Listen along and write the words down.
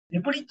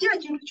buli kira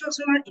kintu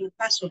ky'osoma in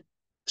person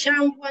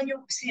kyanguwa nnyo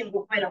okusinga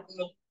okubeera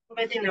kuno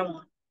kubadde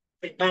nammwe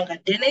ebbanga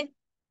ddene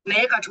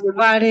naye kati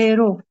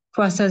olwaleero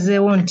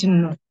twasazeewo nti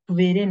nno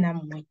tubeere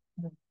nammwe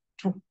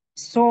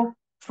so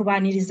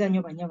tubaaniriza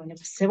nnyo banyabo ne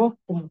basebo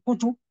ku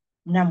mukutu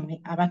nammwe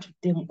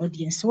abatudde mu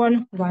audience wano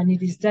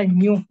tubaaniriza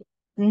nnyo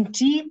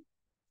nti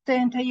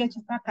ssente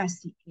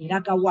y'ekipakasi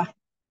eragawa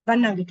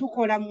bannange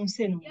tukola mu nsi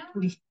eno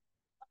tuli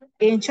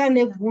enkya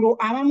n'eggulo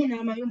abamu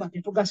n'amayumba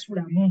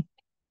tetugasulamu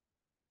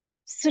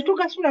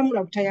situgasulamu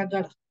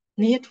lwabutayagala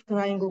naye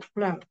tutulayenga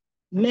okulaba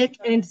make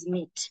ends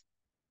meet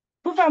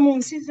tuva mu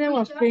nsi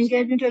z'ewaffe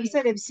ng'ebintu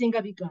ebiseera ebisinga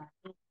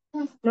bigaana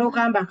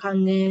n'ogamba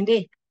kaŋŋende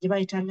gye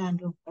bayita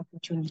land of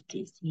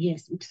opportunities.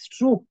 Yes, it's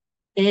true.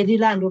 Eri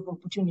land of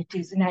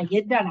opportunities.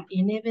 Naye ddala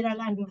eneebeera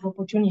land of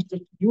opportunity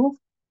to you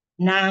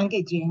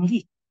nange gye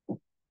ndi.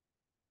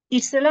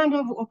 It's a land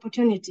of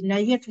opportunity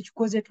naye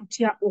tukikoze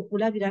tutya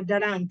okulabira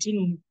ddala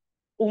nti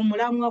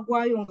omulamwa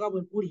gwayo nga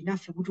bwe guli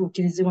naffe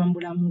gutuukirizibwa mu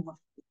bulamu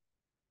bwaffe.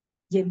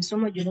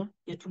 Gy'emisomo gino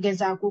gye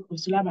tugezaako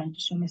okuziraba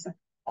ntusomesa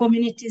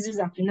communities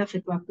zaffe naffe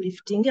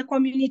twakuliftinga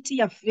community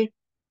yaffe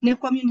ne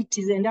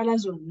communities endala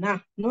zonna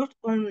not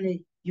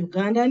only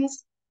Ugandans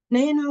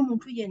naye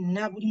n'omuntu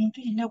yenna buli muntu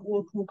yenna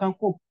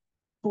gw'otuukako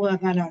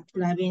twagala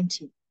tulabe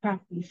nti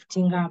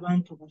twakuliftinga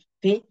abantu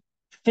baffe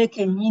ffe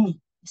kennyini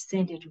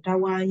ssente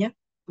tutawaanya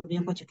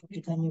tubeeko kye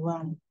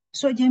tupiganirwamu.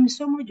 So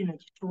gy'emisomo gino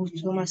gye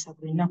tusomesa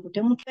buli nnaku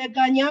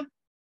temutweganya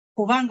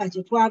kubanga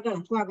gye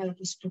twagala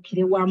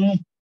tusitukire wamu.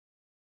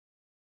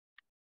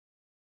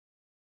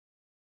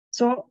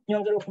 So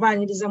nyongera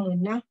okubaaniriza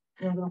mwenna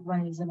nyongera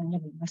okubaaniriza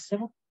banyabo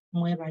bassebo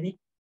mwebale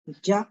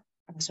kujja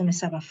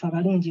abasomesa baffe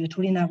abalungi be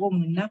tuli nabo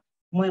mwenna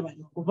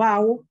mwebale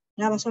kubaawo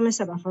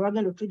n'abasomesa baffe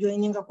abagenda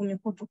otujoyininga ku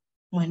mikutu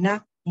mwenna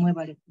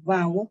mwebale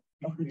kubaawo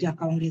okujja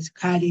akawungezi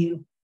ka leero.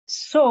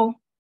 So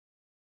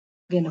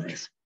genda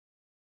kesa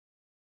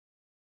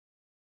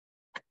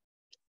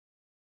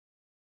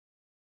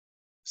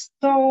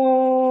so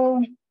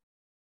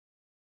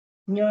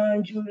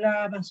nyonjula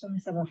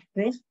abasomesa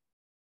baffe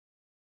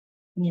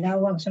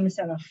nyirawo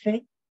abasomesa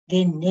baffe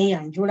then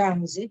neyanjula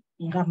nze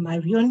nga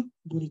Marion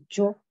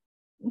bulijjo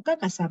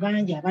nkakasa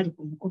bangi abali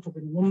ku mukutu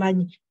buli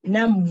mumanyi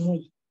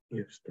nammwe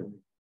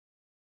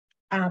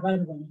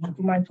abali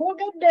bano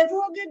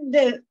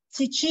twogedde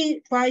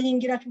kiki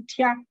twayingira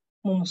tutya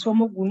mu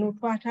musomo guno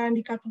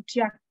twatandika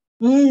tutya.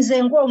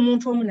 Nze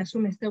ng'omuntu omu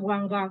nasomesebwa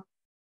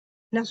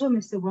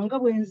nga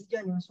bwe nzija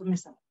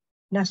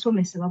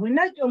nasomesebwa bwe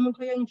najja omuntu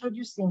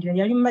ey'introducingira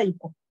yali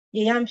Michael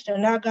yeyampita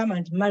n'agamba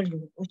nti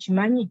Marion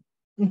okimanyi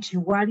nti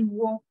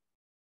waliwo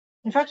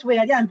in fact bwe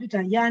yali ampita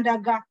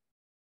yandaga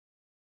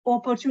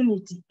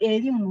opportunity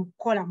eri mu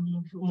kukola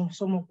mu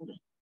musomo guno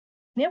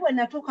naye bwe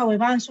natuuka we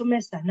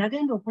bansomesa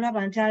nagenda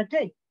okulaba nti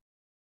ate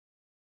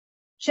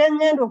kye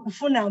ngenda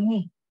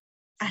okufunamu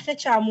ate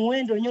kya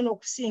muwendo nnyo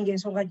n'okusinga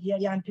ensonga gye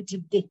yali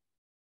ampitidde.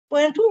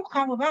 Bwe ntuuka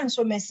bwe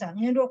bansomesa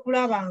ngenda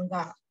okulaba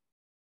nga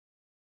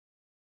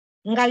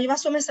bye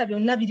basomesa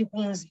byonna biri ku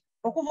nze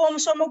okuva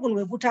omusomo guno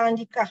we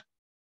gutandika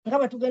nga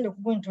bwe tugenda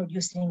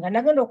okuguintroducinga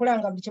nagenda okulaba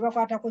nga buli kye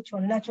bakwatako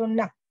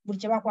kyonna buli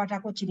kye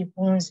bakwatako kiri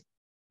ku nze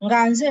nga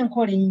nze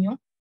nkola ennyo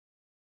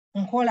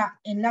nkola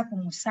ennaku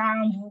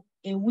 7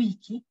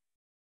 ewiiki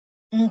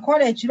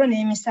nkola ekiro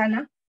n'emisana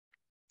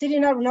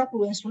sirina lunaku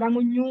lwensula mu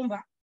nnyumba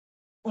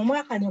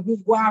omwaka ne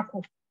guggwaako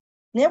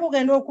naye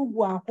bugenda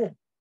okuggwaako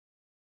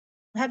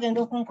hagenda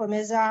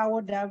okunkomezaawo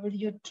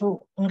W2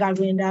 nga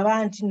lwendaba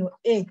nti no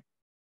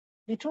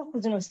bituufu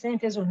zino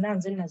ssente zonna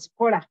nze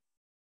nazikola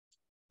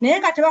naye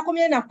nga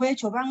tebakomye naku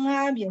ekyo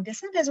baŋŋambye nti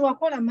ssente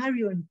zewakola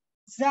Marion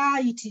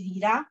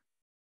zaayitirira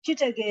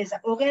kitegeeza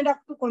ogenda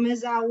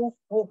kutukomezaawo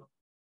ko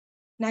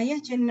naye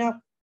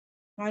ekyennaku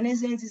nga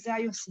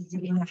nezenzizaayo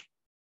sizirina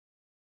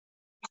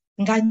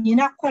nga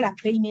nnyina kukola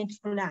payment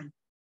plan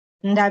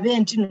ndabe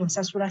nti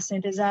nsasula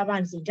ssente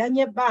z'abandi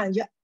zinjanye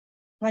ebbanja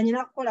nga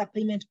nnyina kukola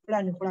payment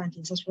plan nkola nti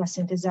nsasula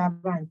ssente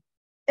z'abandi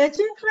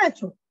ekintu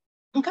ekyo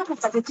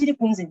nkakuka tekiri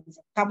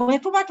kunziriza kabwe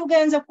tuba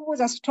tugenze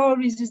kubuuza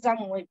stories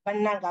zammwe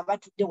bannanga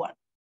abatudde wano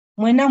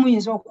mwenna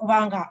muyinza okuba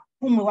nga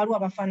kumwe waliwo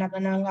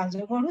abafaanagana nga nze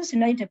oluusi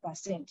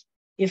 90%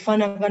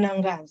 efaanagana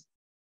nga nze.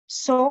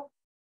 So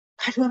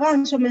kati bwe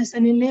bansomesa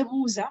ne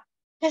neebuuza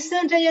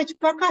essente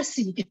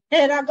y'ekipakasi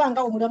eraga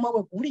nga omulamwa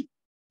bwe guli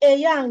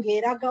eyange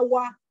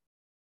eragawa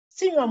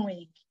sinywa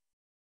mwenge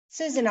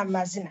sizina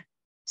mazina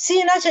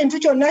siina kintu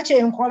kyonna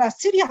kyenkola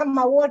siri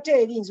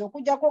amawoteeri nze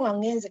okugjako nga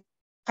ngenze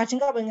kati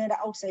nga bwe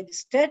ngenda outside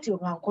state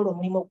nga nkola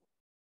omulimu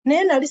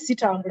naye nali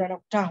sitambula na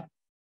kutambula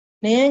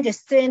naye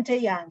ng'essente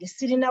yange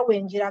sirina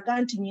wengiraga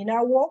nti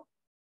nyinawo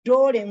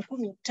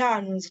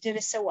 $50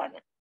 nziterese wano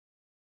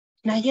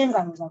naye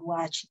nga nza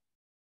lwaki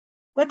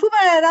bwe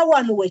tubeera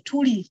wano we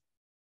tuli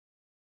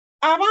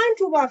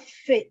abantu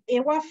baffe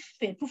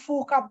ewaffe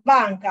tufuuka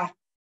banka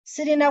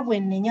sirina bwe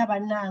nnenya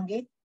bannange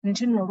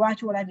nti nno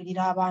lwaki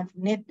olabirira abantu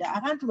nedda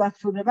abantu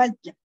baffe bwe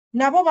bajja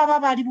nabo baba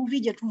bali bubi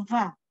gye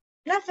tuva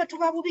naffe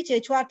tuba bubi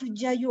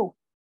kyekywatujjayo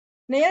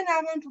naye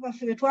n'abantu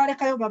baffe be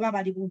twalekayo baba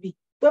bali bubi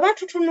bwe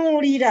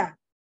batutunuulira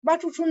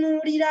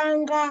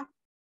batutunuuliranga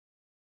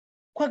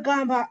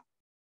kwegamba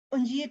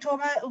njiyita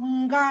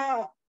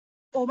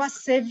oba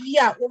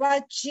sevya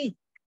oba ki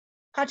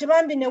kati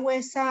bambi ne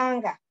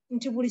weesanga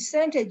nti buli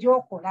ssente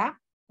gy'okola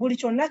buli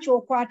kyonna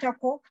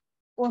ky'okwatako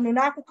ono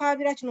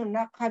n'akukaabira kino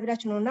n'akukaabira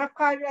kino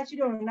n'akukaabira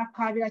kiri ono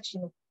n'akukaabira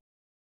kino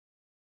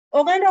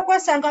ogenda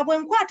okwesanga bwe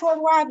nkwata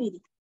olwabiri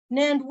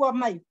n'enduwa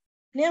Mayo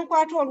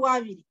n'enkwata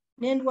olwabiri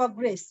n'enduwa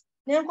Grace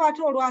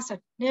n'enkwata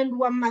olwasatu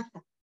n'enduwa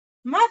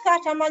Martha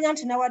atamanya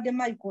nti nawadde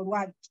Maiko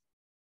olwabiri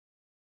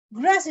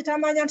Grace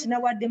tamanya nti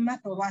nawadde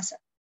Martha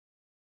olwasatu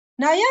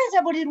naye nze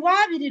buli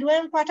lwabiri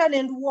lwenkwata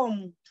n'enduwa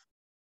omuntu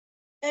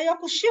eyo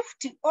ku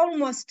shift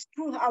almost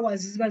 2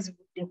 hours ziba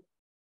zivuddeko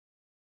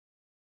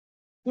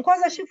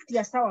nkoze shift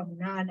ya ssaawa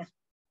 8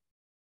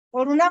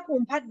 olunaku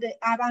mpadde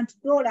abantu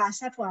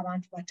 $3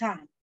 abantu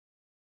 5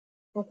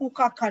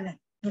 okukakkana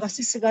nga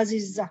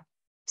sisigazizza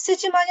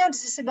sikimanya nti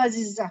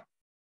sisigazizza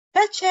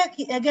paycheck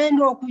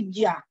egenda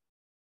okujja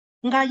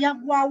nga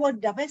yaggwawo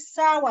dda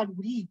b'essaawa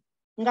luli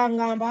nga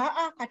ngamba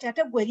kati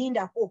ate gwe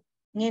lindako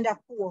ngenda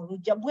kukuwa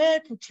olujja bwe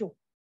tutyo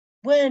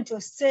bwe ntyo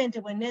ssente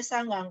bwe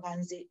neesanga nga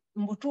nze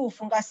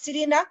mbutuufu nga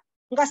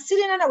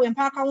sirina nawe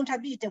mpa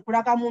accountability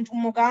kulaga muntu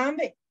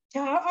mugambe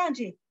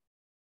nti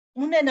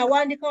munne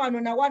nawandika wano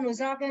na wano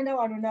zaagenda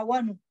wano na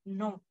wano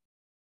no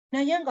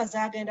naye nga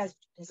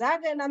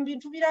zaagenda mu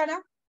bintu birala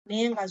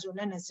naye nga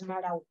zonna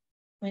nazimalawo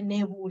bwe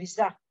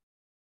neebuuliza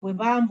bwe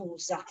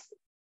bambuuza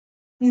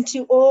nti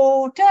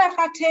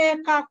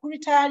oteekateeka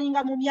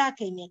kulitayalinga mu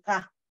myaka emeka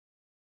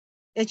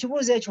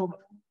ekibuuzo ekyo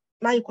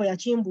Michael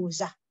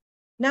yakimbuuza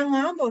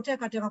naŋŋamba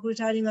oteekateeka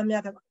kulitayalinga mu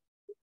myaka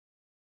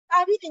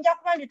 2 nja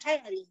kuba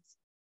nditayalinze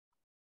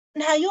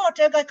naye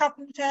oteekateeka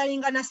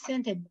kulitayalinga na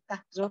ssente mmeka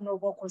zonna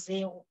oba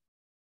okozeewo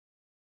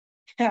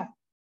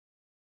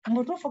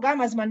mutuufu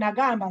g'amazima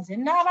nagamba ze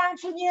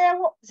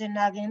naabanfunyeewo ze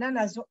naagenda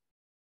nazo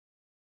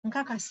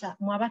nkakasa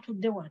mwe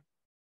abatudde wano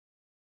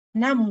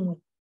nammwe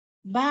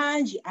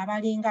bangi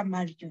abalinga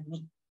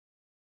Marion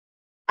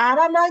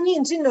abamanyi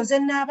nti nno ze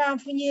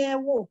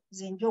naabanfunyeewo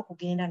ze nja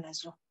okugenda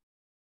nazo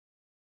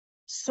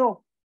so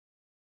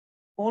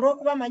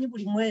olw'okuba manyi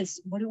buli mwezi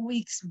buli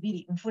weeks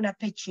 2 nfuna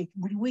paycheck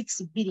buli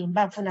weeks 2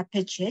 mba nfuna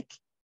paycheck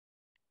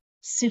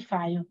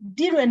sifaayo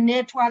ddi lwe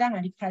neetwala nga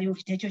ndi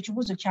priority ekyo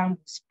kibuuzo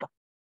kyambuuzibwa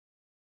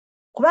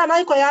kuba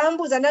Michael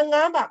yambuuza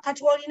naŋŋamba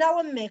kati olinawo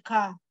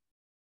mmeka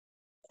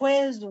ku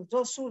ezo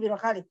z'osuubirwa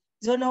kale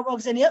zonooba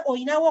ogize naye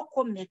olinawo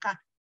ko mmeka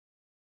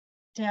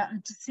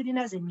nti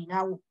sirina ze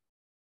ninawo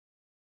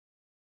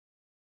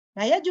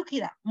naye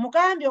jjukira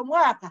mugambye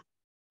omwaka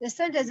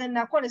essente ze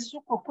nakola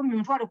ezisukka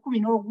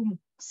 10,011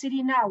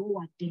 sirinaawo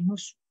wadde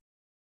ennusu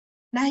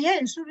naye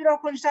nsuubira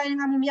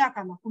okulitayalinga mu myaka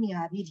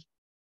 20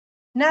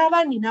 n'aba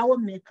ninawo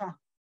mmeka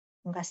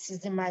nga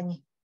sizimanyi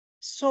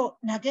so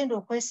nagenda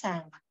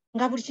okwesanga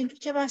nga buli kintu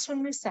kye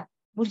basomesa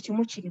buli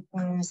kimu kiri ku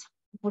nze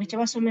buli kye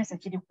basomesa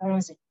kiri ku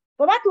nze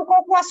bwe batuuka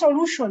okuwa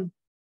solution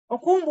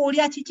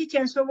okumbuulya kiki kye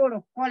nsobola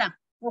okukola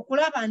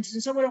okulaba nti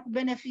nsobola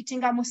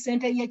okubenefitinga mu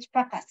ssente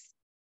y'ekipakasi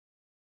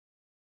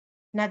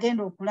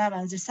nagenda okulaba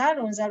nze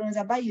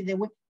saalonzalonza by the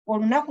way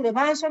olunaku lwe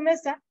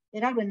bansomesa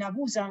era lwe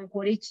nabuuza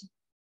nkole ki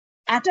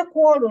ate ku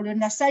olwo lwe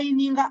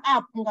nasayininga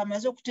app nga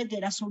maze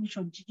okutegeera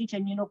solution kiki kye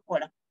nnina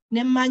okukola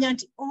ne mmanya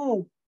nti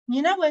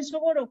nyina bwe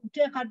nsobola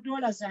okuteeka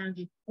 $1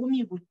 zange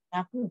 10 buli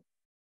lunaku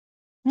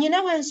nyina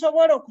bwe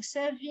nsobola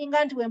okusevinga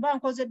nti bwe mba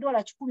nkoze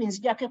 $10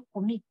 nzijjako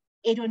 10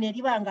 eryo ne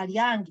libanga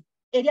lyange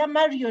erya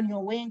Marion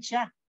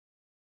ow'enkya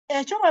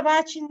ekyo bwe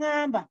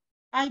baakiŋŋamba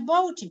I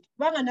bought it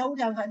kubanga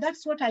nawulira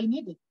that's what I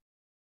needed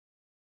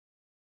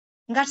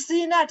nga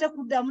sirina ate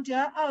kuddamu nti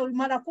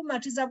mala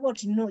kumatiza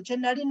bwoti no kye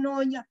nali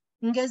noonya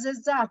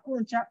ngezezzaako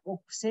nkya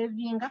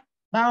okusevinga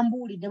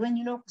bambuulidde bwe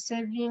nnina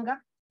okusevinga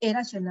era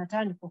kye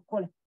natandika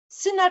okukola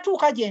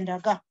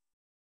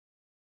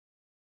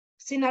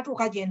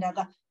sinatuuka gye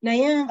ndaga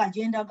naye nga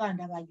gye ndaga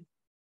ndabayo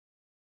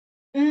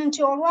nti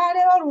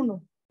olwaleero luno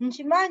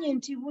nkimanyi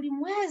nti buli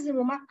mwezi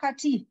mu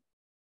makkati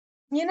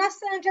nyina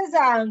ssente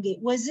zange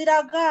we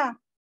ziraga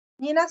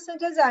nyina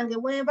ssente zange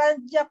bwe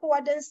bajja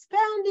kuwadde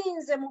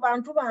spendinze mu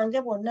bantu bange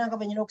bonna nga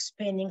bwe nyina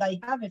okuspendinga I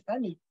have a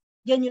family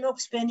gye nyina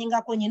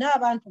okuspendingako nyina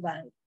abantu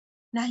bange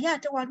naye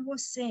ate waliwo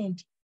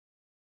ssente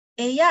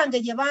eyange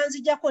gye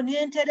banzijjako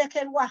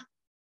n'enterekerwa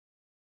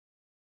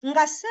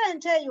nga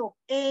ssente eyo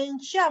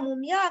enkya mu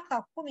myaka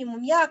 10 mu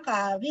myaka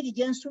 2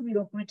 gye nsuubira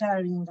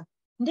okulitayalinga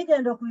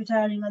ndigenda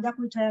okulitayalinga nja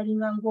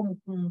kulitayalinga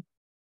ng'omukungu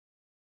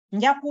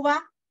nja kuba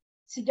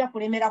sijja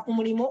kulemera ku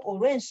mulimu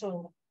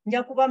olw'ensonga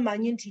nja kuba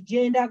manyi nti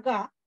gye ndaga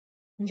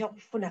nja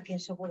kufunako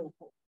ensobola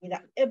okuwulira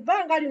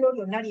ebbanga lino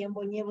lyonna lye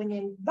mbonyeebonye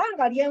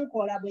ebbanga lye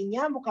nkola bwe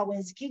nyambuka bwe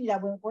nzikirira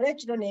bwe nkola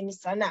ekiro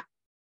n'emisana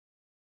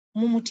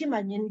mu mutima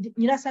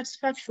nyina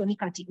satisfaction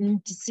kati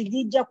nti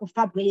sirijja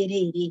kufa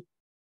bwereere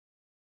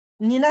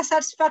nina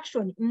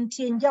satisfaction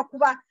nti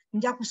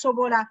nja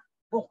kusobola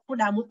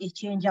okufunamu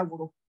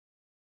ekyenjawulo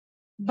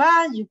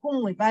bangi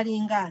kummwe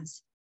balinga nze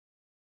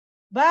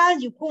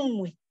bangi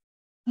kummwe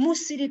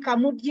musirika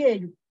mudya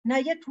eyo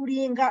naye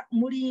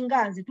mulinga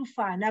nze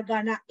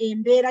tufaanagana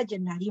embeera gye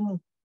nalimu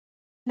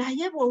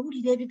naye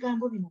bw'owulira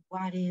ebigambo bino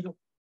gwaleero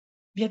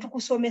bye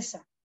tukusomesa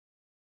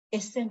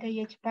essente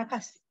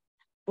y'ekipakasi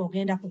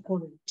ogenda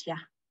kukola otya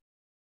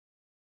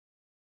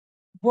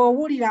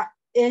bw'owulira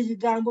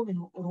ebigambo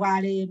bino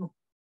olwaleero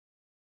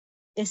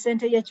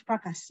essente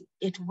y'ekipakasi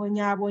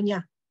etubonyaabonya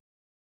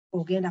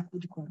ogenda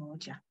kugikola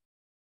otya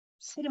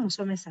siri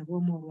musomesa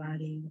bw'omu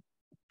olwaleero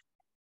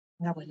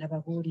nga bwe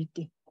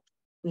nababuulidde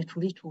bwe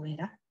tuli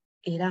tuwera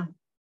era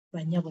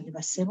bannyabo ne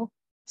bassebo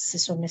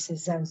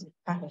sisomesezza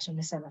nzekka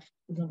basomesa baffe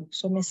tugenda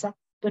okusomesa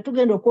bwe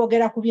tugenda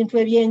okwogera ku bintu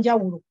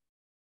eby'enjawulo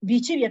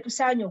biki bye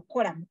tusaanye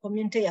okukola mu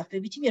community yaffe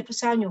biki bye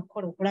tusaanye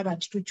okukola okulaba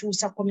nti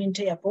tukyusa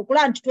community yaffe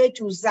okulaba nti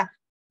twekyusa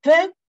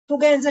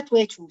tugenze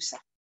twekyusa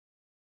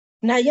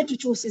naye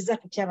tukyusizza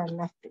tutya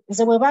bannaffe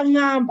nze bwe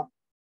baŋŋamba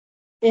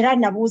era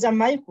nabuuza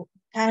Michael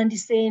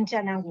tandise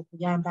ntya nange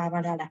okuyamba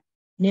abalala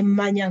ne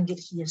mmanya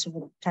ngeri ki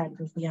yensobola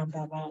okutandika okuyamba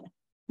abalala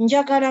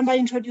njagala mba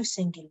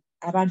introducing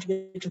abantu be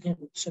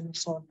tugenda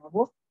okusomesa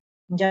nabo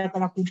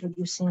njagala ku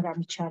introducing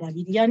mukyala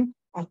Lilian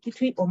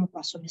Akitwi omu ku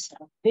basomesa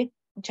baffe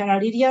mukyala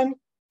Lilian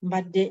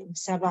mbadde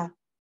nsaba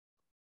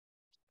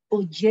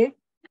ojje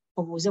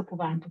obuuze ku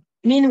bantu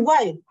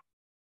meanwhile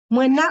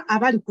mwenna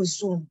abali ku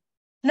Zoom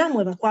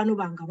namwe bakwano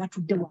bange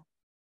batudde wa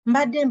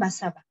mbadde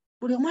mbasaba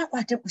buli omu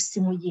akwate ku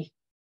ssimu ye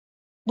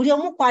buli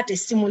omu kwate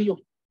essimu yo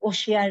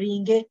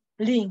osharinge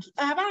link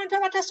abantu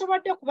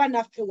abatasobodde kuba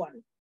naffe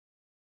wano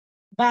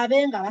baabe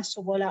nga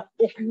basobola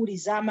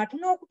okuwuliza amatu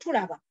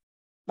n'okutulaba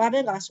baabe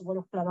nga basobola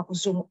okulaba ku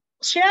Zoom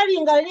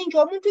sharinga link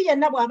omuntu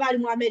yenna bw'aba ali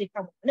mu America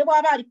ne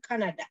bw'aba ali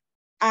Canada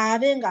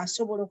abe nga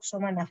asobola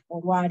okusoma naffe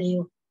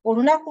olwaleero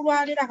olunaku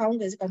lwaleero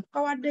akawungeezi kano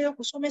tukawaddeyo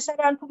okusomesa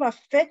abantu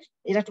baffe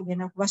era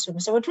tugenda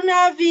kubasomesa bwe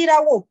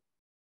tunaaviirawo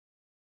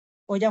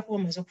ojja kuba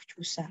omaze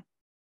okukyusa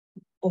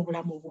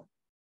obulamu bwo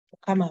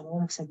mukama abawo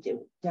omusajja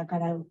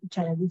njagala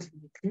mukyala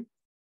biziike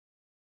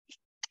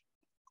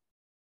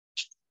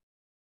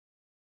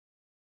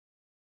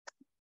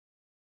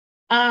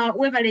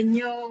webale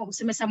nnyo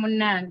okusomesa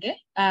munnange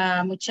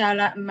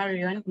mukyala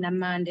Marion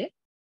Namande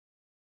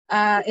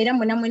era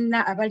mwenna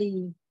abali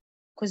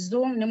ku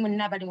Zoom ne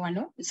mwenna abali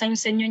wano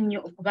nsanyuse nnyo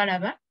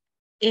okubalaba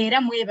era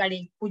mwebale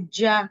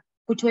kujja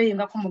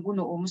kutweyungako mu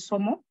guno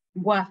omusomo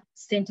gwa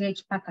ssente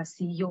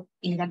y'ekipakasi yo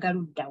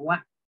eragaluddawa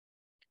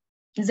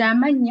nze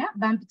amannya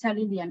bampita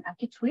Lilian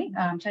Akitwi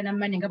mukyala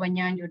Namande nga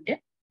bwannyanjudde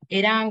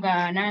era nga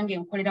nange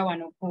nkolera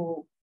wano ku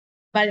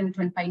Baibe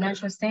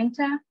Financial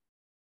Center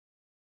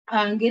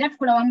ng'era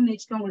tukola wamu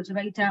n'ekitongole kye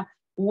bayita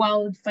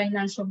World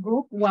Financial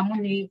Group wamu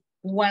ne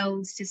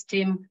World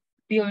System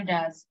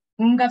Builders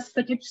nga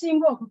ffe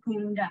tetusinga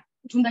okutunda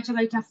kye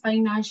bayita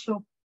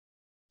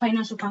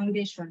financial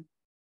foundation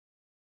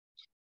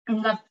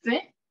nga ffe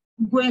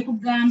gwe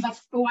kugamba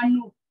ffe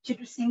wano kye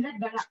tusinga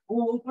ddala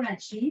okukola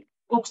ki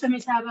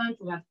okusomesa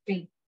abantu baffe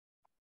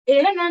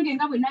era nange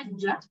nga bwe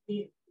najja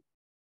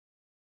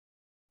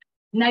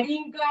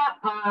nalinga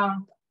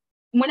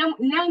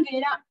nange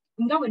era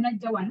nga bwe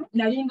najja wano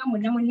nalinga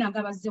mwenna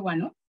nga bazze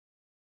wano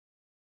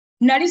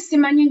nali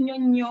simanyi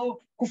nnyo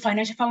ku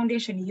financial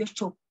foundation yo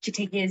kyo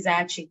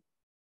kitegeeza ki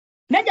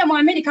najja mu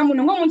America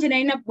muno ng'omuntu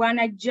nalina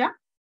bwanajja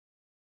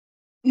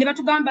ne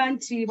batugamba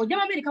nti bw'ojja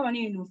mu America wano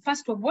eno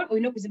first of all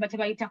olina okuzimba kye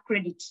bayita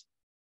credit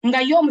nga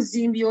yo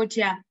omuzimbi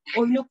otya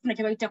olina okufuna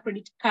kye bayita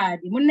credit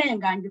card munnaye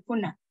nga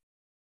njifuna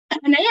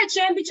naye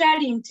ekyembi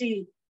kyali nti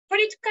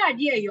credit card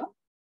eyo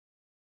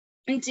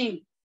nti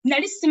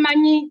nali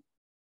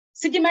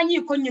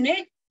sigimanyiiko nnyo naye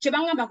kye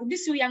baŋŋamba ku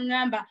bisiru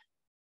yaŋŋamba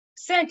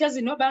ssente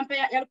zino bampa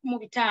ya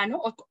 1500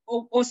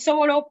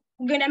 osobola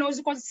okugenda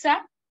n'ozikozesa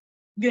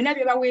byonna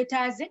bye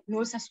baweetaaze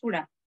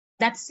n'osasula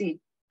that's it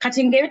kati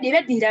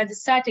ng'ebeddiira nze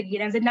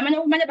saategeera nze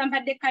namanya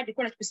bampadde kaadi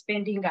kola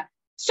kikusipendinga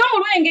so mu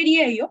lw'engeri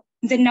eyo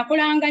nze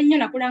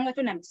nakolanga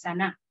tona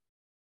misana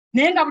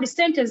naye nga buli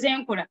ssente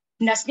zenkola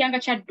nasigyanga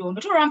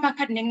kyaddondo tulwampa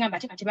kaadi neŋŋamba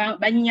ate kati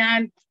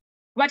bannyambi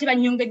oba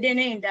tebanyongedde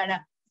n'endala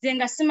ze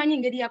nga simanyi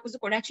ngeri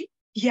yakuzikola ki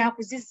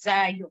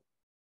yakuzizaayo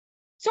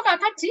so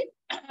kakati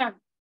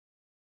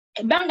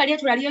ebbanga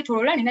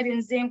lyetoloola nina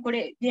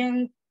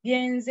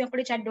byenze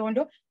nkole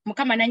kyaddondo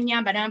mukama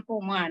nannyamba nampa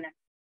omwana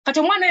kati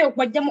omwana oyo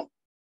gwajja mu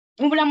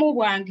bulamu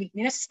bwange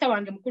nina sisita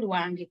wange mukulu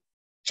wange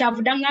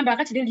kyavudde aŋŋamba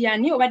kati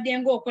Lilian obadde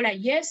ng'okola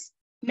yes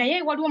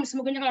naye waliwo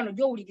omusomo gwe njagala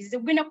gy'owulirize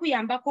gugenda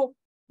kuyambako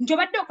nti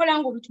obadde okola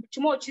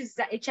ng'okimu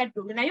okizza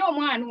ekyaddondo naye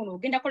omwana ono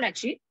ogenda kola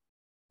ki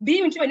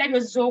bintu byonna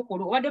byozza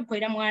okola obadde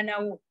obikolera mwana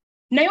wo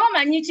naye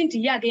omanyi ki nti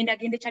ye agenda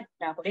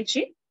ekyaddondo akole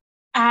ki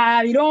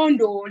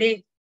abirondoole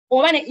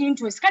oba ne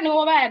interest kane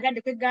oba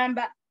ayagadde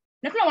kwegamba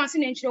natula wansi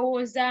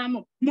n'enkirowoozaamu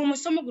mu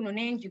musomo guno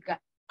n'enjiga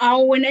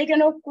awo we nayiga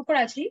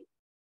n'okukola ki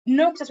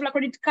n'okusasula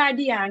credit card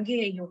yange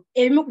eyo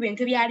ebimu ku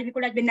bintu byali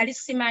bikola bye nali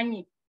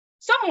simanyi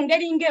so mu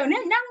ngeri ng'eyo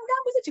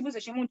nambuza ekibuuzo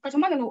kimu nti kati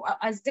omwana ono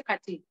azze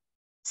kati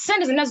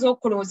ssente zonna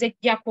z'okukola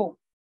ozeggyako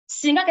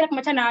singa kera ku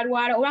makya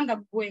n'alwala oba nga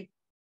ggwe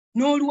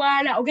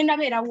n'olwala ogenda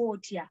beerawo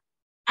otya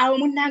awo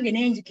munnange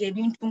n'enjiga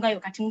ebintu ngayo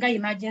kati nga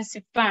emergency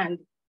fund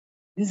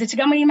nze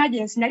kigambo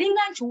emergency nali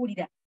nga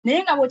nkiwulira naye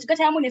nga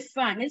bw'okigatyamu ne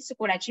fund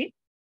sikola ki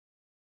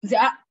nze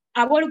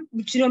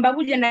kino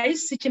mbabulira naye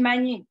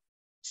sikimanyi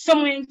so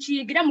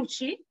mwenkiyigira mu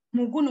ki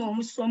mu guno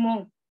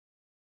omusomo.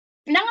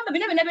 Nangamba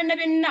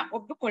bina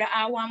obikola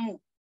awamu.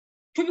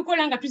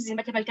 Tubikola nga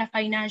tuzimba kye bayita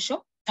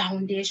financial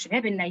foundation.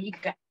 Ebe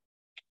nayiga.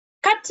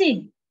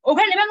 Kati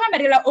ogala ne bangamba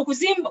ddala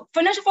okuzimba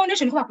financial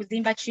foundation kuba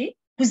kuzimba ki?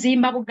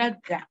 Kuzimba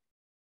bugagga.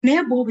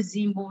 Naye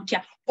bw'obuzimba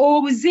otya?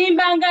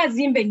 Obuzimba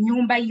ng'azimba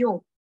ennyumba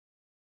yo.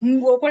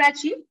 Ng'okola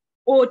ki?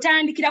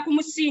 Otandikira ku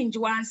musingi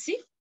wansi,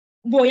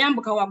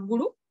 bw'oyambuka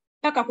waggulu,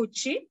 paka ku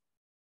ki?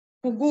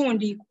 Ku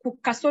gundi, ku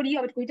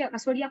kasolya, tukuyita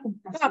kasolya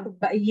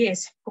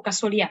yes, ku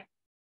kasolya.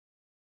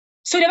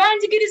 So ne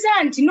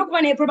banjigiriza nti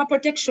n'okuba ne proper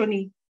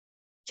protection,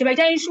 kye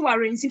bayita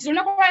insurance, nti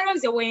olunaku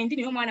lwalonze wendi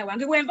niyo omwana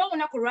wange, bwenva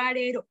olunaku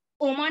lwaleero,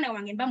 omwana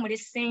wange mba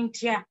mulese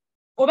ntya?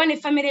 Oba ne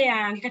famire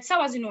yange, kati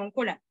saawa zino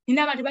nkola,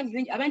 nina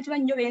abantu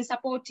bannyo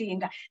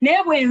bensupportinga,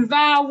 naye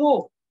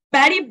bwenvaawo,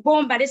 bali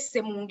bo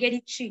mbalesse mu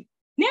ngeri ki?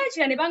 Naye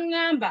ekira ne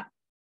baŋŋamba,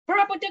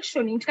 proper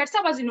protection, nti kati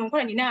saawa zino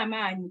nkola nina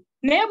amaanyi,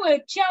 naye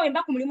bwekyawe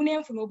mba ku mulimu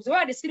n'enfuna obuzibu,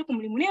 wadde siri ku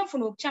mulimu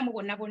n'enfuna obukyamu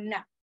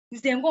bwonna,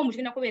 nze ng'omuntu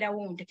genda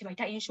kubeerawo nte kye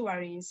bayita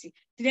insurance.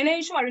 Nze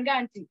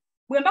insuringa nti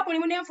bwe mba ku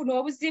mulimu n'enfuna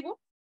obuzibu,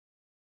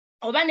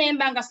 oba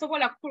nemba nga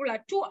sobola kukola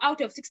 2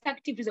 out of 6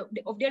 activities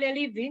of daily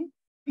living,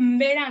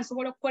 mbeera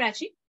nsobola okukola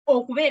ki?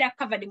 Okubeera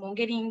covered mu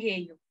ngeri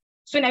ng'eyo.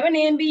 So nabyo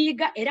ne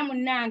mbiyiga era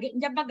munnange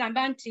nja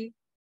bagamba nti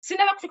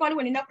sinaba kutuuka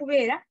waliwo nina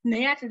kubeera,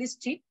 naye at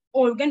least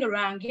olugendo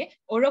lwange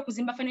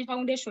olw'okuzimba financial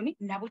foundation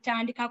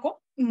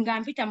nabutandikako nga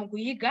mpita mu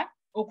kuyiga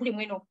okuli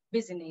mweno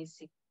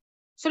business.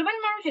 So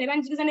luvannyuma lwekyo ne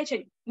banjigiriza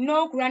n'ekyo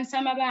n'okulwanyisa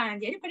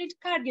amabanja eri credit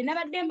card ye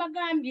nabadde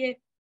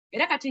mbagambye,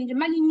 era kati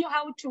ngimanyi nnyo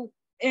how to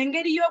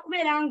engeri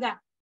y'okubeera nga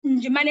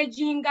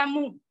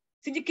ngimanagingamu,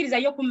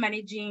 sigikkirizayo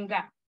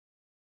okummanaginga.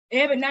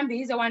 Bwe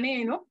nambiriza wano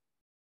eno,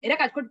 era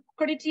kati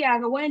credit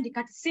yange wendi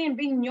kati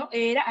simbi nnyo,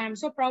 era I am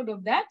so proud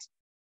of that.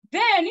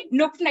 Then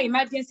n'okufuna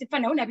emergency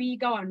fund nawo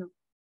nabiyiga wano.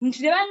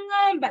 Nti ne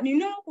baŋŋamba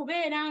nina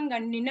okubeera nga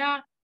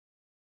nina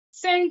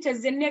ssente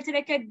ze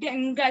neeterekedde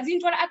nga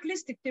zintwala at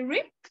least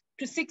 3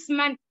 to 6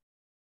 months.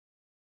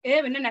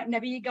 Byonna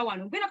nabiyiga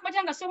wano. Ngenda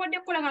kubatya nga sobodde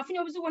kukola nga nfunye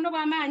obuzibu bwonna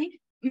obw'amaanyi,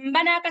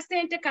 mba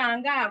n'akasente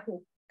kange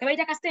ako ke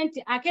bayita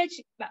kasente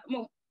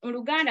mu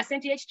Luganda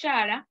ssente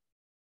y'ekikyala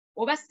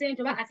oba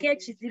ssente oba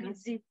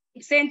ak'ekizibizi,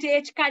 ssente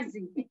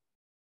y'ekikazi.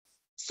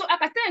 So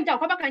akasente ako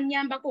kaba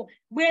kannyambako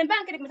bwe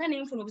mba nkerekamata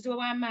n'enfuna obuzibu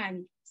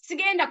bw'amaanyi,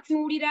 sigenda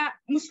kutunuulira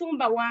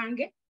musumba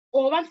wange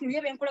oba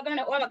ntunuulire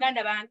benkolagana oba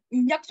baganda bange,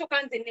 nja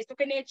kusooka nze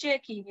nesooke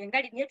n'ekyekinge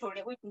nga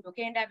neetolole wiiki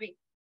ndyoke ndabe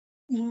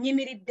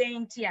nnyimiridde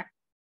ntya.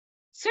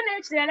 So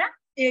n'ekirala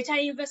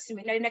ekya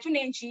investment nali nakyo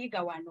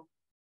n'enkiyiga wano.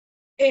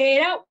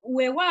 Era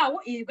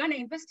weewaawo Uganda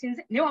investing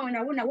naye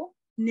nawo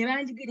ne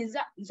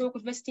banjigiriza nsobola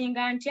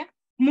okuinvestinga ntya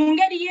mu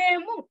ngeri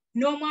y'emu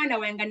n'omwana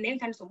wange naye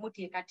ntandise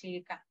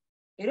omuteekateeka.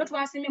 Era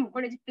twasimye mu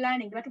college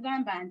planning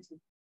batugamba nti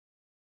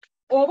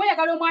oba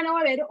oyagala omwana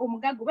wabeere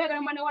omugagga, oba oyagala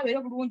omwana wabeere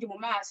obulungi mu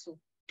maaso,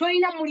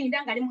 tolina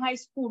mulinda ng'ali mu high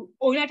school,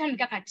 olina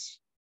tandika kati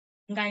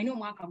ng'alina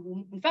omwaka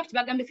gumu. In fact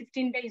bagambe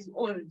 15 days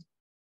old.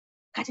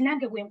 Kati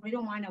nange bwe nkolera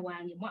omwana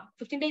wange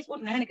 15 days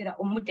old natandikira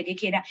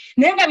omutegekera,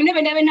 naye nga bino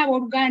byonna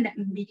abooluganda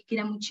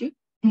mbirikira mu ki?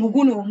 Mu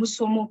guno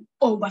omusomo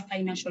ogwa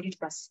financial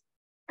literacy.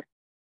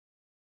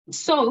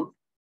 So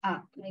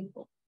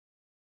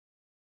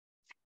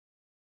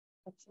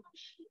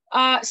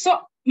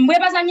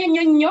mbwebaza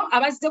nnyo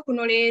abazze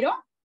kuno leero,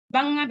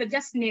 baŋŋambe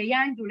Justin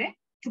eyanjule,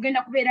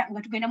 tugenda kubeera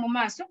nga tugenda mu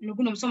maaso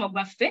n'oguno omusomo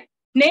gwaffe,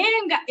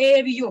 naye nga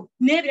ebyo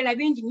n'ebirala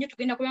bingi nnyo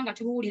tugenda kuba nga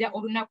tubuulira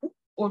olunaku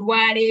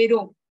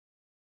olwaleero.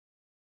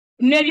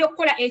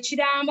 N'ebyokukola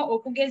ekiraamo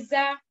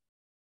okugeza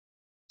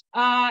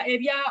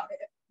ebya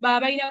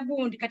balina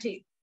gundi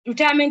kati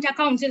retirement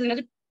accounts ezo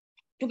nazo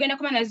tugenda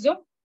kuba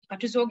nazo nga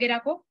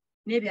tuzoogerako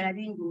n'ebirala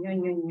bingi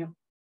nnyo.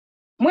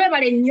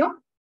 Mwebale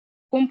nnyo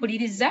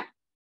kumpuliriza.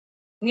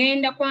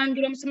 Ngenda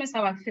kwanjula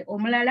omusomesa waffe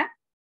omulala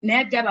naye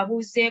ajja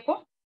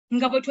ababuuzeeko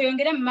nga bwe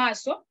tweyongera mu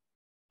maaso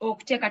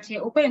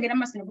okweyongera mu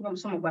maaso ne guba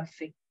omusomo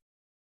gwaffe.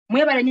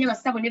 Mwebale nnyo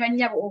basabo ne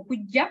bannyabo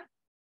okujja,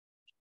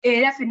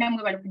 era ffenna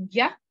mwebale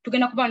kujja,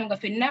 tugenda kuba wano nga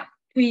ffenna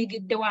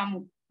tuyigidde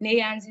wamu,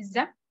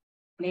 neeyanziza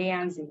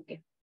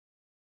neeyanzige.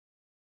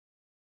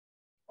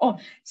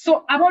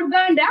 So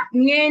abooluganda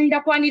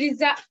ngenda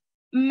kwaniriza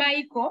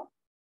Michael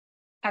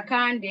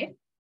Kakande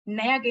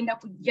naye agenda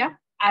kujja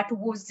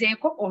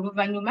atubuuzeeko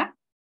oluvannyuma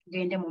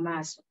tugende mu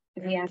maaso.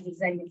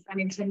 Neeyanziza nnyo.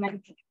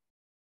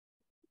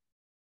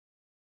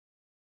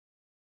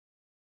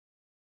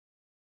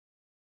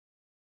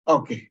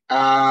 Okay.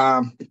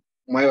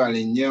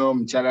 Mwebale nnyo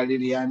mukyala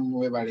Lilian,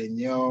 mwebale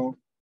nnyo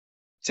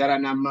mukyala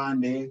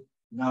Namande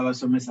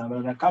n'abasomesa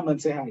abalala. Come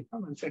and say hi.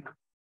 Come and say hi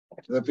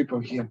to the people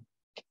here.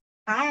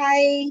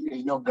 Hi.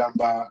 You know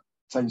Gamba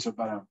Sancho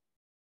Balam.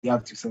 You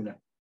have to say that.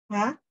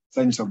 Huh?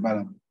 Sancho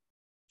Balam.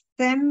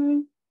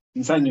 Sanyo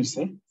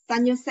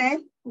say?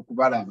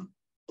 Ukubalam.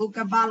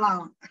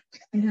 Ukabala.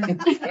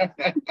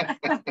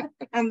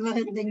 I'm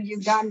in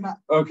Uganda.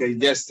 Okay,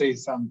 just say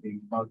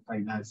something about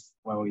finance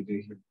while we do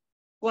here.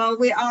 Well,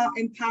 we are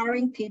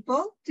empowering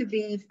people to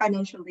be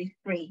financially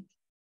free.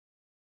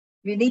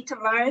 You need to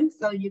learn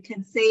so you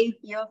can save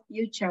your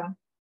future.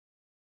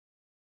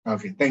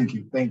 Okay, thank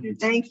you. Thank you.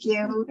 Thank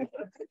you.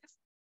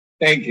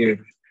 Thank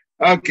you.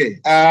 Okay.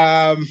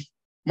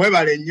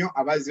 Mwebale nnyo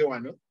abazze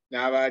wano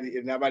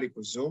n'abali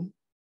ku Zoom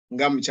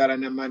nga mukyala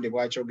Namande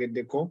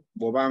bw'akyogeddeko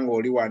bw'obanga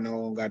oli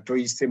wano nga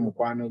toyise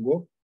mukwano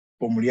gwo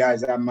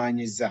omulyaza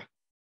amaanyiza.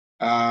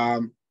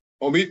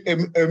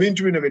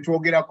 Ebintu bino bye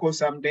twogerako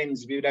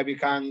sometimes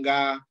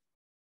birabikanga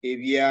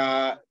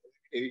ebya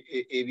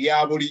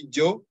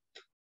bulijjo,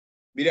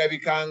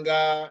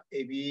 birabikanga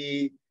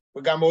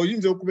ogamba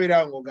oyinza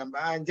okubeera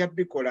ng'ogamba nja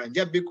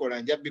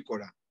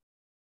bikola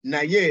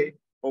naye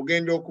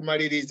ogenda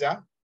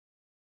okumaliriza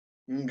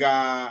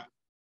nga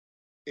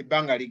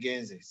ebbanga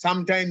ligenze.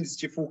 Sometimes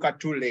kifuuka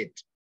too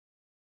late.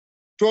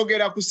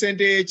 Twogera ku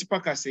ssente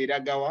y'ekipakasi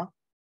Eragawa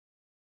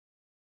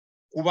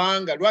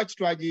kubanga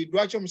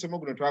lwaki omusomo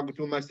guno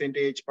twagutuuma ssente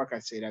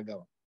y'ekipakasi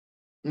Eragawa.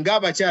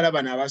 Ng'abakyala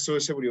bano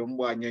abasoose buli omu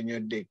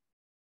bw'annyonnyodde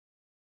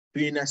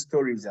tulina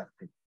stories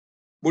zaffe.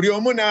 Buli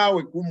omu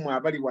naawe kummwe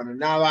abali wano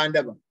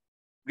n'abandaba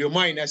buli omu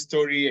alina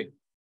story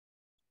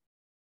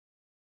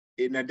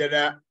ye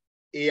naddala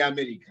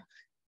ey'Amerika.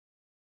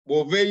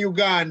 Bw'ova e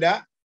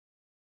Uganda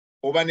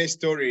oba ne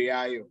story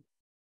eyaayo,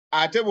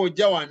 ate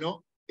bw'ojja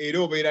wano era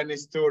obeera ne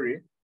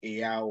story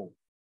eyaawo.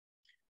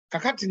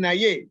 Kakati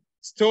naye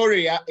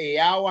story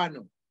eya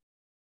wano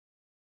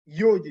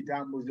yo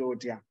gitambuza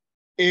otya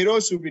era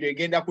osuubira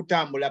egenda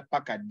kutambula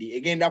paka ddi,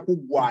 egenda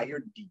kuggwaayo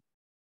ddi?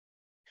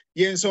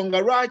 Y'ensonga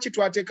lwaki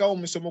twateekawo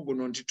omusomo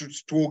guno nti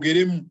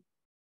twogeremu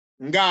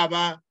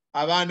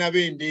ng'abaana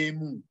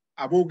b'endeemu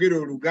aboogera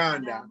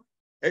Oluganda.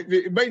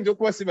 Bayinza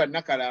okuba si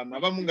bannakalaama,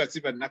 abamu nga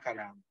si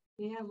bannakalaama,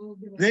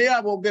 naye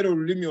aboogera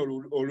olulimi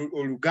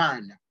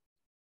Oluganda.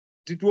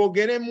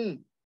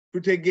 Titwogeremu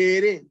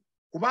tutegeere,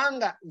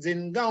 kubanga nze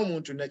nga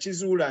omuntu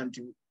nakizuula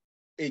nti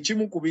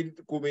ekimu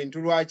ku bintu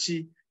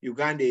lwaki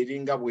Uganda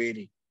eringa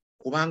bweri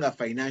kubanga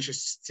financial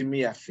system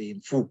yaffe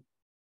nfu.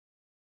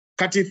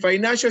 Kati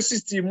financial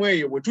system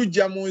eyo bwe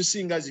tujja mu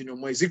nsi nga zino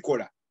mwe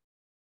zikola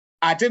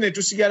ate ne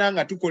tusigala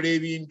nga tukola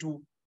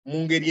ebintu mu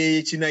ngeri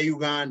ey'ekina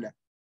Uganda,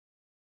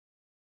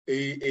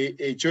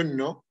 ekyo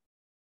nno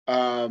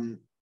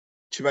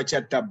kiba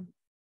kya ttabbu.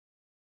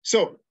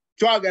 So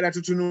twagala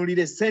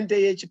tutunuulire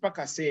ssente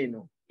y'ekipakasi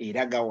eno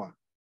Eragawa.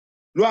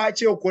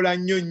 Lwaki okola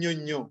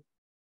nnyo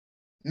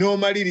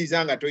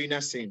n'omaliriza nga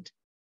tolina ssente?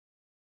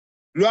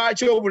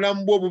 Lwaki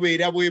obulamu bwo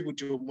bubeera bwe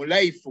butyo mu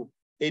life?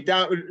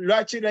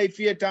 Lwaki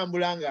life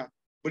etambula nga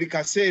buli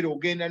kaseera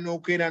ogenda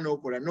n'okeera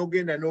n'okola,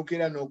 n'ogenda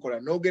n'okeera n'okola,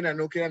 n'ogenda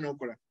n'okeera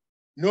n'okola,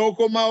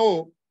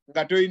 n'okomawo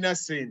nga tolina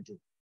ssente?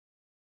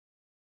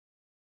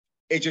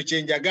 Ekyo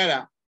kye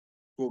njagala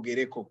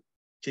twogereko,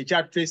 kye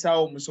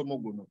kyatuteesaawo omusomo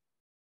guno.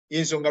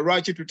 Y'ensonga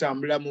lwaki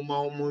tutambula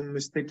mu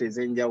state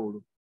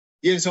ez'enjawulo.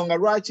 Y'ensonga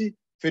lwaki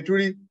ffe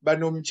tuli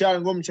bano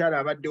ng'omukyala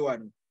abadde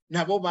wano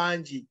nabo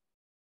bangi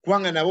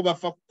kubanga nabo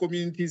bafa ku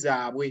community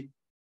zaabwe.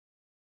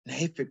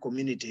 Naye ffe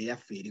community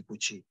eyaffe eri ku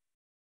ki?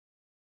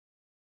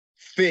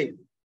 Ffe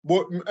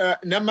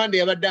Namande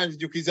yabadde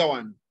anzijukiza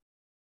wano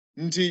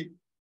nti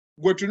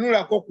gwe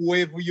tunulako ku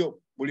weevu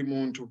yo buli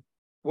muntu.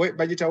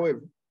 Bagita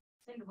weevu?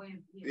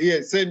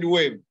 Yes, send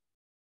wave.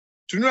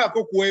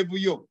 Tunulako ku weevu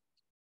yo.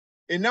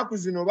 Ennaku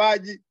zino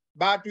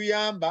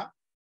baatuyamba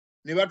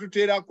ne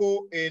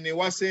batuteerako ne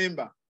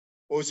wasemba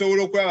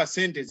osobola okulaba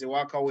ssente ze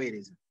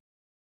waakaweereza.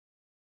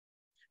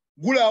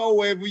 Gulawo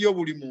weevu yo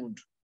buli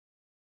muntu.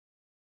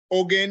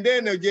 Ogende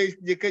eno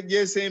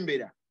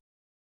gyesembera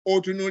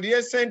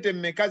otunuulire ssente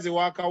mmeka ze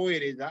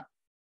waakaweereza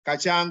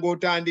kakyanga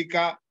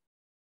otandika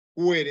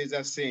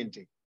kuweereza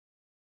ssente.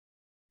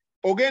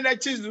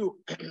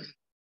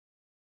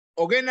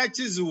 Ogenda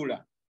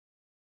kizuula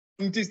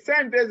nti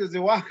ssente ezo ze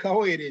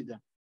waakaweereza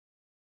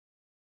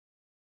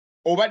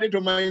obadde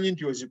tomanyi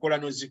nti ozikola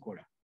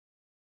n'ozikola.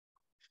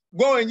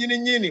 Gwe wennyini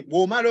nnyini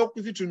bw'omala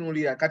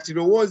okuzitunuulira kati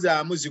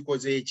lowoozaamu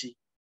zikoze eki?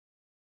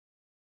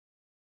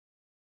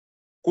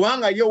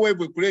 Kubanga yo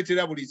weebwe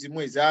kuleetera buli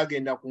zimu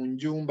ezagenda ku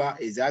njumba,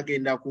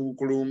 ezagenda ku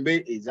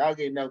kulumbe,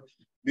 ezagenda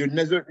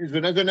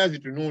zonna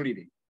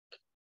zitunuulire.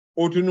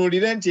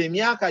 Otunuulire nti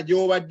emyaka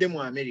gy'obadde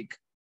mu Amerika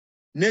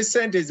ne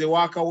ssente ze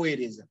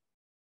waakaweereza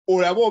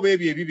olaba oba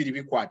ebyo ebibiri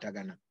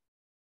bikwatagana.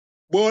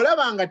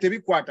 Bw'olaba nga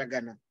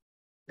tebikwatagana,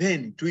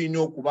 then tulina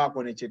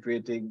okubaako ne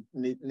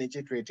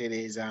kye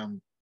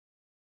twetereezaamu.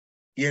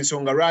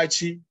 Y'ensonga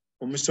lwaki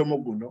omusomo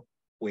guno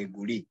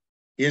weeguli.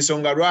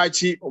 Y'ensonga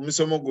lwaki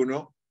omusomo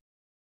guno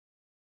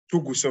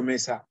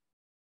tugusomesa.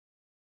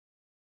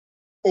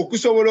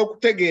 Okusobola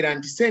okutegeera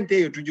nti ssente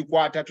eyo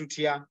tugikwata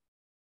tutya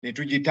ne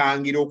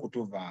tugitangira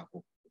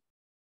okutuvaako.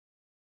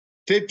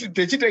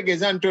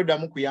 Tekitegeeza nti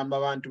oddamu kuyamba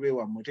bantu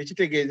beewammwe,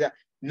 tekitegeeza,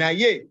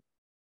 naye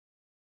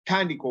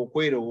tandika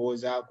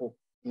okwerowoozaako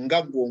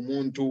nga ggwe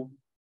omuntu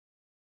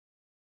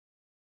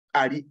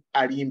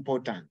ali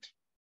important.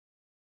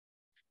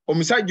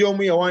 Omusajja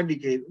omu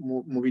yawandiika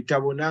mu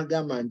bitabo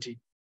n'agamba nti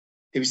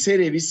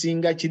ebiseera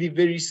ebisinga kiri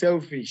very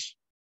selfish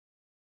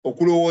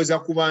okulowooza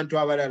ku bantu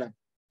abalala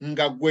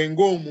nga ggwe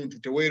ng'omuntu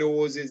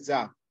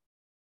teweerowoozezzaako.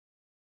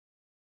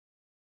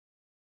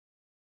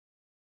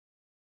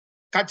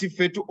 kati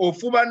fetu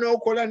ofuba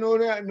n'okola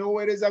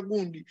n'oweereza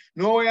gundi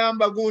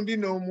n'oyamba gundi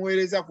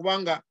n'omuweereza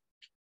kubanga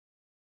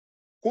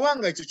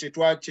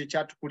ekyo kye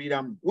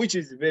kyatukuliramu, which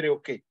is very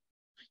okay.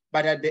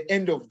 But at the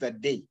end of the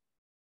day,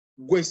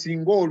 gwe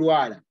singa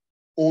olwala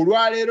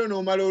ero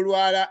n'omala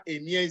olwala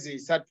emyezi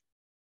 3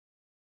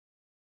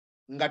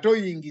 nga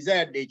toyingiza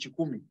yadde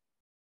 10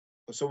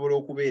 osobola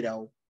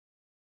okubeerawo.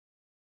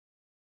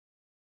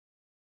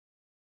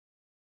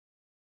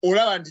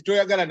 Olaba nti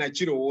toyagala na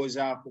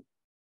kirowoozaako.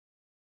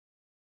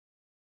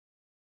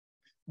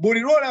 Buli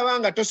lwolaba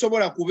nga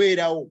tosobola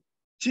kubeerawo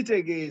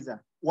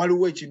kitegeeza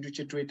waliwo ekintu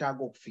kye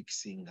twetaaga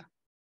okufikisinga.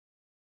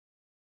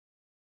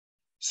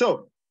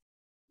 So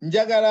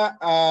njagala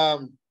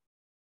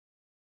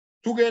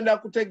tugenda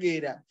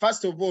kutegeera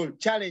first of all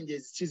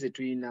challenges ki ze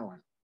tulina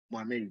wano mu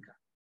America.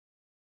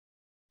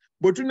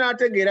 Bwe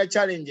tunaategeera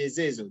challenges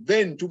ezo,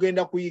 then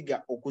tugenda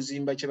kuyiga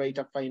okuzimba kye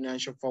bayita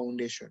financial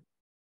foundation.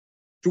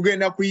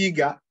 Tugenda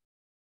kuyiga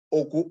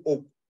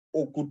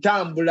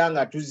okutambula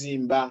nga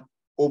tuzimba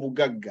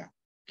obugagga.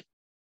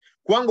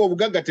 Kubanga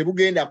obugagga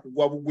tebugenda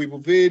kugwa bugwi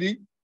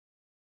buveeri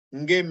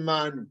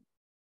ng'emmaanu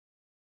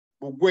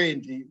bugwe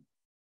nti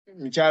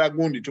mukyala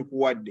gundi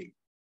tukuwadde.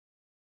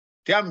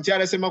 Tya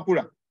mukyala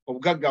Semakula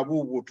obugagga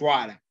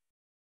buubutwala.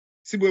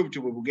 Si bwe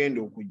butyo bwe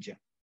bugenda okujja.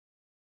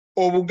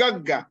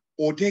 Obugagga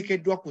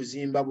oteekeddwa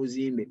kuzimba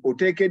buzimbe,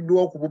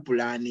 oteekeddwa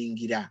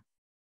okubupulaaningira.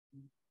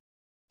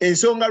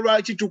 Ensonga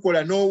lwaki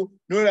tukola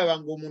n'olaba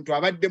ng'omuntu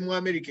abadde mu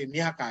Amerika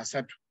emyaka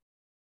 3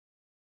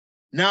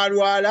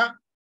 n'alwala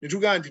ne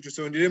tugamba nti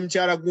tusondere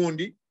mukyala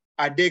gundi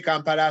adde e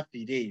Kampala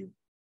afiire eyo.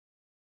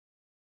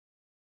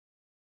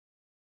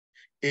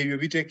 Ebyo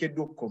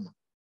biteekeddwa okukoma.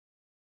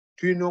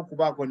 Tulina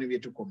okubaako ne bye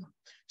tukoma.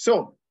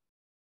 So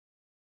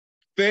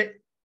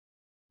ffe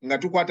nga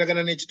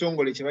tukwatagana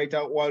n'ekitongole kye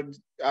bayita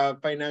World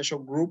Financial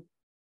Group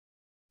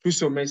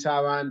tusomesa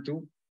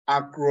abantu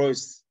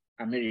across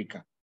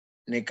America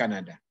ne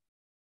Canada.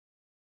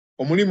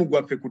 Omulimu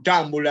gwaffe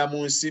kutambula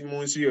mu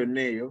nsi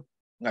yonna eyo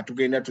nga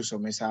tugenda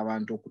tusomesa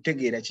abantu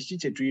okutegeera kiki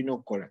kye tulina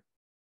okukola.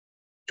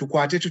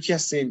 Tukwate tutya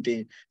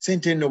ssente.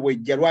 Ssente eno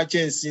bw'ejja lwaki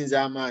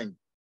ensinza amaanyi.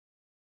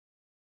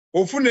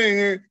 Ofuna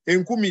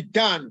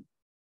 15,000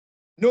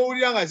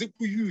 n'owulira nga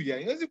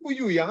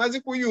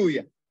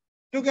zikuyuuya.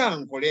 Tugamba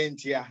nkole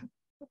ntya?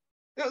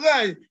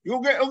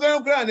 Ogenda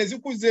okulaba ne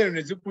zikuzza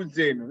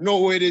eno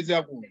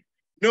n'oweereza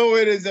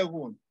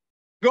guno.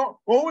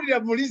 Owulira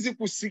muli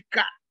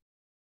zikusika.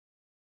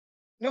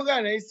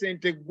 Nogala naye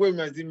ssente gwe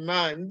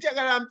mazima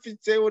njagala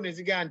mfitseewo ne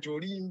zigamba nti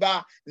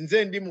olimba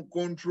nze ndi mu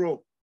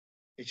control.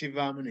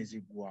 Ekivaamu ne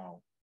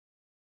ziggwawo.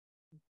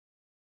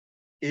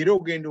 Era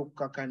ogenda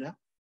okukakana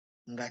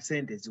nga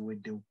ssente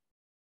ziweddewo.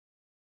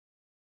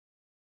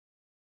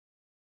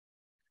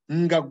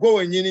 Nga gwe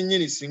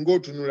wennyini singa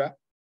otunula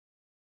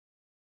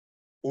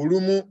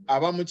olumu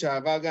abamu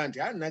kyavaaga nti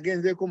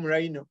nagenzeeko mu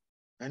Rhino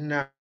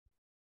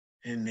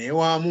naye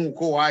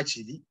waamuuko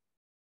waakiri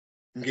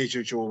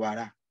ng'ekyo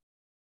ky'obala.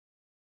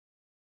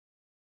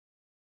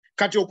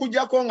 Kati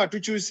okujjako nga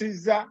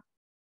tukyusizza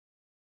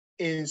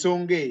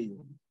ensonga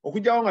eyo,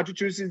 okujjako nga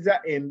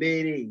tukyusizza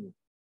embeera eyo,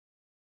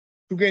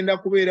 tugenda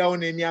kubeerawo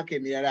n'emyaka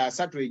emirala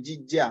 3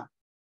 egijja,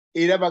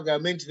 era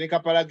bagambe nti ne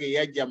Kapalaga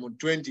eyajja mu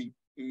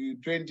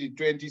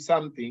 2020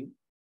 something,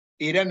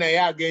 era naye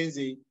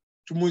agenze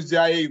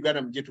tumuzaayo e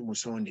Uganda mujje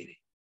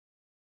tumusondere.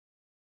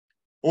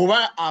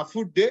 Oba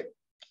afudde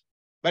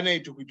banaye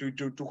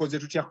tukoze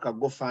tutya ku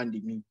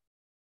GoFundMe.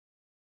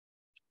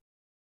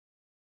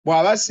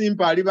 Bw'aba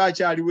simpa aliba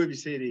akyaliwo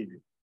ebiseera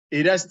ebyo,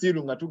 era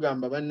still nga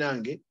tugamba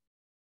bannange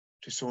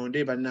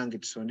tusonde.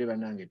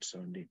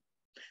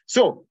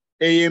 So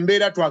eyo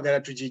embeera twagala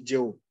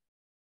tugijjewo.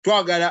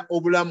 Twagala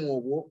obulamu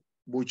obwo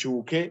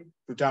bukyuke,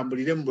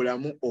 tutambulire mu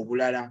bulamu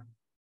obulala.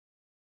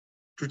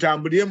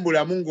 Tutambulire mu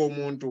bulamu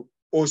ng'omuntu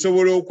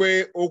osobola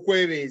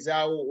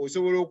okwebeezaawo,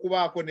 osobola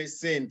okubaako ne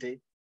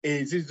ssente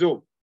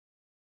ezizo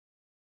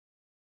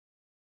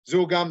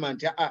z'ogamba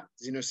nti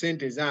zino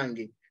ssente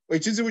zange.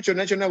 Ekizibu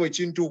kyonna bwe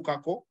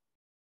kintuukako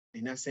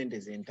nina ssente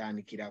ze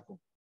ntandikirako.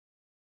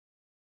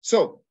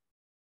 So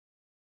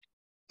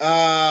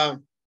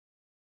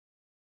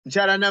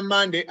Mukyala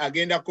Namande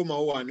agenda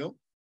kukomawo wano,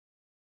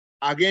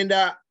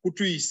 agenda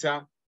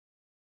kutuyisa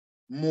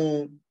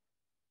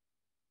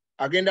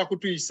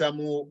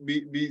mu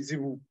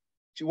bizibu.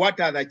 What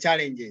are the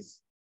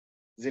challenges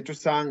ze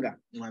tusanga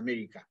mu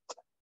America?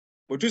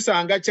 Bwe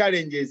tusanga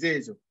challenges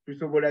ezo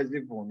tusobola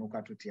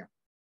zivuunuka tutya?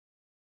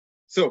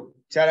 So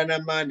Mukyala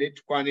Namande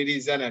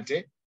tukwaniriza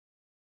nate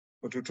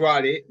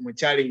otutwale mu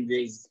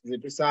challenges ze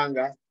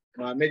tusanga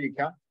mu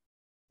America,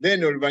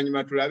 then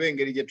oluvannyuma tulabe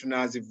engeri gye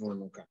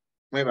tunaazivuunuka.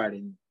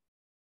 Mwebale.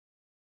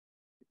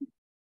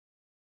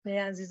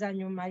 Neyanziza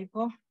nnyo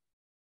Michael,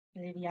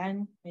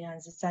 Lilian,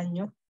 neyanziza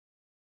nnyo.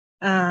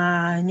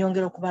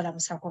 Nyongera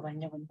okubalamusako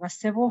bannyabo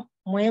bassebo,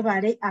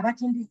 mwebale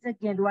abatindiza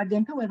eggendo wadde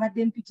empewo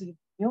ebadde mpitirivu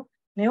nnyo,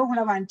 naye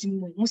okulaba nti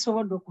mmwe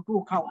musobodde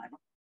okutuuka wano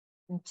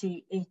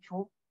nti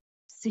ekyo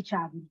si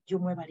kya bulijjo.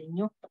 Mwebale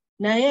nnyo,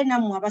 naye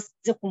nammwe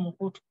abasize ku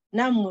mukutu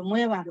nammwe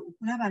mwebale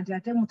okulaba nti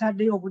ate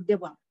mutaddeyo obudde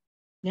bwammwe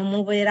ne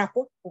mubeerako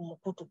ku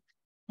mukutu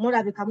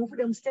mulabika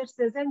muvude mu states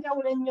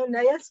ez'enjawulo ennyo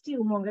naye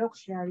still mwongera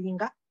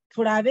okusharinga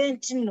tulabe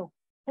nti nno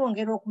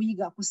twongera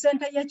okuyiga ku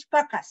ssente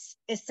y'ekipakasi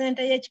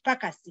essente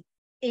y'ekipakasi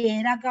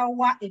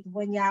eragawa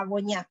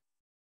etubonyaabonya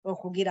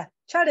okugira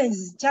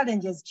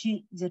challenges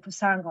ki ze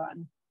tusanga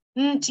wano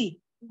nti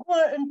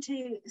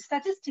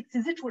statistics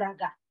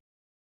zitulaga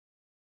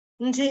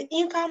nti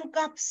income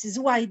gaps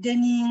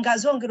ziwideninga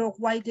zongera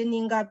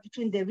okuwideninga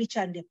between the rich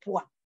and the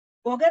poor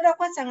ogenda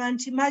kwasanga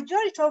nti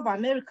majority of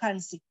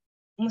Americans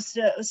mu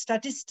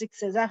statistics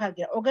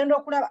ezakagira ogenda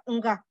okulaba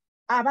nga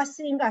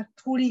abasinga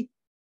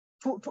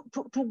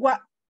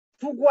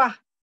tugwa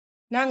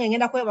nange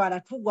ngenda kwebala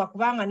tugwa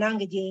kubanga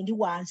nange gye ndi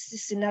wansi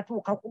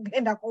sinatuuka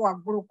kugendako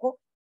wagguluko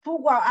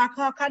tugwa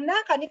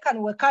akanaka ni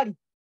kano we kali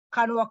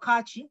kano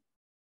wakaki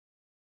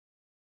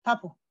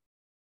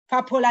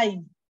papo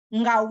line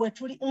nga we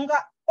tuli nga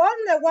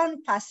only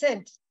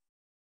 1%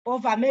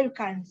 of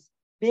Americans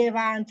be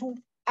bantu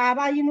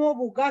abayina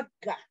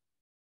obugagga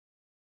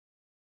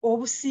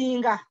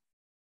obusinga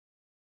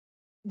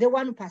the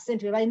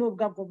 1% be bayina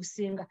obugagga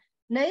obusinga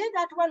naye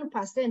that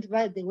 1%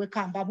 by the way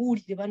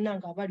kambabuulire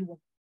bannanga abaliwo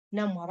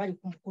namwe abali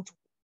ku mukutu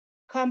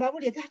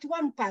kambabuulire that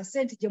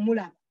 1% gye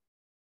mulaba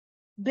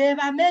be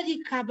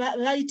B'Amerika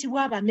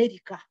bayitibwa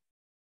Ab'Amerika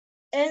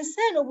ensi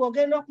eno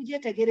bw'ogenda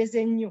okugyetegereza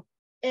ennyo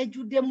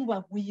ejjuddemu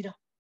bagwira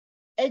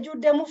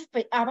ejjuddemu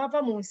ffe abava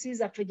mu nsi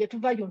zaffe gye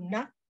tuva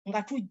yonna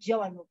nga tujja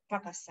wano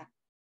okupakasa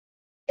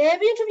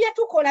ebintu bye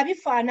tukola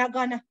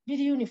bifaanagana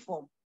biri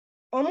uniform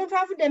omuntu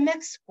avudde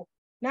Mexico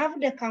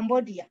n'avudde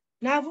Cambodia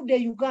n'avudde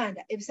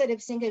Uganda ebiseera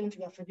ebisinga ebintu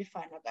byaffe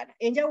bifaanagana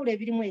enjawulo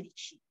ebirimu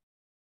eriki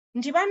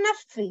nti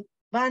bannaffe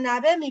baana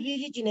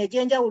ab'emibiri gino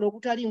egy'enjawulo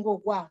ogutali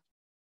ng'ogwabwe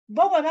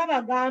bo bwe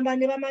babagamba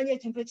ne bamanya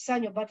ekintu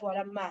ekisaanye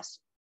batwala mu maaso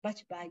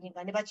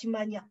bakibaayinga ne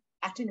bakimanya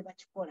ate ne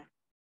bakikola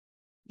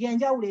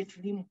yenjawulo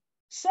etulimu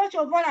so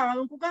kyova olaba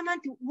nkugamba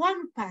nti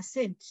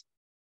 1%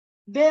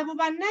 beebo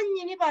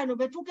bannannyini bano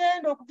be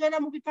tugenda okugenda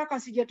mu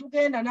bipakasi gye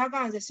tugenda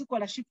n'aganze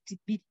sikola shift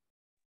 2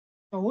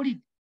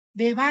 owulidde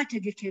be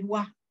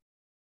baategekerwa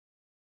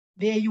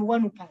beeyo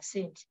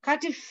 1%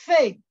 kati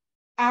ffe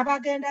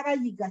abagenda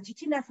bayiga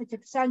kiki naffe kye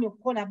tusaanye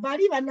okukola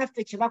bali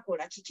bannaffe kye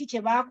bakola kiki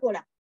kye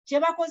baakola kye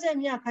bakoze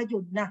emyaka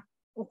gyonna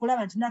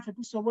okulaba nti naffe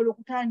tusobola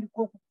okutandika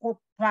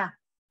okukoppa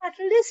at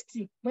least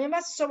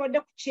mwemba sisobodde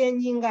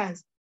kukyenginganga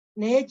nze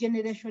naye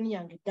generation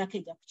yange eddako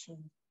ejja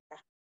kukyenginganga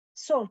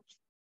so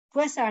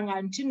twesanga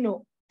nti no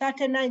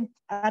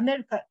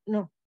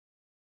 39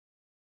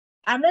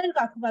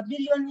 America kuba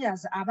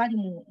billionaires abali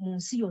mu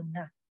nsi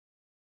yonna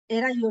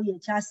era yoyo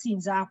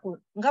ekyasinzaako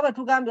nga bwe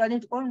tugambye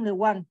nti only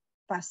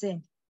 1%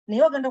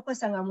 naye ogenda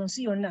okwesanga mu nsi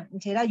yonna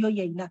nti era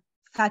yoyo erina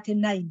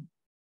 39%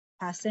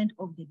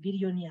 of the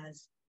billionaires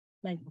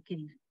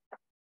bayibukiriza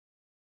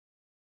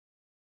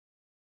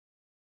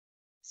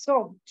so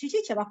kiki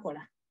kye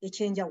bakola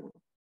ekyenjawulo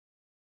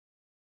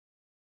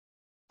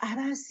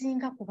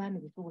abasinga ku baana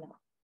betuulaba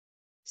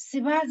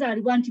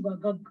sibaazaalibwa nti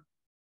bagagga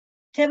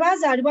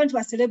tebaazaalibwa nti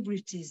ba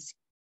celebrities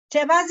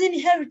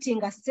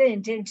tebazinheritinga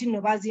ssente nti nno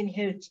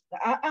bazinheritinga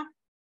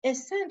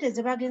essente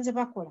ze bagenze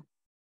bakola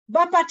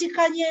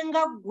bapatikanye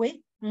nga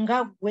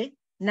ggwe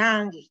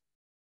nange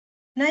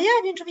naye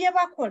ebintu bye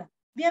bakola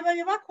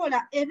bye bakola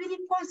ebiri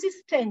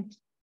consistent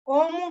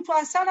omuntu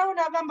asalawo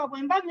n'agamba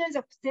bwe mba ngenze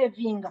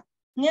kusevinga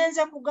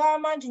ngenze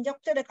kugamba nti nja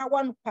kutereka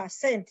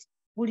 1%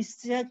 buli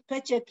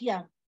paycheck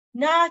yange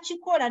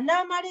n'akikola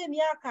n'amala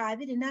emyaka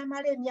 2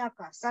 n'amala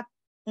emyaka 3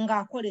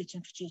 ng'akola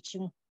ekintu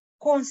kyekimu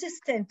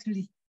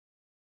consistently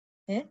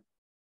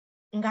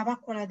nga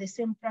bakola the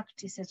same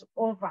practices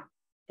over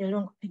a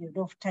long period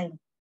of time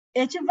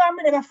ekivaamu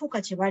ne bafuuka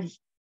kye bali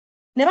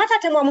ne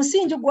batatemwa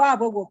musingi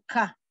gwabwe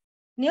gwokka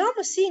naye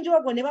omusingi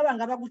ogwo ne baba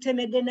nga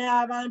bagutemedde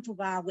n'abantu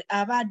baabwe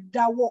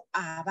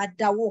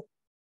abaddawo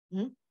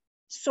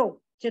so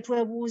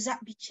kyetwebuuza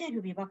biki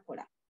ebyo bye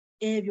bakola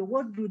ebyo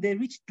what do the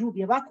rich do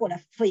bye bakola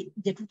ffe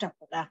gye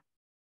tutakola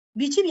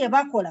biki bye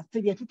bakola ffe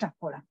bye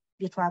tutakola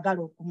bye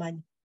twagala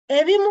okumanya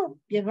ebimu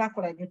bye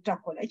bakola bye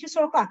tutakola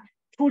ekisooka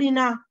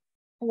tulina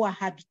poor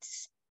habits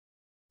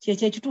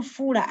kyekyo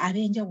ekitufuula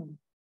ab'enjawulo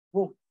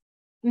bo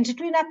nti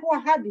tulina poor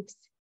habits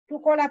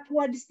tukola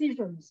poor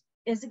decisions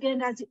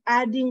ezigenda zi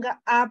adding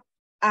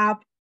up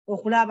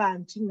okulaba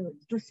nti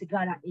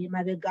tusigala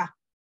emabega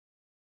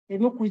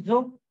emu ku zo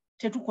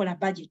tetukola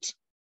budget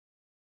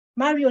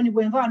Marion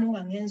bwenva wano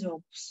nga ngenze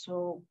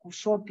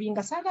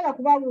okushopinga saagala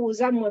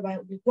kubabuuza mmwe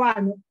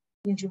bikwano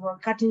nti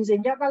kati nze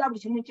njagala buli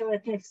kimu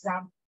kyeweka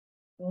example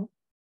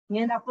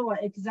ngenda kwewa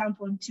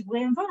example nti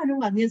bwenva wano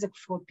nga ngenze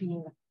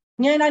kushopinga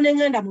ngenda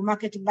nengenda mu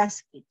market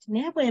basket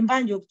naye bwemba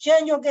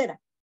kyenjogera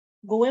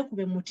gwe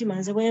weekube mu mutima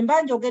nze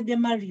bwemba njogedde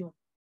Marion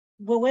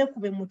gwe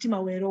weekube mu mutima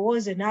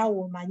weerowooze naawe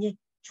omanye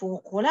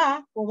kyokola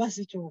oba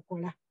si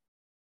kyokola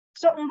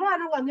so nva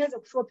wano nga ngenze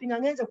kushopinga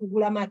ngenze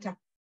kugula mata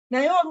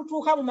naye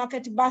olutuuka mu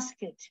market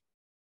basket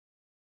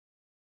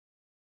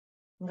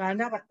nga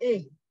ndaba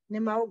ne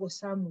mawogo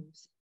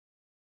samuzi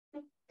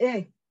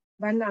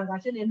bannanga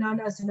ate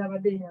nenandaasi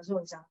nabadde nazo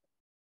nza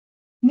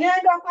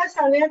ngenda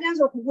okwesanga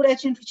yagenza okugula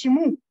ekintu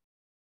kimu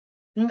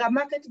nga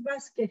market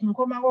basket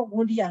nkomawo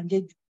gundi yange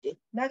ejjudde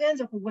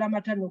nagenze kugula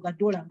matano ga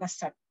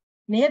 $3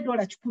 naye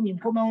 $10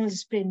 nkomawo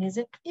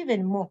nzispendize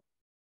even more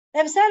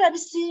ebiseera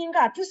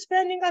bisinga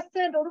tuspendinga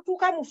ssente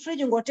olutuuka mu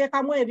fridge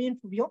ng'oteekamu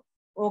ebintu byo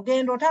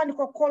ogenda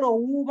otandika okukola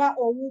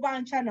owuuba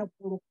nkyana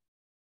ggulu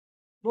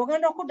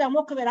bw'ogenda okuddamu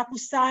okebera ku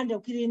Ssande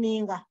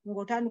okirininga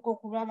ng'otandika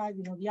okulaba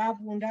bino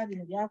byavunda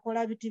bino byakola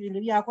biti bino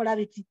byakola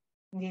biti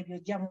ng'ebyo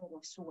ojjamu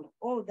ng'osuula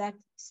all that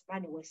is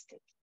money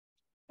wasted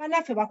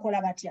bannaffe bakola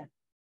batya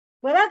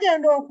bwe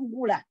bagenda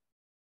okugula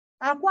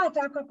akwata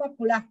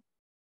akapapula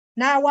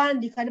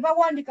n'awandiika ne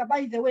bawandiika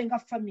by the way nga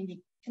family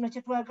kino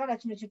kyetwagala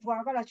kino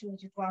kyetwagala kino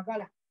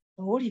kyetwagala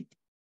owulidde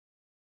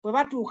bwe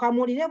batuuka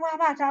mulire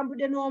bw'aba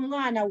atambudde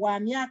n'omwana wa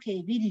myaka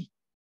 2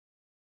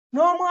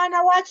 n'omwana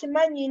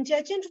wakimanyi nti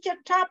ekintu kye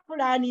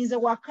tutapulaanize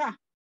waka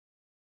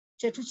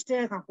kye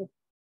tukiteekako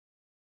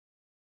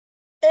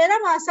era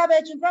bw'asaba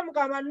ekintu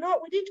bamugamba no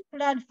we didn't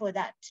plan for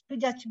that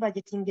tujja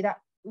kibudgetingira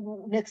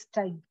next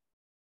time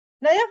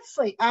naye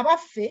ffe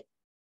abaffe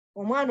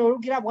omwana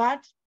olugira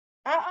bw'ati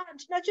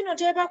nti nakino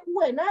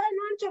tebakuwe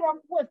nanti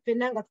bakuwe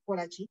ffenna nga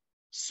tukola ki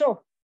so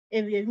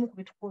ebyo ebimu ku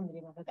bitukuumira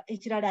emabega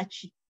ekirala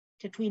ki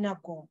tetulina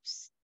goals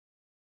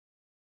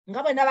nga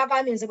bwe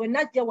nabagambye nze bwe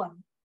najja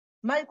wano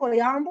Michael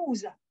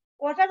yambuuza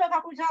otabeka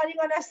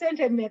kutaalinga na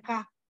ssente mmeka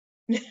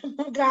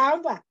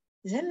nemugamba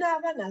ze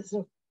naaba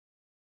nazo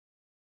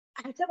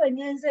ate bwe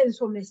nyenze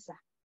ensomesa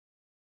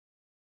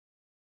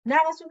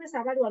n'abasomesa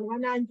abali wano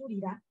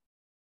bananjulira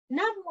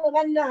nammwe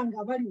bannanga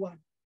abali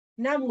wano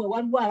nammwe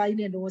waliwo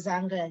abalina endowooza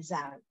nga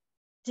ezaabwe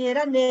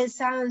era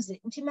neesanze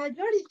nti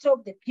majority of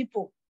the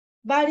people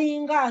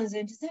balinga nze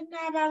nti ze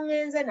naaba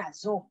ngenze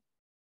nazo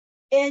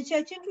ekyo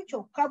ekintu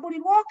kyokka buli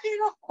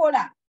lwokeera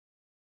okukola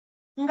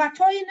nga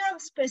toyina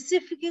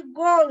specific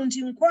goal nti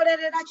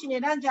nkolerera kino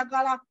era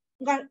njagala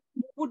nga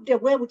budde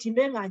bwe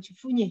butimbe nga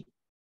nkifunye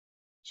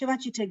kiba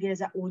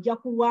kitegeeza ojja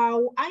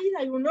kulwawo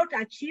either you will not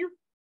achieve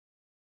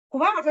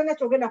kubanga tolina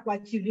kyogenda ku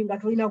achieve nga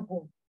tolina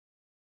goal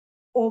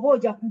oba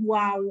ojja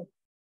kulwawo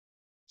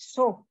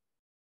so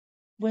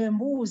bwe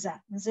mbuuza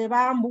nze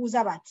bambuuza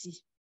bati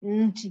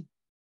nti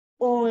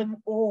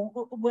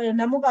bwe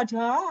namuga nti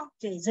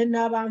teze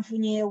naaba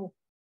nfunyeewo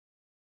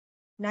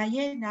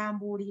naye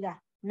nambuulira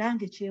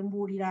nange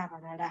kyembuulira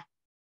abalala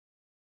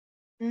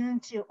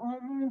nti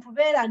omuntu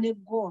beera ne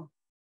goal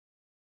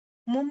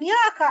mu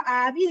myaka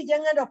 2 gye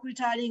ngenda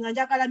okuritaalinga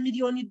njagala $1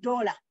 million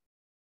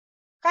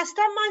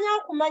kasita mmanya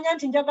okumanya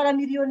nti njagala $1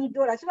 million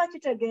kiba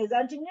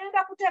kitegeeza nti ngenda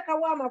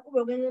kuteekawo amakubo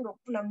ge ngenda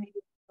okufuna $1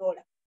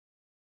 million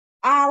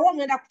awo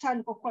ngenda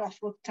kutandika okukola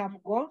short term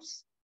goals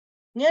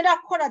ngenda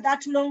kukola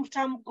that long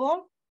term goal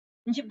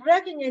ngi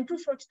breaking into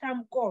short term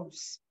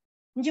goals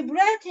ngi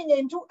breaking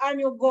into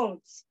annual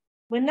goals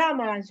when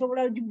naamala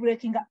nsobola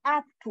breaking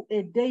up to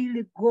a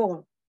daily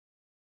goal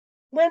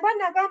bwe mba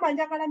nagamba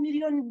njagala $1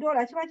 million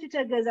kiba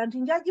kitegeeza nti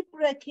njaji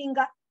breaking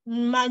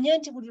mmanye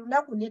nti buli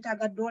lunaku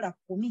neetaaga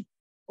 $10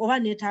 oba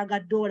neetaaga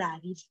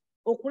 $20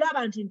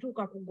 okulaba nti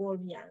ntuuka ku goal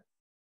yange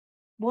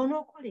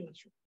bw'onookola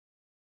ekyo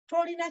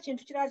tolina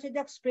kintu kirala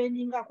kyojja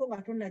kuspendingako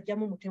nga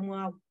tonnajjamu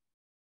mutemwawo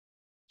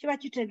kiba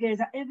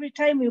kitegeeza every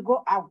time you go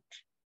out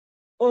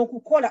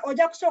okukola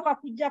ojja kusooka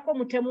kujjako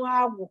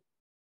mutemwawo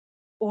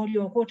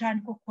olyoka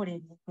otandika okukola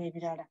ebintu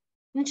ebirala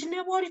nti ne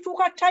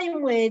bw'olituuka time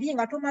eri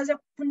nga tomaze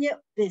kufunye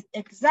the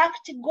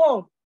exact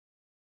goal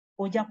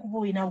ojja kuba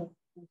olinawo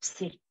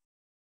okuse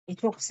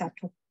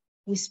ekyokusatu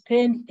we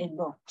spend a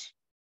lot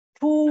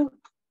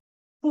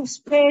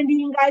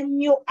tuspendinga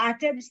nnyo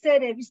ate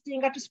ebiseera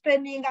ebisinga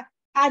tuspendinga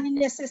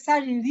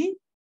unnecessarily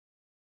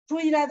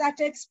tuyina that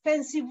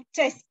expensive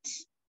test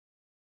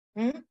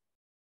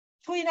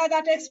tuyina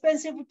that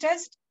expensive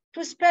test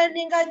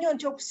tuspendinga nnyo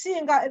nti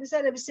okusinga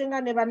ebiseera ebisinga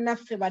ne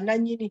bannaffe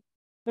bannannyini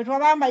bwe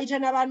twaba mbayita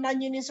na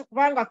bannannyini nsi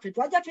kubanga ffe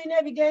twajja tulina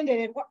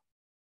ebigendererwa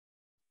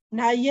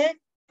naye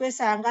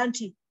twesanga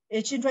nti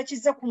ekintu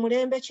ekizze ku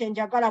mulembe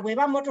kyenjagala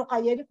bw'eba mmotoka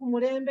yeri ku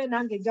mulembe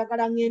nange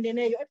njagala ŋŋende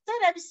neeyo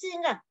ebiseera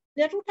ebisinga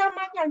ne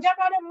tutamanya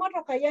njagala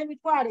emmotoka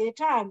y'Emitwalo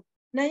 5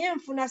 naye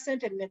nfuna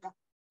ssente mmeka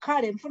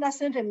kale nfuna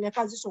ssente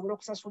mmeka zisobola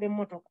okusasula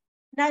emmotoka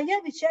naye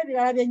biki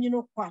ebirala bye nnyina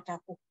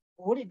okukwatako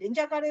owulidde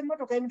njagala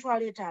emmotoka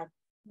y'Emitwalo 5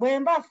 bwe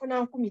mba nfuna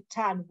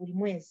 5,000 buli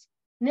mwezi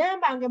naye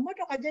mbanga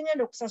emmotoka gye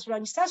ngenda okusasula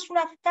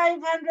ngisasula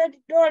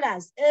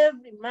 $500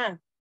 every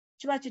month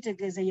kiba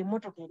kitegeeza ye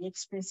emmotoka eri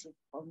expensive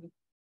for me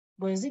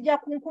bwe nzija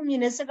ku 10,000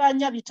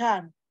 nesiganya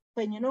 5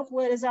 kwenyina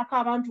okuweerezaako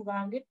abantu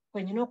bange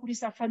kwenyina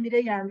okulisa famire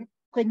yange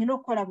kwenyina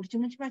okukola buli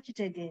kimu kiba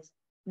kitegeeza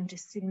nti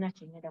sirina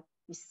kyengenda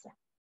kukissa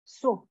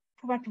so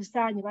tuba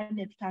tusaanye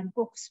banne tutandika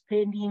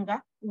okuspendinga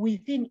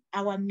within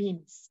our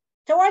means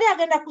tewali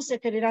agenda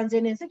kusekerera nze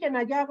nensi kye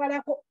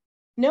najaagalako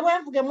ne bwe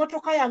nvuga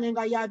emmotoka yange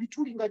nga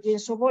yabituli nga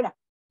gyensobola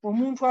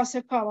omuntu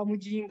aseka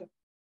abamujinga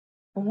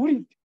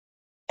owulidde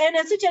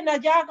enensi kye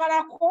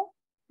najaagalako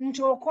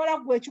nti okola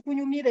gwe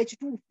ekikunyumira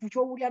ekituufu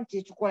ky'owulya nti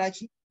ekikola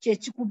ki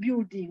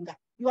kyekikubuildinga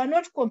you are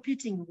not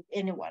competing with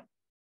anyone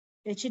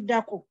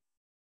ekiddako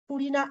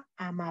tulina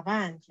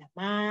amabanja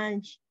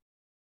mangi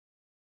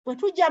bwe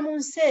tujja mu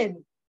nsi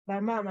eno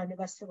bamaama ne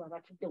baseba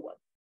batudde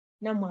wano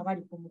nammwe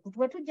abali ku mukutu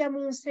bwe tujja mu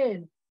nsi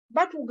eno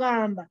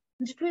batugamba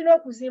nti tulina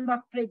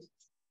okuzimba credit.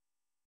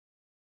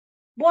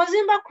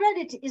 Bw'ozimba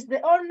credit is the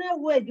only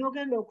way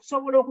gy'ogenda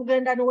okusobola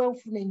okugenda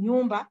neweefuna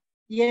ennyumba,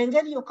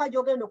 y'engeri yokka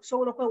gy'ogenda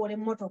okusobola okwewola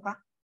emmotoka.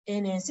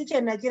 Eno ensi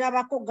kye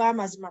nagirabako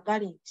g'amazima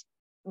gali nti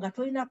nga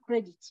tolina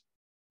credit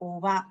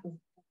oba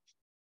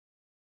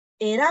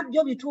era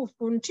byo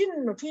bituufu nti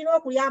nno tulina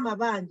okulya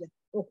amabanja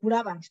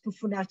okulaba nti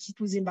tufuna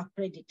kituzimba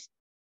credit.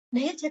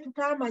 Naye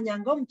kyetutamanya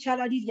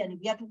ng'omukyala Lilian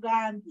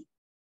byatugambye,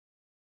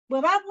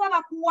 bwe bakuba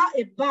bakuwa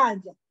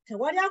ebbanja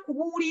tewali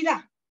akubuulira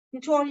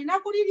nti olina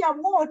kulirya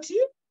bwoti,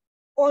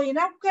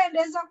 olina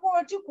kukendeeza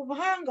kwoti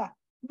kubanga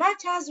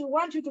much as we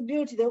want you to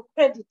build the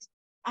credit,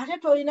 ate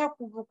tolina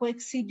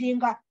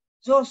kwexceedinga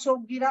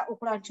z'osogira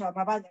okulaba nti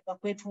amabanja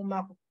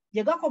gakwetuumako.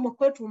 Gye gakoma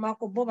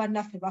okwetuumako bo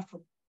bannaffe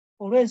bafuna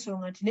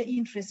olw'ensonga nti ne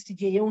interest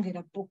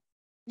gyeyongera bo.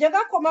 Gye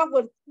gakoma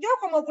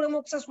gy'okoma okulema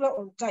okusasula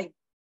on time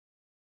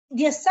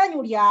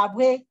ly'essanyu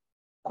lyabwe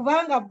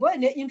kubanga bo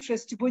ne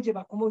interest bo gye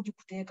bakoma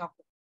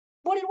ogikuteekako.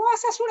 Buli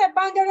lw'osasula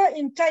ebbanja lyo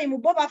in time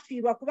bo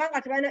bafiirwa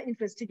kubanga tebalina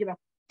interest gye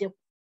bakutteko.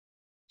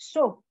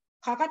 So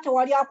kaakati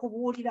tewali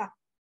akubuulira.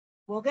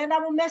 Bw'ogenda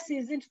mu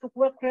Macy's nti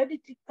tukuwe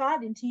credit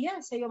card nti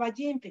yes eyo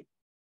bagimpe.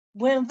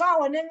 Bwe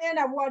nvaawo ne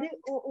ŋŋenda bwali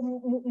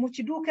mu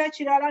kiduuka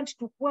ekirala nti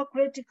tukuwe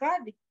credit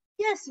card,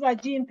 yes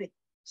bagimpe.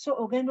 So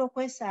ogenda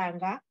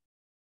okwesanga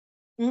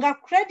nga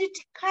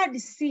credit card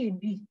si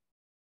mbi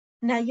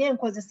naye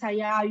enkozesa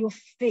yaayo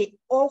ffe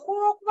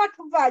okuba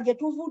tuva gye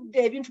tuvudde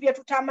ebintu bye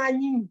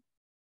tutamanyi.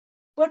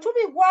 Bwe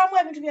tubigwamu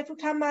ebintu bye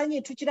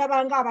tutamanyi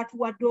tukirabanga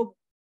abatuwadde obu.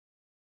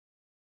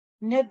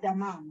 Nedda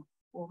maama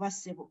oba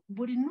ssebo,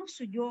 buli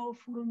nnusu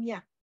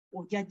gy'ofulumya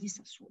ojja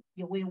gisasula,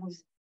 bye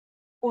weewuze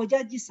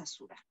ojja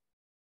gisasula.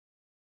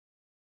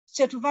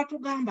 Kyetuva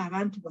tugamba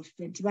abantu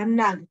baffe nti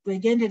bannange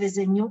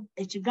twegendereze nnyo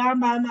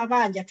ekigamba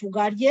amabanja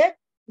tugalye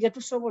gye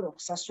tusobola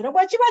okusasula.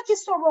 Bwe kiba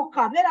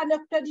kisoboka beera ne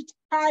credit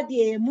card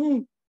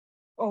emu,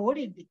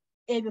 owulidde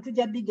ebyo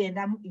tujja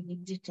bigendamu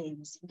in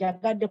details.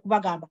 Njagadde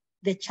kubagamba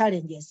the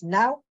challenges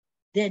now,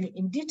 then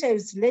in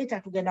details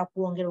later tugenda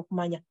kuwongera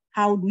okumanya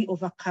how do we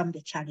overcome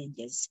the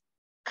challenges.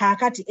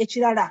 Kaakati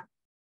ekirala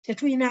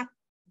tetulina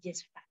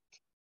yes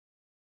fact.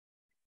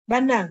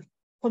 Bannange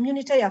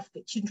community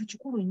yaffe kintu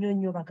kikulu nnyo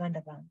nnyo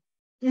baganda bange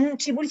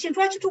nti buli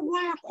kintu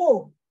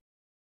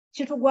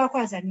kitugwako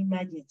as an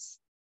emergency.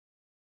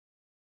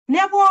 Ne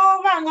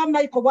bw'oba nga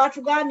Michael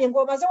bw'atugambye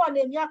ng'omaze wano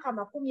emyaka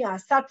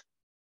 30,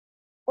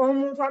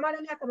 omuntu amala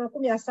emyaka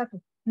 30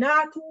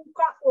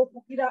 n'atuuka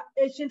okugira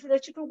ekintu ne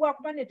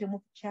kitugwako bane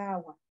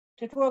temutukyawa.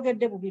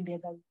 Tetwogedde bubi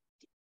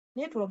mbeegalidde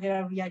naye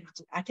twogera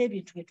reality ate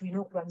ebintu bye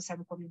tulina okulwanyisa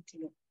mu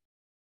community yo.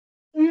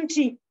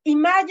 Nti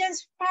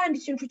emergency fund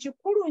kintu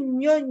kikulu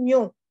nnyo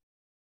nnyo.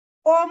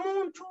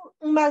 Omuntu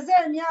mmaze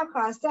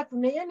emyaka 3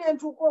 naye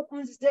nentuuka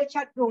okunziza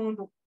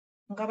ekyaddondo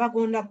nga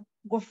bagonda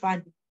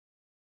gofund.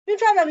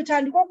 Bintu ebyo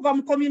bitandika okuva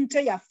mu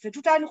community yaffe,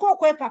 tutandika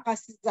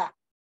okwepakasiza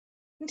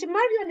nti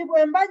Marion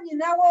bwe mba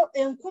nyinawo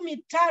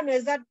 15,000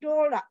 eza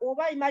 $,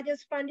 oba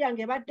emergency fund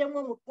yange ebaddemu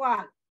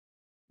 1,000,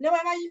 ne bwe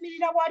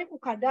bayimirira bwali ku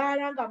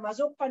kadaala nga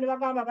amaze okufa ne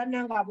bagamba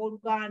bannange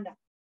abooluganda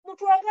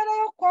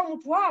mutwongereyo ko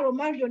 1,000,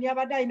 Marion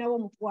abadde alinawo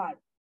 1,000.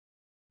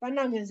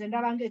 Bannange nze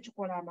ndabanga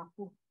ekikola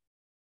amakulu.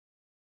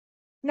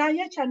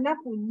 Naye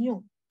kyannaku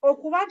nnyo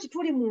okuba nti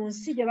tuli mu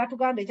nsi gye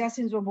batugamba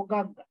ekyasinza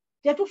obugagga,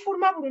 gye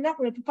tufuluma buli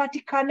lunaku ne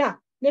tupatikana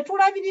ne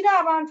tulabirira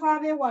abantu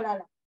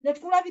abeewalala ne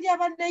tulabirira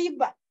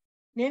banneyiba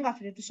naye nga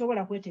ffe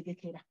tetusobola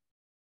kwetegekera.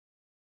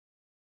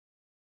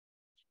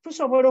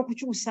 Tusobola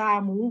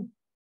okukyusaamu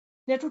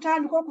ne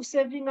tutandika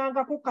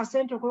okusevingangako ku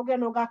kasente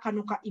okogenda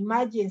ogakanuka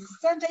emergency.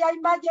 Ssente ya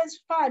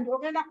emergency fund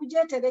ogenda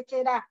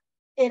kugyeterekera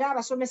era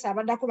abasomesa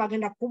abaddako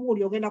bagenda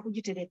kukubuulira ogenda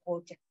kugitereka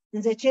otya.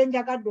 Nze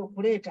kyenjagadde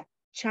okuleeta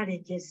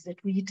challenges ze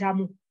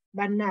tuyitamu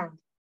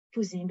bannange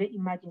tuzimbe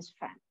emergency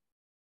fund.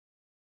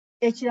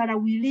 Ekirala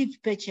we live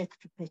paycheck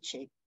to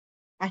paycheck.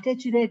 Ate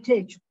ekireeta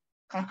ekyo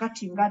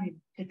kaakati nga bino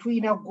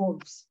tetulina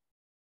goals.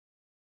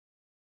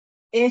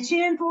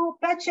 Ekintu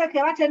paycheck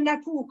eba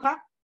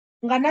tennatuuka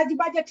nga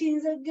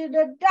nagibudgetinze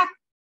dda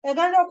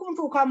egenda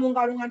okuntuuka mu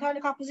ngalo nga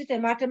ntandika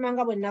kuzitematema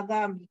nga bwe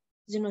nagambye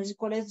zino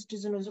zikola ziti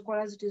zino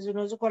zikola ziti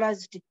zino zikola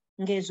ziti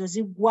ng'ezo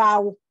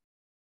ziggwawo.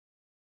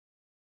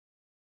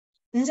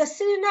 Nze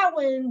sirina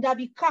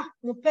wendabika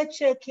mu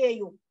paycheck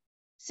eyo,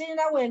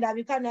 sirina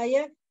wendabika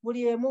naye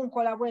buli emu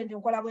nkola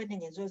bwendi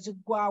ng'ezo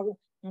ziggwawo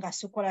nga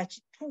sikola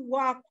ki.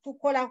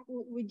 Tukola,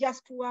 we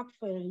just work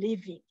for a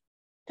living.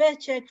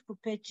 Paycheck to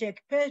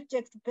paycheck,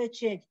 paycheck to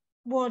paycheck.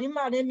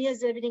 Bw'olimala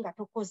emyezi 2 nga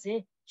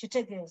tokoze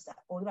kitegeeza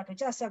oliba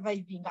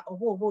tokyasurvivinga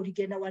oba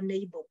oligenda wa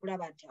neighbor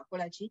okulaba nti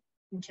akola ki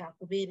nti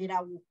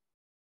akubeererawo.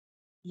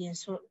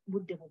 Yenso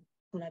budde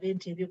tulabe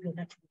nti ebyo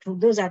byonna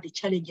those are the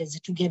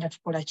challenges tugenda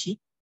tukola ki.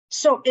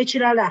 So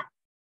ekirala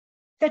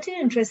tetuli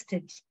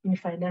interested in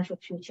financial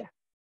future.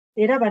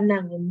 Era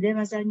bannange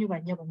mbeebaza nnyo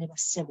bannyabo ne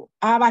bassebo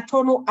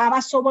abatono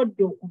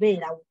abasobodde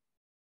okubeerawo.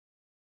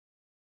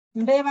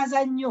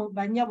 Mbeebaza nnyo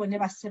bannyabo ne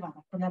bassebo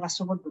abatono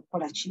abasobodde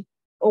okukola ki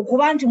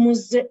okuba nti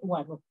muzze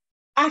wano.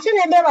 Ate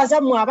ne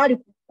mbeebaza mmwe abali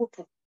ku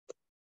kkutu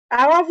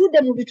abavudde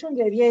mu bitundu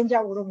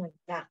ebyenjawulo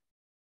mwenna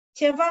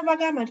kyenva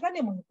mbagamba nti bane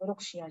muyigole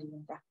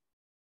okusharinga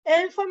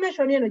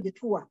information eno gye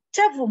tuwa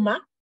tevuma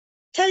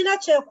terina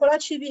kyekola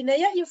kibi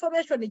naye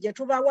information gye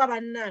tubawa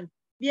bannange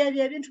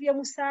byebyo ebintu bye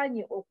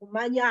musaanye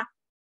okumanya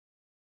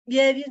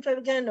byebintu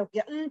ebigenda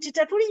okugya nti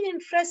tetuli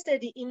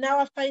interested in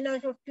our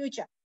financial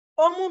future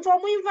omuntu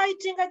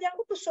omuinvitinga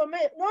jangu tusome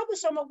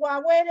n'obusomo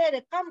gwa bwereere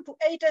come to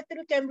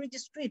 83 Cambridge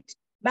Street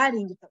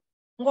Burlington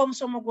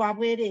ng'omusomo gwa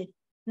bwereere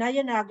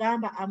naye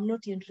n'agamba I'm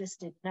not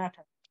interested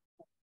n'ata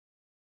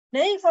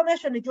naye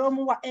information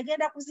gy'omuwa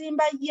egenda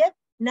kuzimba ye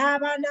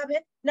n'abaana be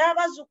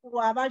n'abazzukulu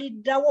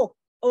abaliddawo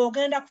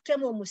ogenda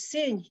kutema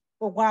omusingi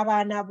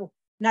ogw'abaana bo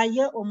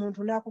naye omuntu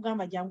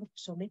n'akugamba jangu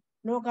tusome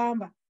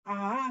n'ogamba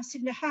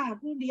sine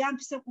gundi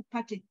yampise ku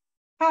pate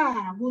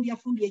gundi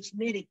yafumbye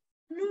ekimere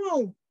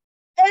no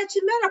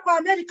ekimere ku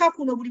America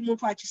kuno buli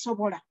muntu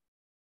akisobola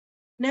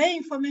naye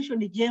information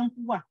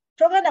gyenkuwa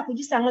togenda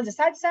kugisanga nze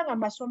saagisanga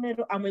mu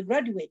masomero am a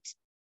graduate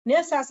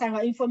naye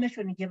saasanga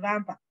information gye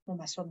bampa mu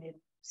masomero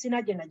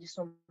sina gye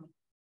nagisoma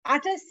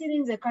ate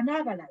sirinze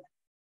kanaabalala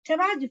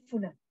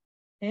tebaagifuna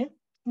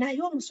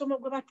naye omusomo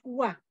gwe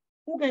batuwa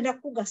kugenda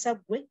kugasa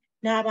gwe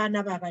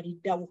n'abaana be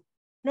abaliddawo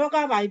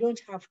n'ogamba I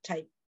don't have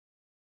time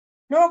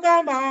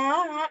n'ogamba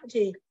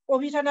nti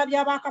obiyitana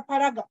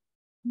by'abakapalaga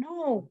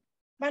no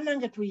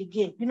bannange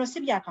tuyige bino si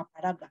bya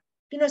Kapalaga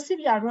bino si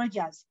bya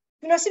Rogers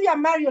bino si bya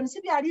Marion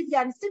si bya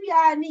Lydian si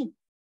byani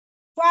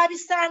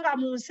twabisanga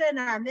mu nsi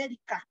eno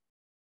America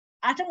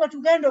ate mwe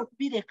tugenda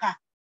okubireka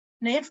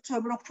naye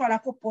tusobola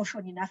okutwalako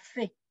portion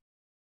naffe.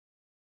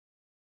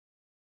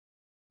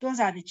 Those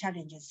are the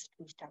challenges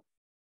tuyitamu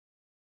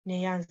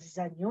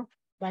neyanziza nnyo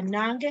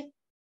bannange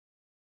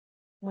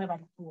mwe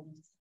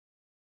balikuwumiza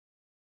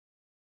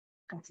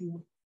kati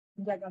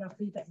njagala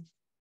kuyita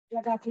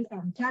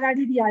mukyala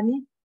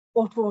Lydian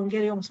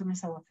otwongereyo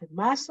omusomesa waffe mu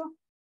maaso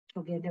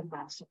tugende mu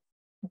maaso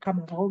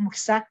Mukama bawe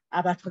omukisa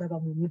abatulaba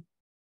munnyo.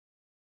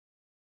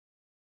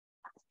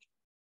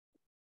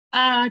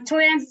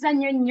 Tweyanziza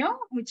nnyo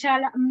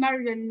mukyala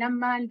Marion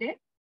Namande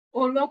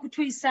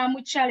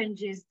olw'okutuyisaamu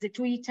challenges ze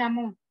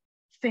tuyitamu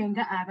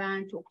fenga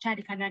abantu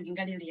okutandika nange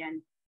nga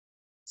Lilian.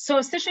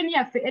 So session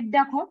yaffe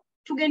eddako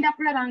tugenda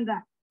kulaba nga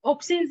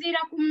okusinziira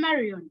ku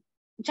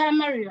mukyala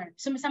Marion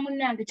tusomesa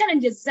munnange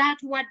challenges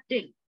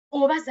zaatuwadde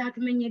oba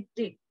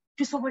zaatumenyedde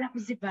tusobola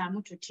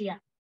kuzivaamu tutya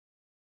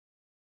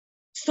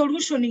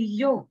solution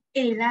yo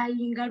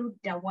erayinga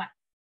luddawa.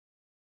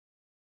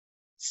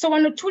 So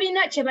wano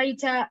tulina kye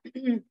bayita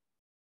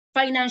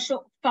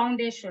financial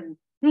foundation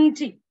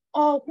nti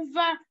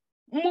okuva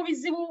mu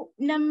bizibu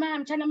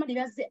mukyala Mali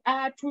bazze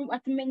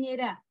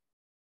atumenyera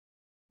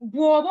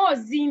bw'oba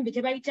ozimbe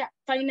kye bayita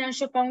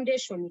financial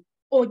foundation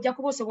ojja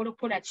kuba osobola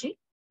okukola ki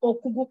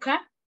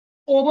okuguka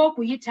oba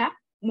okuyita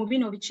mu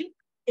bino biki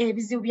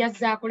ebizibu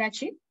byazaakola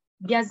ki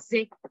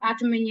byazze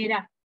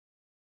atumenyera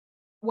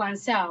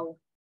wansi awo.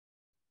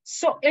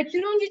 So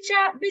ekirungi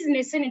kya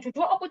bizinesi eno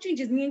tutuwa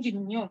opportunities nnyingi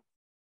nnyo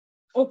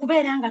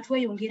okubeera nga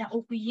tweyongera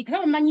okuyiga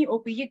nga bamanyi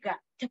okuyiga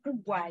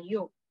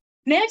tekuggwaayo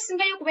naye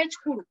ekisingayo okuba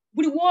ekikulu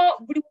buli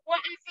wa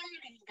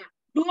environment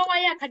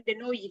lwowayo akadde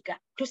n'oyiga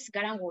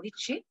tosigala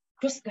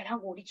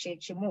ng'oli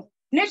kyekimu.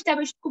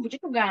 N'ekitabo ekitukuvu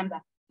kitugamba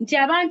nti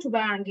abantu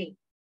bange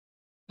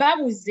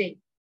babuze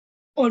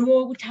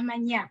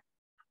olw'obutamanya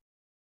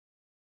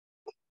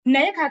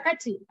naye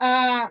kaakati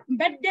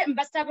mbadde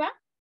mbasaba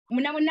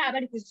munabona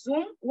abali ku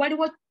Zoom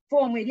waliwo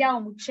foomu eri awo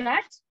mu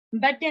chat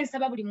mbadde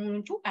nsaba buli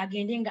muntu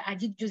agende nga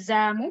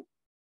agijjuzaamu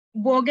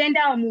bw'ogenda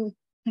awo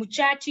mu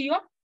chat yo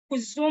ku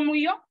Zoom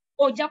yo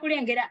ojja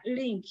kulengera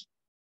link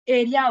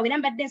eri awo era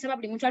mbadde nsaba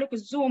buli muntu ali ku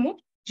Zoom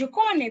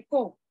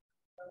gikooneko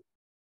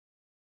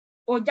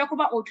ojja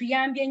kuba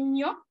otuyambye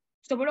nnyo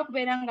tusobole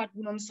okubeera nga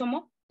guno omusomo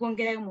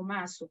gwongerayo mu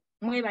maaso.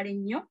 Mwebale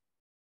nnyo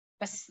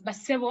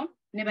basebo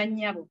ne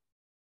bannyabo.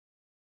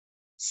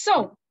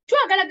 So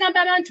twagala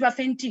gamba abantu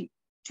baffe nti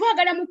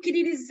twagala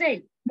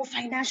mukkiririze mu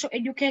financial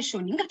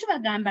education nga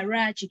tubagamba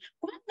lwaki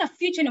kubanga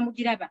future ne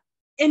mugiraba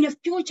eno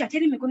future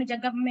teri mikono gya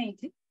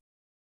gavumenti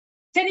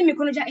teri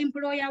mikono gya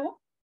employer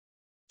wo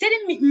teri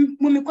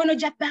mu mikono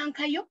gya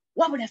banka yo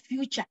wabula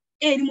future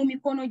eri mu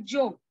mikono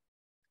gyo.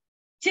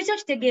 Kikyo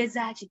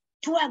kitegeeza ki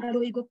twagala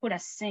oyiga okukola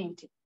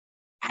ssente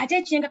ate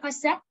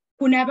ekyengakasa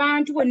kuno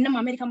abantu bonna mu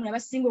America muno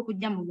abasinga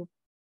okujja muno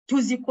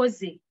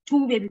tuzikoze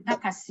tuube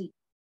ebipakasi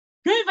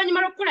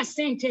n'oluvannyuma lw'okukola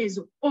ssente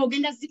ezo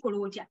ogenda zikola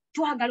otya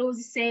twagala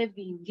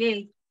ozisevinge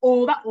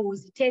oba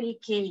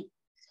ozitereke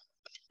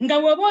nga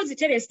bw'oba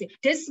oziterese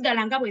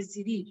tezisigala nga bwe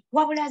ziri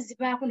wabula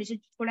zibaako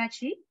nekikola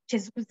ki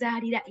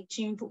kyezikuzaalira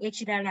ekintu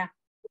ekirala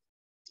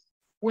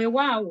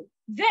weewaawo.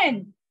 Then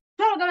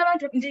twagala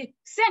abantu nti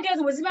ssente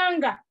ezo bwe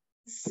zibanga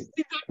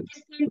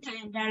sente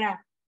endala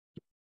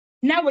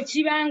naawe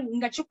kiba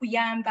nga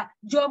kikuyamba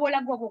gy'oba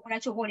olaga oba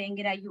okola kyoba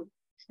olengerayo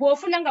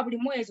bw'ofuna nga buli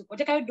mwezi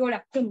otekayo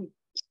 $10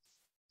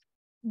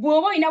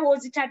 bw'oba olina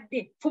bw'ozitadde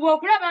fuba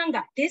okulaba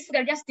nga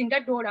tezisigala just nga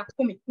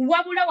 $10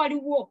 wabula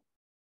waliwo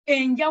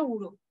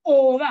enjawulo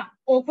oba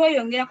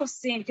okweyongerako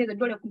ssente ezo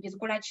 $10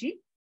 zikola ki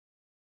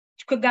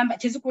kugamba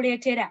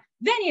kyezikuleetera.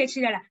 Then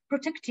ekirala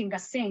protecting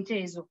ssente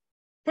ezo.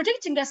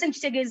 Protecting ssente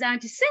kitegeeza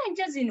nti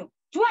ssente zino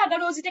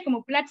twagala oziteeke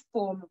mu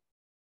platform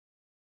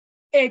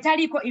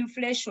etaliiko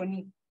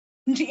inflation.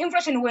 Nti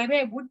inflation weeba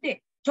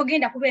egudde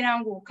togenda kubeera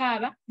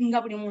ng'okaaba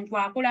nga buli muntu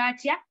akola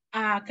atya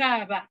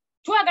akaaba.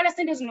 Twagala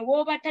ssente zino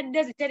bw'oba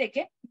tadde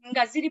zitereke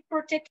nga ziri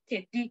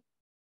protected.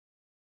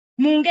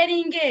 Mu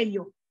ngeri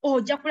ng'eyo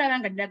ojja kulaba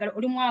nga ddagala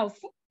oli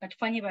mwavufu nga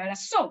tufanye balala.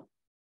 So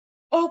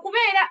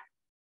okubeera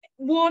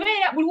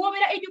buli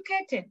wobeera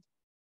educated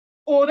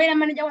obeera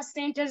manager wa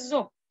ssente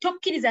zo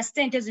tokkiriza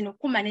ssente zino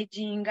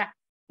kumanaginga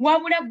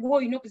wabula gwe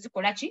olina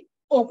okuzikola ki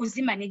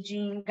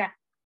okuzimanaginga.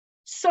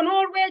 So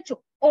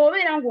n'olwekyo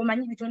obeera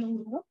ng'omanyi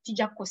bitono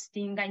kijja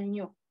kukostinga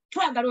nnyo.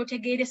 Twagala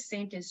otegeere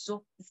ssente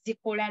zo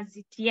zikola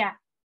zitya.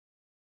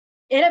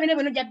 Era bino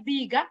ojja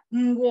biiga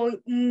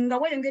nga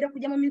weeyongera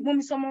okujja mu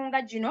misomo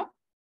nga gino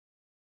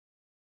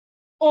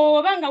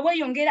oba nga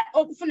weeyongera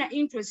okufuna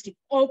interest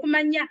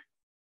okumanya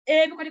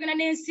ebikwatagana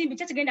n'ensimbi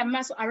kyekigenda mu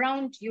maaso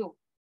around you.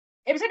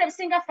 Ebiseera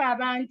bisinga ffe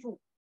abantu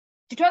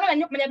titwagala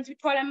nnyo okumanya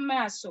bitwala mu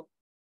maaso.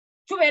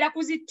 Tubeera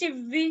ku zi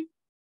TV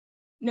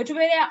ne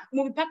tubeera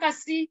mu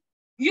bipakasi.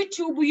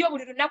 YouTube yo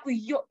buli lunaku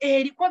yo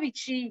eriko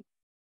biki.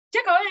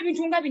 Tekawo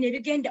ebintu nga bino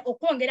ebigenda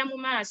okwongera mu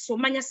maaso.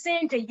 Manya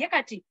ssente ye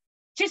kati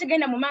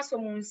kyekigenda mu maaso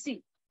mu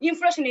nsi.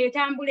 Inflation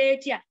etambula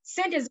etya.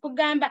 Ssente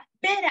zikugamba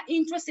beera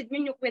interested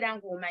nnyo okubeera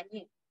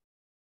ng'omanyi.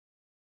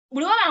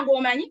 Buli waba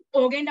ng'omanyi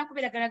ogenda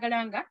kubeera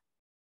galagala nga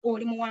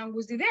oli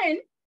muwanguzi. Then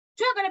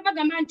twagala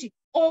bagamba nti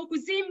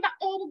okuzimba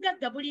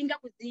obugagga bulinga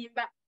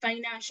kuzimba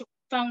financial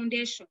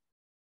foundation.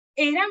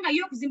 Era nga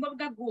yo okuzimba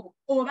obugagga obwo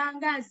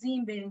obanga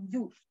azimba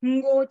enju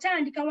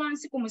ng'otandika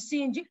wansi ku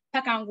musingi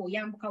paka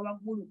ng'oyambuka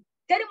waggulu.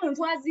 Teri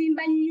muntu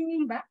azimba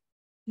nnyumba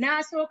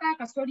n'asooka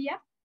akasolya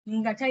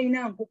nga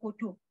talina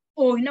nkokoto.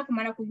 Olina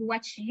kumala kuyiwa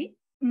ki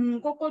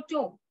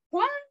nkokoto.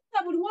 Kubanga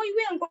buli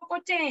w'oyiwa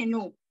enkokoto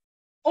eno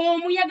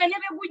omuyaga ne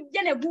bwe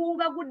gujja ne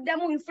guuba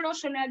guddamu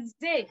inflation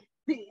azze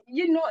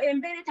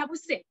embeera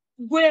etabuse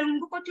gwe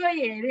nkokoto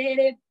eyo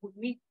ebeera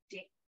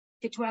egumidde.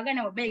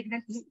 Tetwagana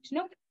obeera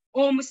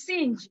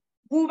omusingi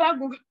guba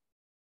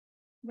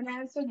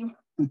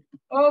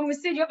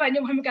omusingi oba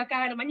nnyo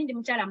mwamikakaana manyi ndi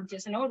mukyala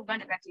muteesa nawe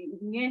Oluganda kati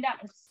ngenda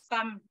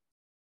nkufamu.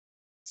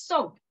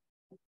 So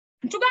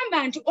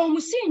tugamba nti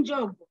omusingi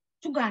ogwo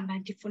tugamba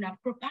nti funa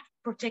proper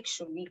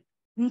protection.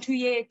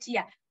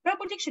 Ntuyeetya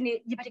protection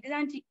gye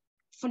bategeeza nti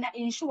funa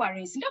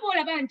insurance. Nga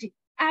bw'olaba nti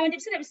abantu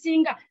ebiseera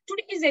bisinga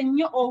tuliize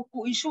nnyo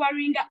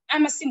oku-insuringa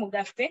amasimu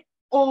gaffe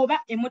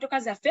oba emmotoka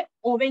zaffe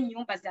oba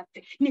ennyumba zaffe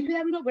ne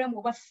tulabira obulamu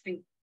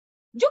obwaffe.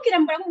 Jjukira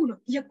mu bulamu buno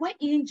yegwe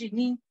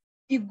ingini,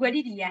 igwe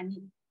Lilian,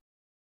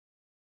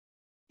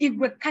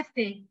 igwe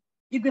Kathe,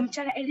 igwe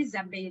mukyala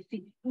Elizabeth,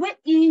 gwe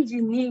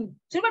ingini.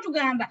 Tulaba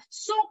tugamba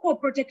sooka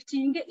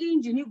oprotectinge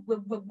ingini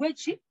gwe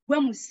ki gwe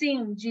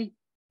musingi.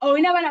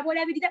 Olina abaana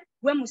b'olabirira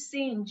gwe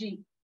musingi.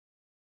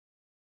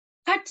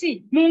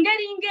 Kati mu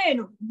ngeri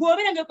ng'eno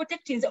bw'obeera nga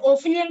protectinze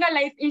ofunye nga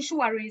life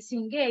insurance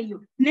ng'eyo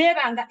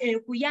neebanga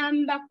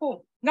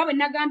ekuyambako. Nga bwe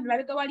nagambye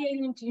babega wali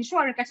eri nti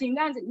insurance kati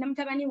nga nze na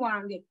mutabani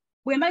wange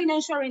bwe mba nina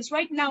insurance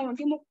right now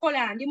ndi mu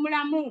kukola ndi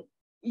mulamu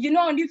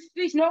ndi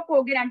fit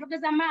n'okwogera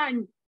njogeza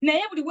maanyi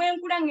naye buli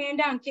wenkula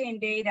ngenda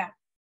nkendeera.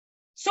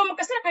 So mu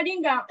kaseera kali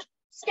nga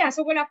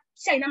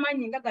sikyalina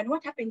maanyi nga gano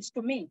what happens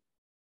to me?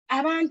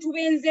 Abantu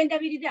benze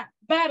ndabirira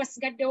baba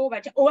basigaddewo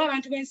batya oba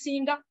abantu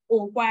bensinga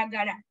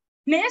okwagala.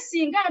 Naye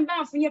singa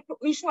mba nfunye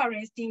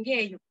insurance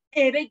ng'eyo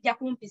eba ejja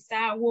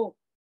kumpisaawo.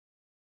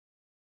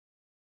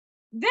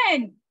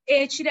 Then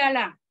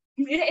ekirala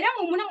era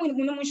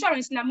mu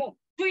insurance namo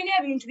tulina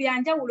ebintu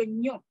byanjawulo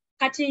nnyo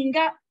kati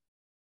nga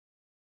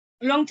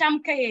long term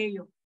care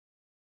eyo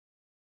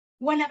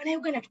wana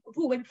Bannayuganda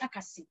tukutuwa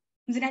ebipakasi.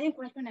 Nze nali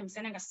nkola kyonna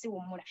misana nga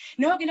siwummula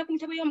naye ogenda ku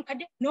ntebe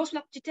y'omukadde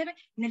n'osula ku kitebe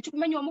ne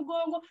tukumenya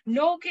omugongo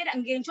n'okeera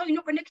ng'enkya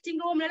olina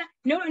connectinga omulala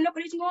naye olina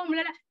connectinga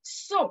omulala.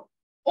 So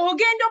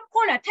ogenda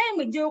okukola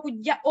time ejja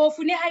okujja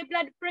ofune high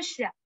blood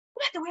pressure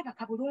kuba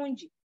teweebaka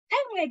bulungi.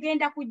 Time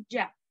egenda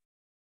kujja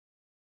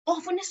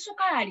ofune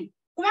sukaali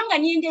kubanga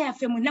nyinja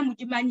yaffe mwenna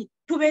mugimanyi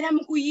tubeera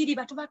mu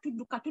kuyiriba tuba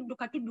tudduka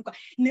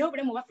naye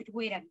obulamu bwaffe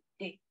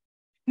tubwerabidde.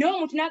 Naye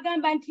omuntu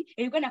n'agamba nti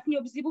Uganda afunye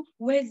obuzibu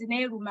weezi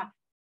neeruma.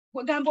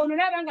 Gamba ono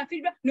n'aba nga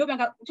afiiridwa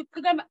n'obanga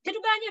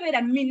tetuganye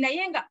beera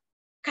naye nga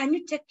can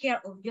you take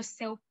care of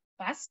yourself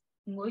first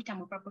ng'oyita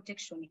mu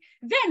protection.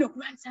 Then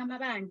okulwanyisa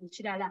amabanja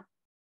ekirala.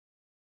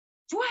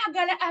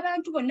 Twagala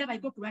abantu bonna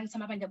bayiga okulwanyisa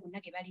amabanja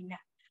gonna ge balina.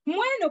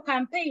 Mweno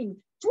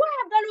campaign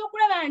twagala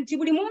okulaba nti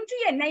buli muntu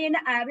yenna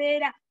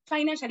abeera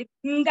financially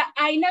nga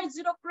alina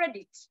zero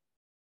credit.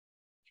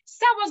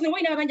 Saawa zino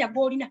walina amabanja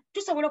g'olina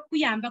tusobola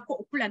okuyambako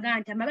okulaga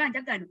nti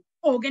amabanja gano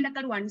ogenda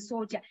galwanisa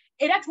otya.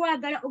 Era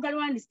twagala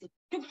ogalwanise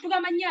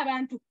tugamanye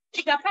abantu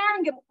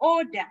tugapange mu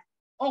order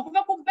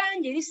okuva ku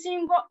bbanja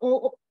erisinga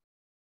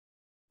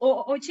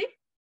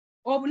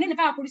obunene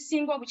paka ku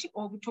lisinga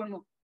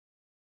obutono.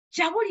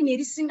 Kyabulina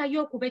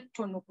erisingayo okuba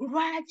ettono.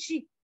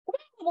 Lwaki?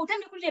 Kubanga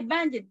bw'otandika kulira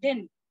ebbanja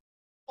eddene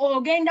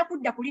ogenda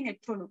kudda ku lino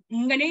ettono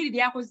nga naye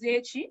lyakoze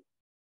eki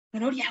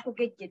noli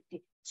akugejjedde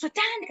so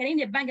tandika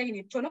naye ebbanja lino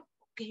ettono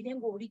ogende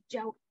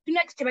ng'olijjawo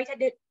tulina kye bayita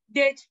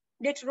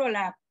date roll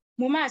up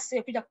mu maaso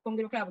ekujja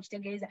kukwongera okulaba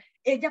bwekitegeeza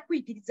ejja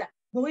kuyigiriza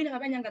bwewulira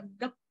amabanja nga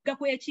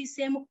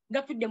gakwekiiseemu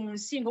gafudde mu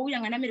nsinga owulira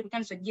nga nammere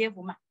kutandisa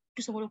ogyevuma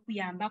tusobola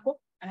okuyambako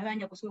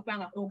amabanja kusobola okuba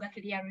nga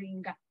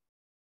ogakiryaringa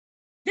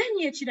then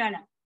ekirala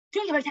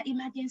tuyinza bayita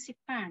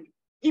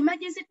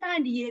emergency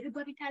fund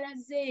y'ebigwa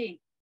bitalaze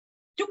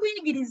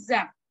tukuyigiriza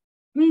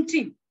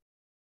nti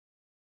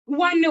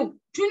wano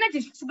tulina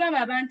kye tugamba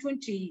abantu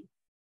nti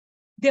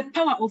the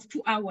power of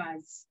 2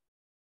 hours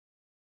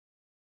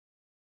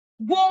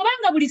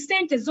bw'obanga buli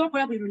ssente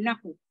z'okola buli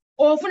lunaku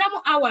ofunamu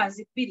hours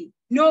 2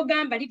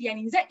 n'ogamba Lydia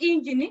nze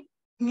engine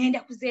ngenda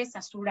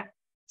kuzeesasula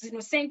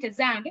zino ssente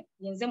zange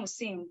yenze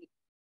musingi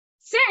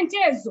ssente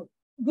ezo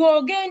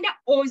bw'ogenda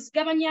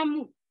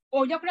ozigabanyamu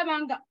ojja kulaba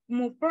nga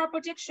mu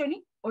protection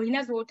olina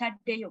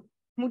z'otaddeyo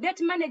mu debt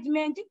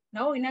management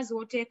nawo olina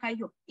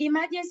z'oteekayo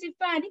emergency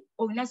fund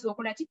olina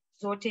z'okola ki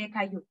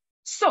z'oteekayo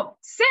so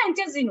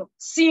ssente zino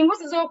singa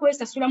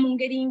ziz'okwesasula mu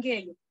ngeri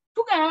ng'eyo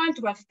tugamba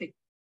abantu baffe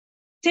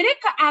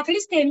tereka at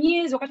least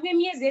emyezi okati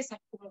w'emyezi 3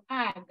 ku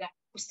 6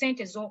 ku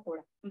ssente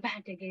z'okola mba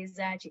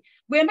ntegeeza ki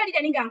bwe mba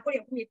Lydia nga nkola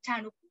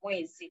 15 ku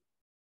mwezi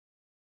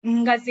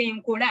nga ze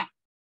nkola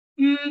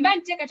mba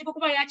nteekateeka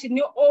okuba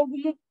yakirina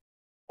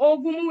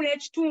ogumu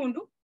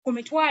n'ekitundu ku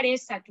mitwalo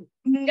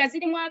 3 nga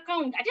ziri mu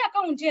akawunti ate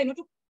akawunti eno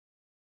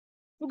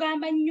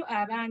tugamba nnyo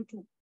abantu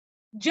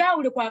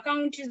jawule ku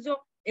akawunti zo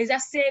eza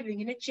saving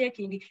ne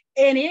checking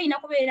eno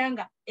erina kubeera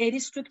nga eri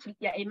strict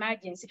ya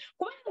emergency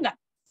kubanga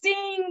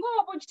singa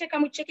oba ogiteeka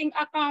mu checking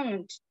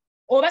account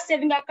oba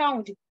saving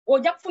account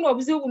ojja kufuna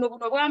obuzibu buno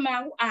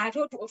bw'amangu ate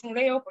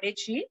otunuleyo okole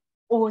ki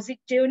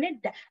ozigyeyo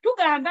nedda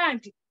tugamba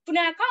nti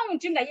tuna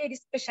account nga yeri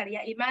special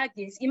ya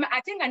emergency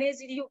ate nga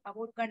n'eziriyo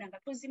abooluganda nga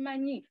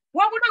tozimanyi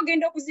wabula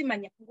ogenda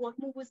okuzimanya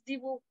mu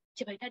buzibu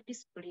kye bayita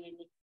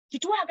discipline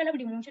kitwagala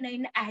buli muntu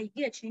nalina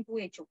ayiga ekintu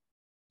ekyo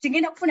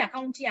kigenda kufuna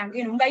account yange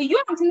eno nga yo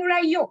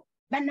ntunulayo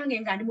bannange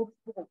nga ndi mu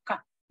buzibu bwokka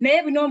naye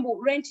bino mbu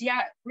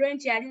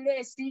rent yali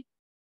lesi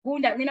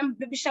gunda ngina mu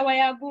baby shower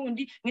ya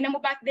gundi ngina mu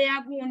birthday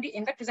ya gundi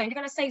engatto zange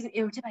kala size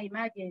eyo teba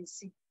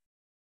emergency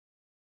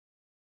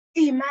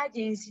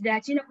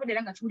da china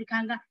kodera nga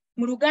tulikanga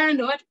mu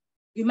Luganda watu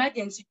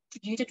emergency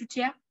tugiyite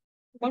tutya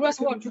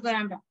walwaso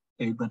tugamba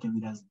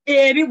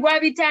ebigwa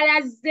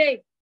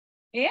bitalaze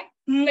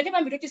nga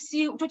teba mbito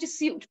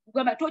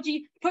tugamba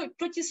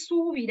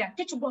tokisuubira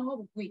tekigwaho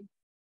bugwi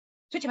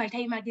so kyebayita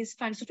emergency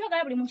fund so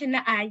twagala buli muntu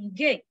yenna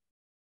ayige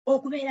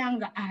okubeera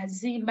nga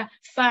azimba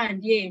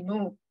fund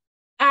eno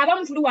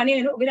abamu tuli wano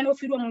eno ogenda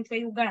n'ofiirwa omuntu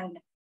e Uganda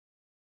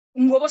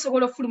ng'oba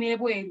osobola okufuluma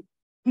ebweru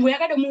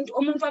ng'oyagala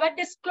omuntu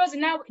abadde close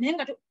naawe naye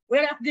nga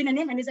oyagala kugenda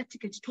naye nga neza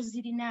tiketi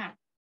tozirina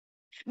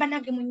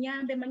bannange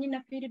munyambe manyi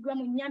nafiiriddwa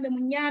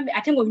munyambe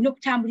ate ng'olina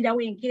okutambulirawo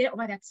enkeera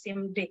oba that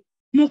same day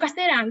mu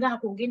kaseera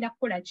ngaako ogenda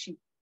kukola ki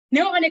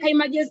naye oba ne ka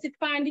emergency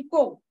fund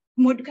ko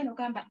modduka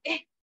n'ogamba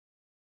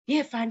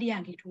ye fund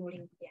yange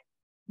etuwolerera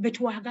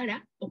betwagala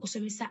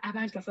okusomesa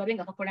abantu baffe babe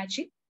nga bakola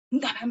ki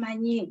nga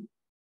bamanyi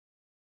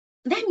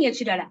then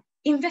ekirala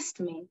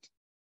investment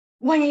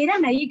wano era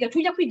nayiga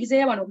tujja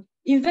kuyigizayo wano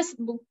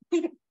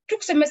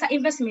tukusomesa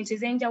investment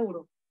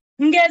ez'enjawulo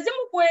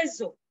ng'ezimu ku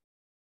ezo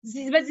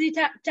ziba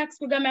ziyita tax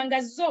kugamba nga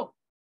zo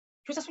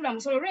tosasula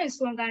musolo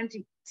olw'ensonga nti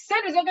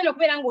ssente z'ogenda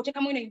okubeera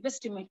ng'oteekamu eno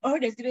investment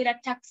already zibeera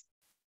tax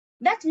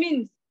that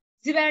means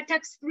zibeera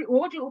tax free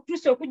oba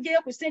otuse okugyayo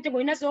ku ssente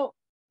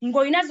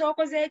ng'olina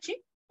z'okoze eki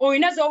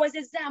olina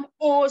z'owezezzaamu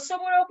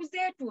osobola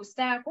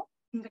okuzeetuusaako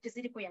nga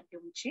teziriko yadde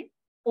muki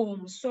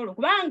omusolo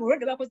kubanga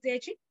olwedde bakoze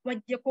eki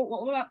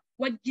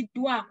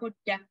waggiddwako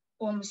dda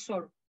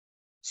omusolo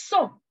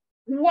so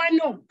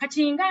wano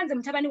kati nga nze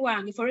mutabani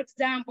wange for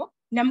example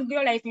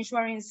namugiro life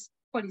insurance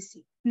policy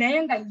naye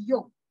nga yo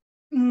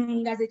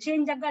nga ze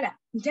kyenjagala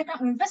nteeka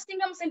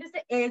investinga mu ssente ze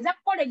eza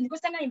college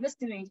ndikozesanga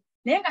investment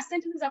naye nga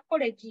ssente za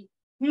college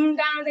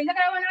nga nze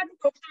njagala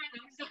wanatuka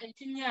okutangaza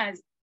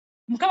ekinyazi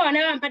mukama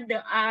wanabampadde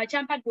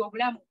kyampadde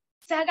obulamu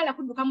saagala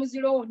kudduka mu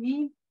zirooni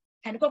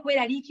tandika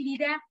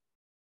okweraliikirira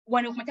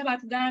wano okumata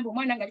batugamba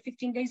omwana nga ali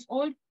 15 days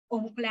old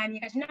omupulani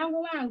kati nange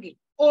wange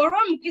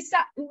olw'omukisa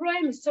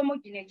olw'emisomo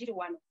gino egiri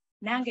wano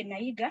nange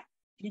nayiga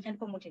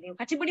ntandika omutereyo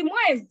kati buli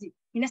mwezi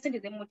nina ssente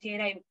ze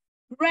muteerayo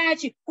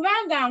lwaki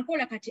kubanga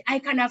nkola kati I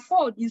can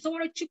afford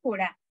nsobola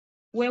okukikola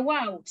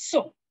weewaawo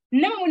so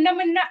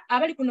namwe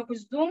abali kuno ku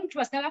Zoom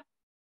tubasaba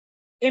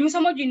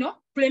emisomo gino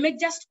tuleme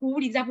just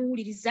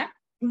kuwuliriza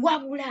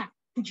wabula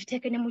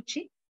tugiteeke ne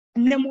muki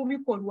ne mu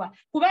bikolwa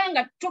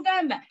kubanga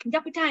tugamba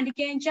nja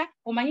kutandika enkya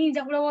omanyi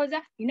nja kulowooza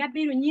nina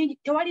biiru nnyingi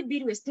tewali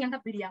biiru esinga nga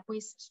biiru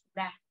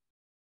yakwesasula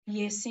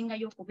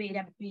yesingayo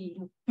okubeera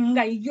biiru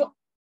nga yo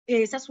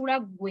esasula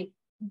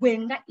gwe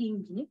nga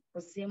ingini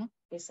ozeemu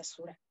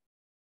esasula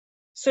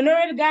so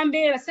n'olwebigambo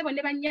ebyo basebo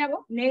ne bannyabo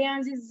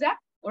neeyanzizza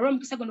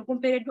olw'omukisa guno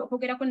kumpeereddwa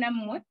okwogerako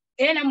nammwe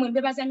era nammwe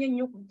mbebaza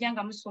nnyo okujja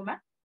nga musoma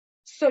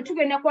so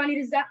tugenda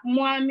kwaniriza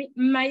mwami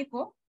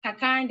Michael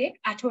Kakande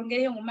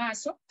atongereyo mu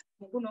maaso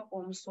mu guno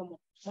omusomo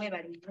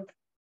mwebale nnyo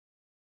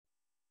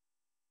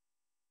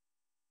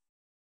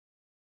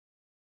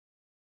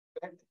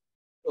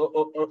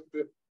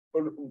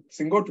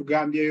singa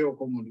otugambyeyo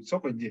mu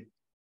sokoje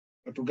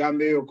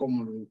otugambyeyo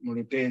mu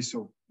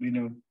luteeso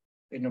bino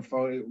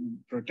for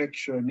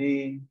protection,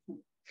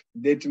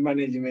 debt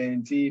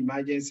management,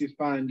 emergency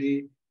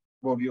fund,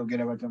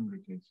 bobyogera bata mu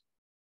luteeso.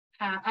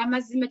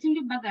 Amazima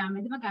tindu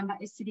bagamba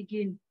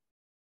esirigini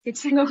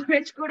tekisinga okuba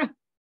ekikulu.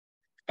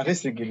 Ate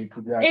esirigini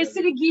kujja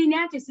esirigini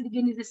ate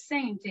esirigini ze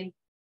ssente.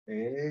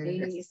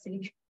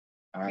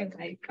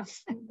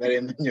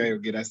 Very nnyo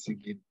oyogera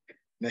sirigini.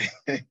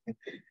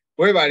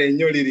 Webale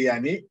nnyo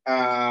Lilian.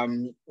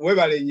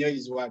 Webale nnyo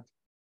is what?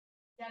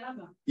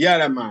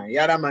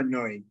 Yarama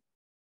Noi.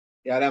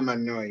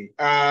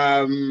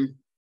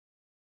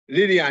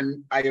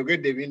 Lilian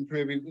ayogedde ebintu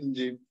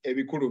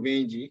ebikulu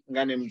bingi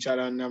nga ne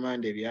mukyala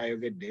Namande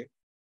byayogedde.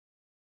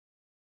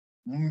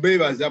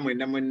 Mbebaza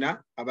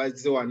mwenna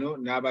abazze wano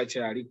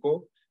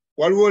n'abakyaliko.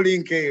 Waliwo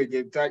link eyo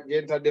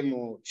gye ntadde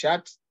mu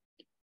chat.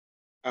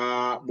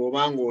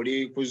 Bw'obanga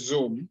oli ku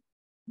Zoom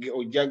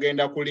ojja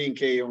genda ku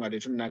link eyo nga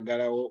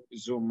tetunnagalawo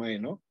Zoom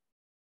eno.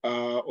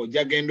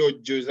 Ojja genda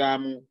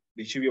ojjuzaamu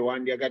biki bye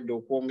wandyagadde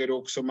okwongera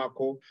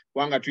okusomako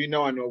kubanga tulina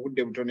wano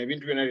obudde butono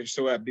ebintu byonna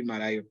tetusobola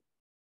bimalayo.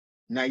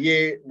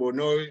 Naye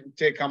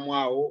bw'onooteekamu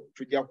awo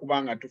tujja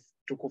kuba nga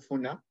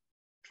tukufuna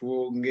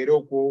twongere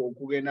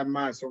okugenda mu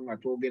maaso nga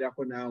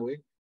twogerako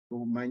naawe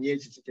tumanye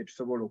kiki kye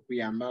tusobola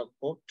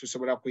okuyambako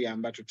tusobola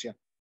kuyamba tutya.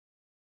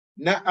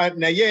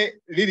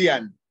 Naye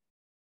Lilian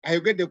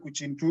ayogedde ku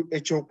kintu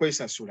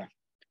ekyokwesasula.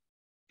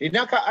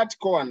 Inaka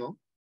article wano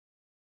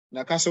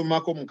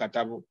nakasomako mu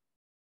katabo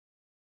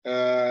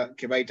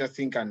ke bayita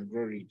Think and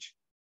Grow Rich.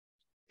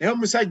 Naye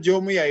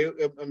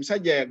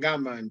omusajja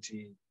yagamba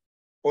nti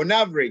on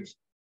average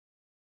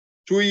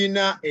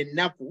tuyina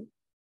ennaku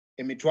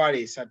emitwalo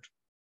 3.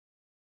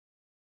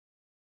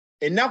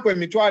 Ennaku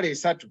emitwalo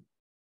 3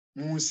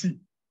 mu nsi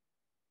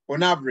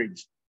on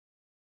average.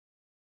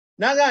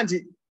 Naga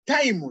nti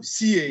time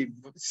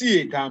si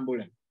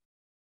etambula.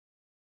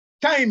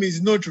 Time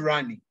is not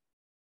running.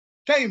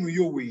 Time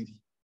yoweeri.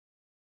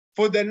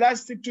 For the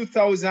last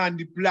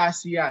 2,000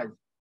 plus years,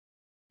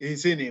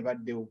 ensi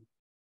nebaddewo.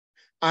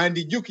 And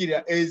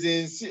jukira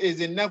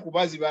ezennaku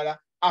bazibala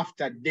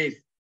after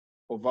death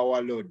of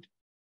our Lord.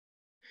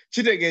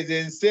 Kitegeeza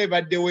ensi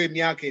ebaddewo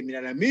emyaka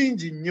emirala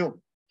mingi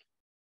nnyo.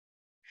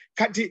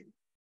 Kati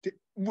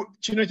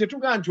kino kye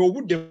tugamba nti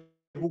obudde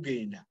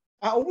bugenda.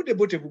 Obudde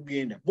bwo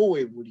tebugenda, bo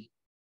weebuli.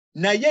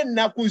 Naye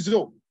ennaku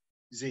zo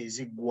ze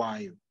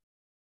ziggwayo.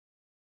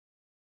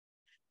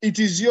 It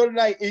is your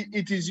life,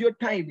 it is your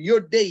time,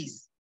 your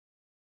days.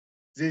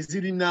 Ze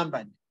ziri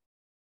numbered.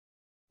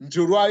 Nti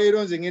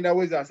olwaleero nze ngenda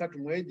weza 3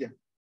 mweja.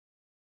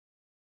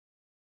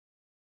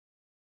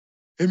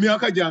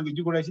 Emyaka gyange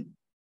gikola ki?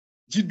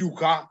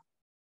 Giduka.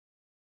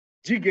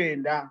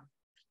 Gigenda.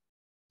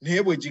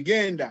 Naye bwe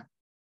gigenda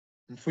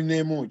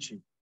nfuneemu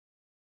ki?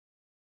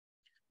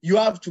 You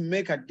have to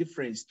make a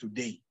difference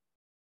today.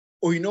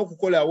 Oyina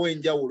okukolawo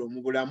enjawulo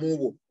mu bulamu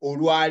bwo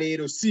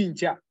olwaleero si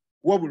nkya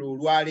wabula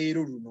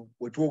olwaleero luno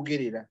we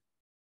twogerera.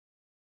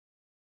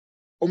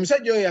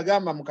 Omusajja oyo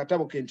yagamba mu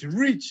katabo ke nti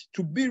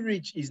to be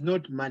rich is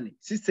not money,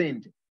 si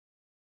ssente.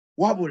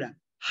 Wabula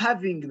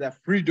having the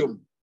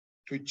freedom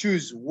to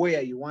choose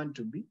where you want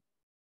to be,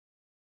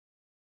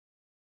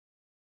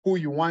 who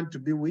you want to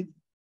be with,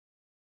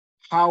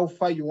 how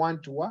far you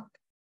want to work,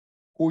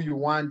 who you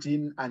want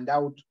in and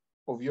out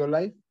of your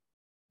life,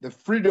 the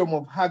freedom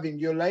of having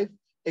your life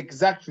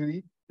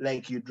exactly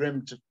like you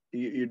dreamt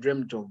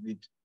of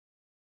it.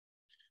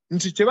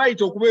 Nti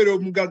tebayita okubeera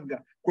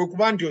omugagga kwe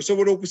kuba nti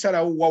osobola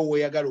okusalawo wawe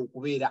oyagala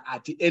okubeera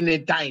at any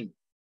time.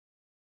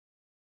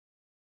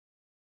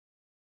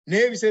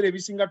 Naye ebiseera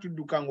ebisinga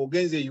tudduka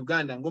ng'ogenze e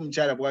Uganda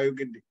ng'omukyala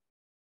bw'ayogedde.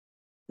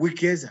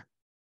 Wikeeza.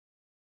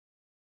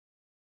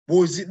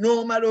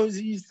 N'omala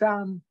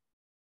oziyisaamu.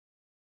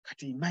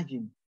 Kati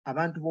imagine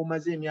abantu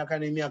b'omaze emyaka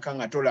n'emyaka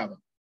nga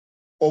tolaba.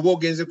 Oba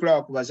ogenze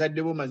kulaba ku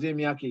bazadde bo maze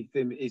emyaka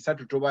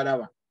 3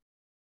 tobalaba.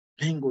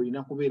 Naye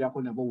ng'olina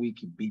kubeerako nabo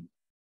wiiki 2.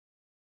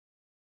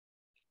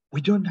 We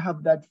don't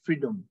have that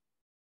freedom.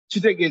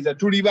 Kitegeeza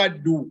tuli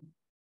baddu.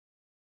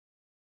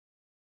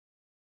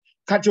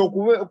 Kati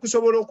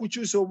okusobola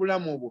okukyusa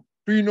obulamu obwo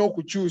tulina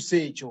okukyusa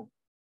ekyo.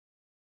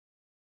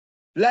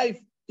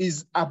 Life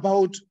is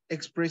about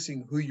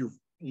expressing who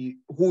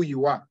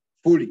you are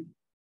fully.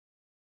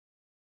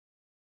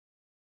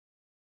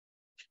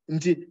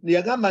 Nti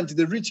yagamba nti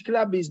the rich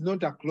club is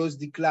not a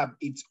closed club.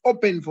 It's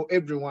open for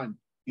everyone.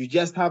 You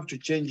just have to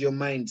change your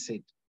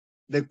mindset.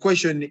 The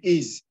question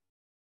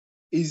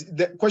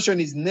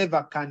is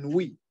never can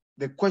we.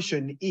 The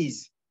question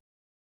is,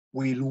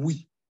 will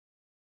we?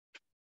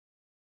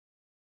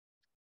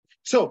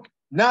 So,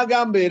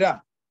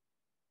 nagambera,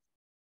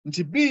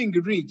 nti being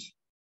rich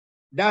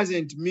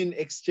doesn't mean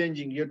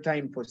exchanging your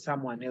time for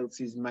someone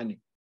else's money.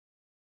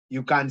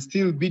 You can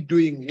still be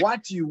doing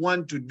what you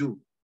want to do.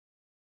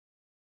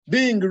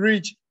 Being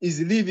rich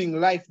is living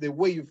life the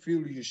way you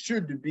feel you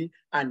should be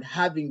and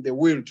having the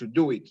will to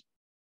do it.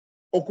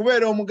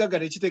 Okubeera omugagga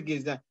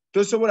tekitegeeza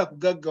tosobola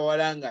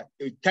kugaggawala nga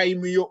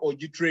time yo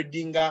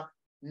ogitradinga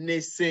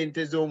ne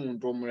ssente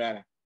z'omuntu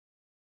omulala.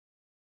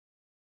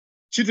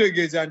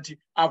 kitegeeza nti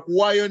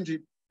akuwaayo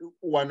nti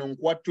wano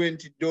nkuwa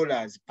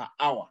 $20 per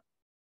hour.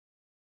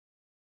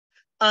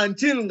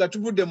 Until nga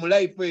tuvudde mu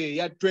life eyo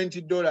ya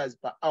 $20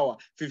 per hour,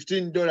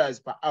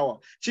 $15 per hour.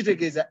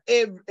 Kitegeeza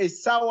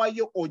essaawa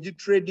yo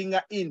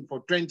ogitradinga in for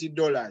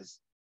 $20.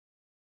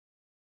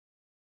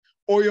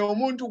 Oyo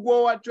omuntu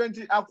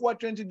akuwa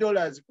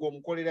 $20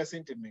 gw'omukolera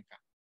ssente mmeka?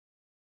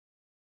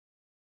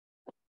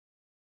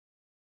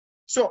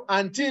 So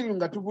until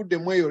nga tuvudde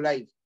mu eyo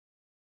life,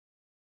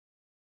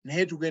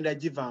 naye tugenda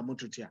givaamu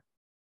tutya?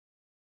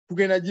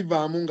 Tugenda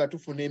givaamu nga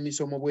tufuna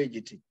emisomo bwe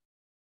giti.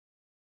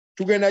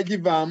 Tugenda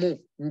givaamu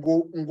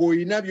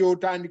ng'olina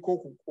by'otandika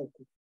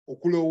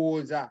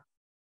okulowooza.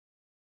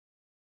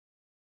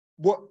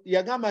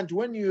 Yagamba nti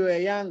when you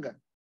were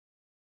younger,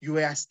 you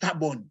were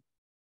stubborn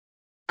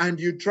and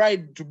you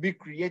tried to be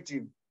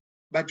creative,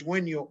 but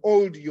when you're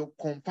old, you're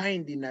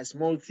confined in a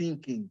small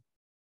thinking.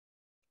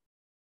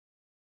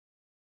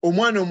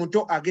 Omwana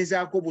omuto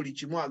agezaako buli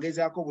kimu,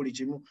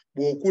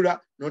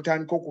 bw'okula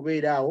n'otandika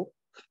okubeera awo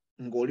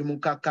ng'oli mu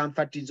ka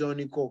comfort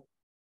zone ko.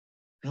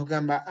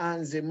 N'ogamba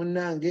nze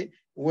munnange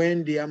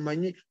wendi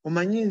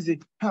omanyi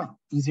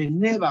nze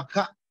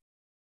neebaka.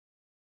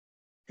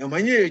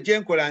 Omanyi eyo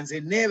gyenkola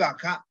nze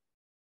neebaka.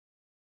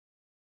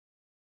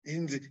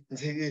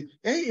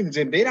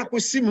 Nze mbeera ku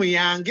ssimu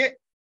yange.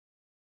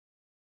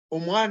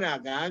 Omwana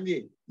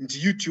agambye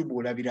nti YouTube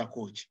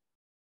olabirako ki?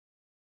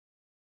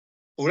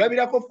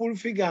 Olabirako full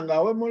figure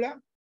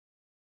ng'awemula?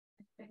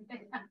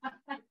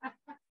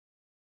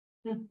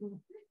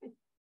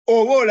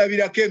 Oba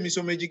olabirako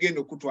emisomo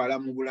egigenda okutwala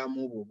mu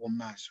bulamu bwo obw'omu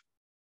maaso?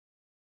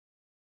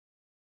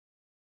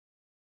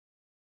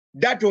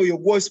 That oyo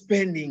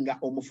gw'ospendinga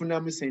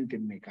omufunamu ssente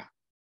mmeka?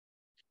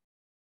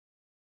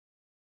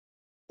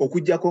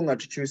 Okuggyako nga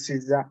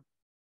tukyusizza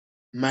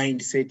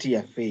mindset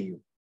yaffe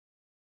eyo.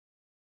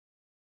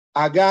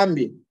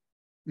 Agambye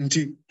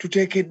nti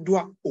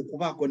tuteekeddwa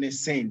okubaako ne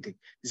ssente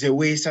ze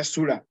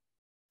weesasula.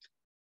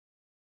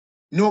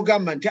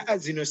 N'ogamba nti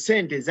zino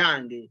ssente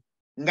zange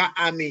nga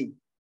ami.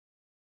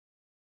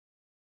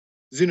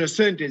 Zino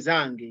ssente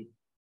zange.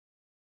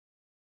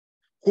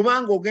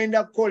 Kubanga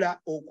ogenda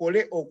kukola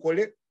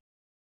okole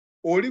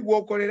oli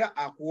gw'okolera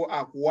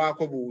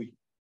akuwaako buwi.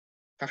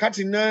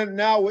 Kakati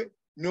naawe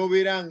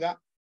n'obeera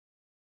nga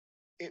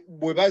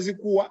bwe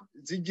bazikuwa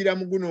zijjira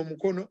mu guno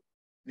omukono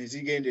ne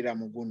zigendera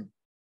mu guno.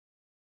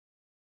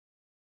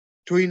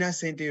 Toyina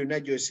ssente yonna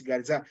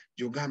gy'osigaliza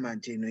gy'ogamba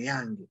nti eno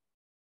yange.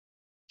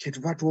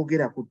 Kyetuva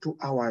twogera ku 2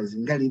 hours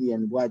nga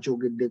Lilian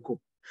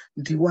bw'akyogeddeko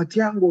nti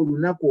watyanga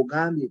olunaku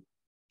ogambye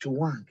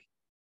tuwange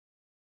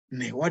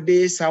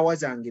newaddeyo essaawa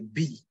zange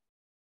 2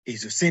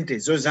 ezo ssente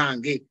ezo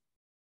zange.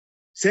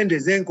 Ssente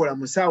zenkola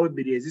mu ssaawa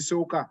 2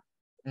 ezisooka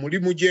ku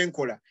mulimu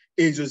gyenkola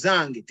ezo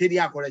zange teri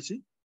akola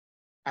ki?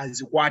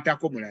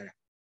 Azikwatako mulala.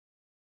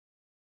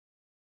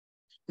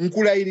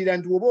 Nkulayirira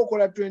nti oba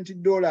okola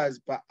 $20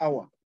 per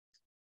hour,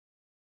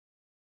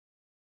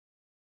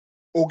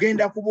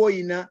 ogenda kuba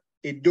oyina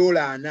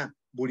 $4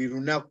 buli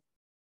lunaku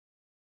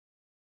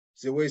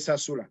ze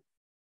weesasula.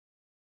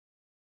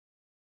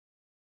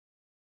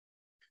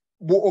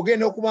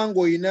 Ogenda okuba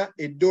ng'olina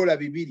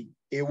 $2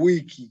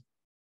 ewiiki.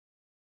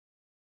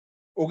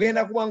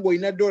 Ogenda kuba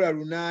ng'olina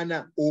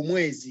 $8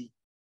 omwezi.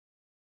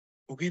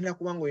 Ogenda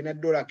kuba ng'olina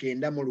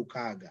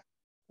 $960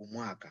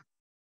 omwaka.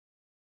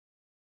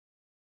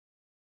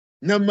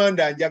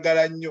 Nammanda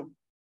njagala nnyo.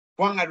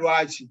 Kubanga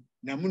lwaki?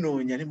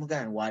 Namunoonya ne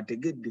mugamba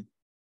waategedde.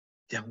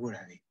 Jangu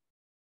olabe.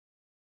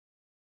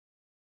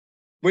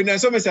 Bwe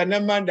nasomesa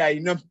Nammanda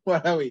alina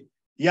muwala we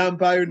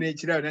yampaayo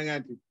n'ekirabo nanga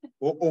nti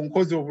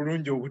onkoze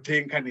obulungi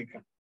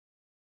obutenkaneka.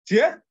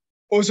 Tye?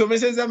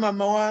 Osomeseza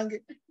mama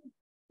wange.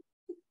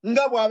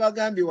 Nga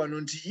bw'abagambye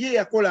wano nti ye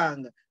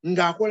yakolanga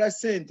ng'akola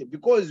ssente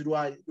because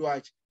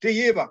lwaki?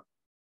 Teyeeba.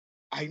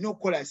 Alina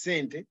okukola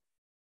ssente.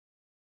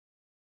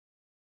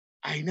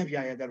 Alina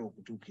by'ayagala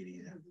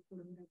okutuukiriza.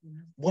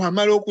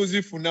 Bw'amala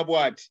okuzifuna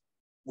bw'ati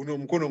guno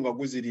omukono nga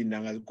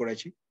guzirinda nga zikola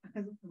ki?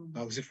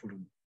 Nga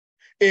zifuluma.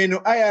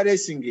 Eno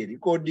IRS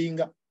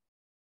ng'erikodinga.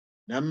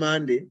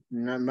 Nammande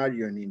na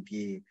Marion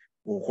nti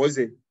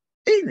okoze.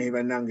 Naye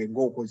bannange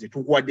ng'okoze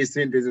tukuwadde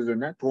ssente ezo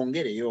zonna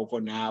twongereyooko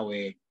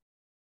naawe.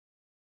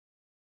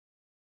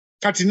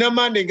 Kati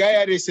Nammande nga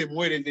IRS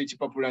emuweereza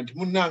ekipapula nti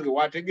munnange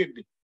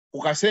waategedde ku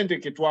kasente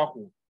ke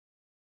twakuwa.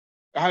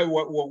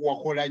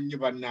 Wakola nnyo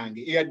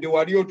bannange. Eyadde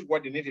wali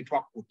otuwadde naye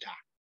tetwakkuta.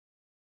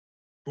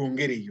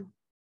 Twongereyo.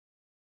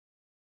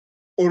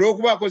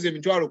 Olw'okuba akoze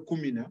emitwalo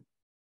 10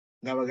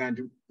 nga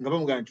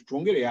bamugamba nti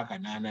twongereyo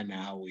 $8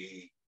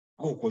 naawe.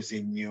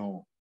 Ng'okoze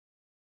nnyo.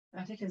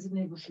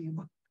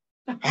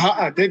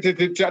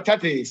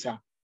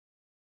 Tateesa.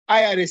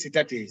 IRS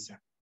tateesa.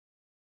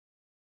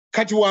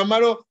 Kati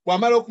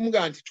wamala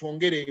okumugamba nti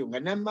twongereyo nga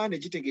Nammande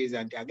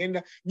kitegeeza nti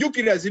agenda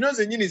jjukira zino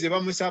zennyini ze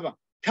bamusaba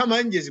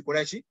tamanyi gye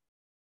zikola ki?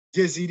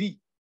 Gye ziri.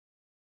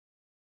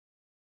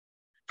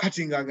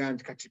 Kati ng'agamba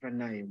nti kati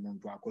bannaye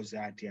omuntu akoze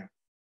atya?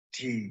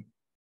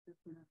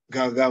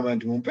 Ng'agamba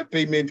nti mumpe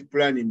payment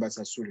plan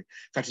mbasasule.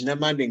 Kati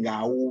Nammande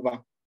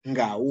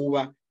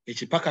ng'awuuba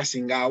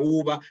Yekipakasi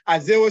ng'awuuba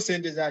azeewo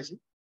ssente zaki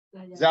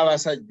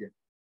z'abasajja.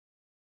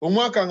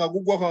 Omwaka nga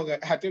gugwa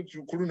ate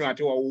ku luno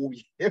ate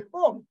wawuubye.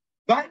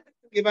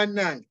 Bange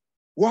bannange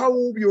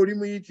wawuubye oli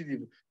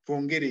muyitirivu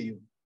twongereyo.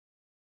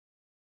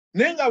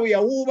 Naye nga bwe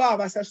yawuuba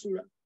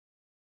abasasula.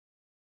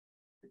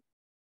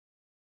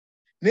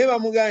 Ne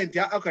bamugamba nti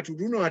kati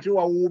luno ate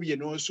wawuubye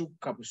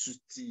n'osukka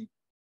busutti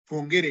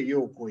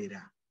twongereyo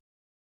okwera.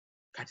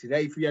 Kati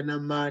life ya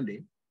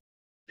Nammande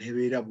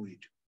nebeera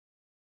bwetyo.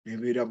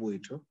 Nebeera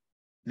bwetyo.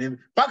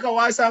 Paka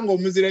wasanga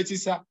omuzira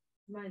kisa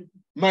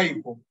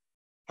Michael.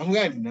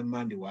 Amugamba nti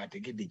Nammande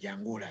waategedde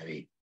jangu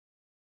olabe.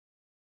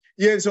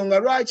 Yensonga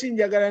lwaki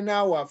njagala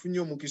naawe afunye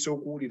omukisa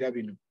okuwulira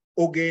bino.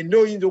 Ogenda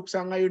oyinza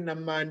okusangayo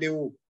Nammande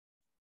wo.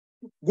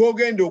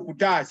 Gw'ogenda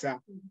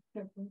okutaasa.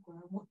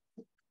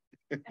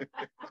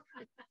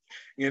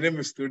 Ngende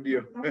mu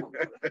studio.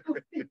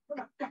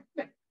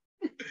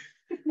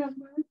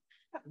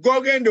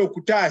 Gw'ogenda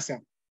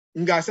okutaasa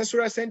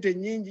ng'asasula ssente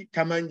nnyingi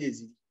tamanyi gye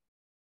ziri.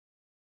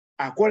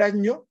 Akola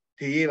nnyo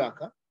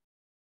teyeebaka.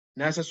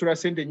 N'asasula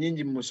ssente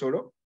nnyingi mu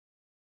musolo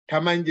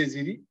tamanyi gye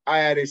ziri.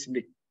 IRS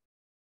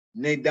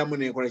n'eddamu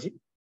n'ekola ki?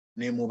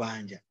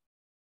 N'emubanja.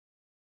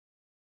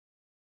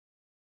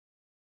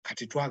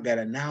 Kati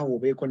twagala naawe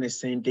obeeko ne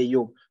ssente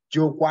yo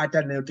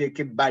gy'okwata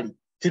n'oteeka ebbali.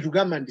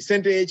 Tetugamba nti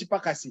ssente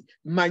y'Ekipakasi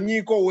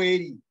manyiiko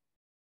weeri.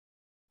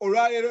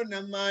 Olwaleero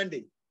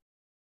Nammande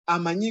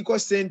amanyiiko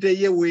ssente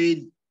ye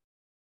weeri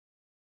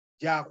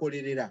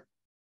gy'akolerera.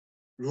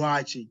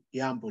 Lwaki?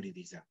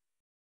 Yampuliriza.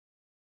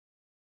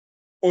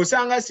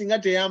 Osanga singa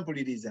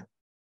teyampuliriza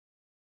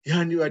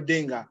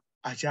yandibadde nga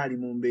akyali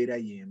mu mbeera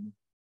y'emu.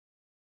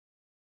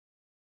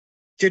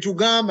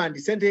 Kyetugamba nti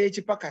ssente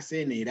y'Ekipakasi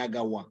eno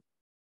eragawa.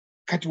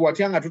 Kati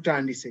watya nga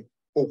tutandise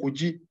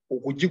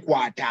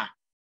okugikwata.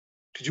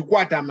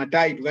 Tugikwata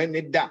amataayi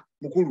tugende nedda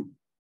mukulu.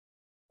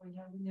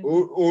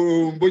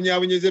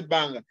 Mbonyaabonyeza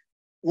ebbanga.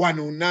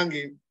 Wano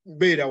nange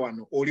mbeera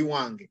wano oli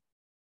wange.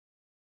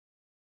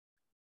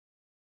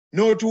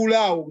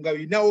 N'otuulaawo nga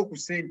binawo ku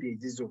ssente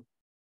ezizo.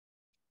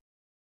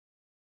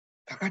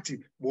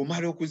 Kakati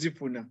bw'omala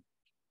okuzifuna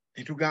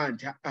ne tugamba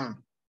nti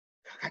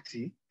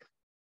kakati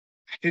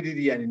ate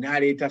Lilian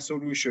n'aleeta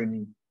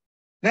solution.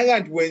 Naga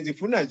nti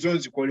wenzifuna zo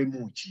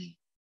nzikolemu ki?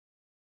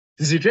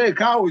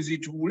 Nziteekaawo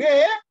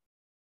zituule.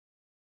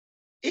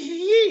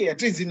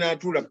 Ate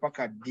zinaatuula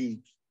paka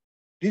ddi.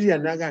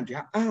 Lilian naga nti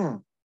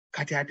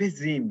kati ate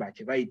zimba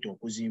kye bayita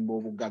okuzimba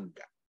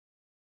obugagga.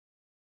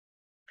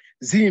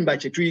 Zimba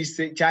kye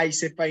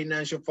kyayise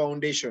financial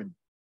foundation.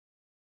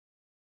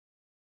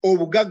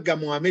 Obugagga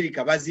mu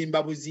Amerika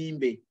bazimba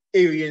buzimbe.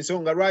 Eyo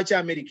y'ensonga lwaki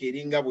Amerika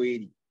eringa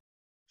bweri.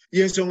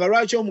 Y'ensonga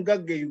lwaki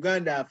omugagga e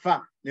Uganda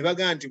afa ne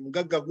bagamba nti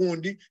mugagga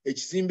gundi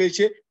ekizimbe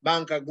kye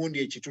banka gundi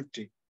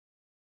ekitutte.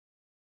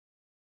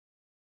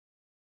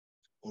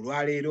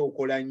 Olwaleero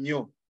okola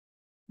nnyo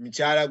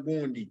mukyala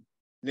gundi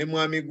ne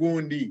mwami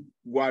gundi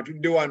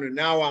gw'atudde wano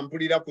naawe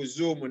ampulira ku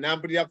Zoom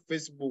n'ampulira ku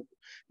Facebook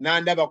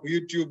n'andaba ku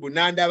YouTube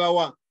n'andaba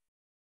wa.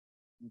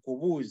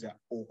 Nkubuuza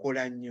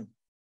okola nnyo.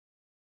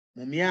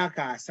 Mu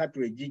myaka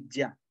 3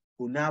 egijja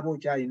onaaba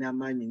okyalina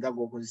amaanyi nga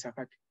g'okozesa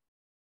kati.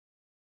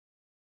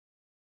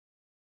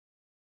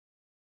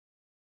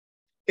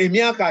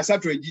 Emyaka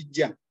 3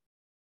 egijja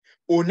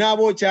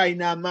onaaba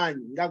okyalina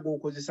amaanyi nga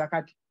g'okozesa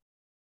kati.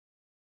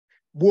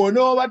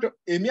 Bw'onooba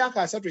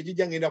emyaka 3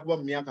 egijja ngenda kuba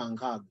mu myaka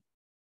 6.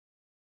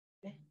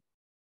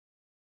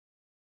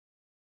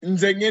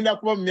 Nze ngenda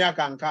kuba mu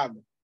myaka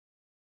 6.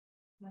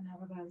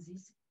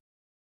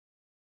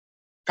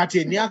 Kati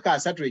emyaka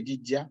 3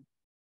 egijja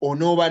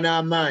onooba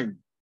n'amaanyi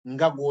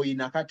nga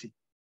gw'oyina kati.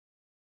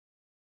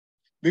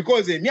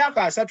 Because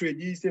emyaka 3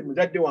 egiyise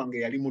muzadde wange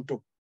yali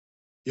muto.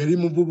 Yali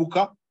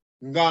muvubuka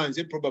nga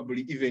nze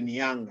probably even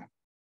younger.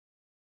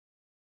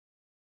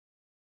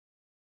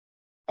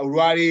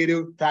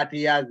 Olwaleero 30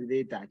 years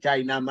later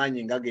akyalina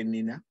amaanyi nga ge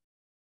nnina.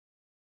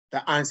 The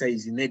answer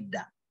is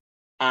nedda.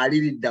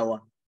 Aliridda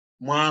wa?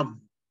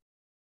 Mwavu.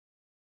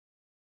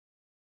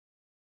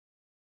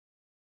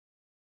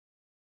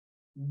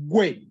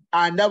 Gwe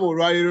andaba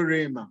olwaleero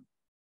Rema.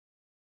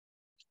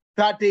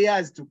 30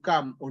 years to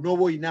come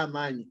onooba olina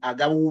amaanyi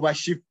agawuuba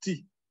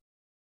shifti.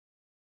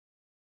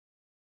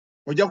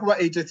 Ojja kuba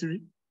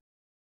 83.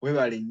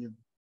 Webale nnyo.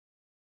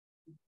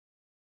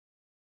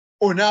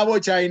 Onaaba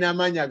okyalina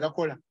amaanyi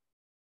agakola.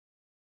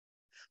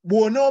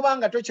 Bw'onooba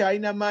nga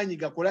tokyalina amaanyi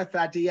gakola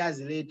 30 years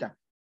later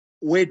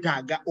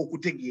weetaaga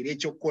okutegeera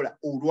ekyokukola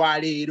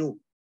olwaleero.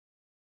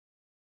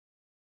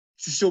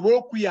 Kisobola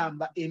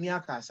okuyamba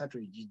emyaka 3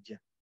 egijja.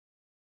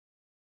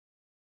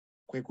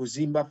 Kwe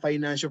kuzimba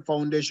financial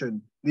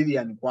foundation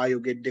Lilian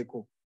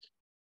kwayogeddeko.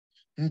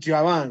 Nti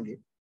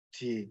abange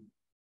ti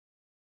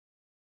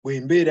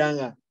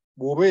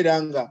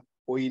bw'obeera nga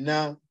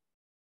oyina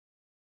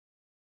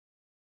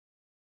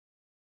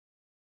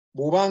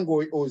bw'obanga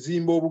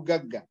ozimba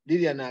obugagga.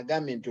 Lilian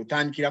agambye nti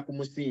otandikira ku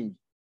musingi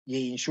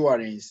ye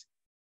insurance.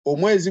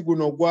 Omwezi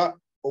guno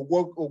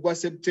ogwa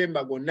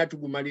September gwonna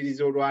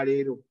tugumaliriza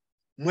olwaleero.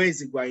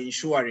 Mwezi gwa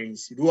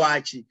insurance.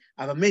 Lwaki?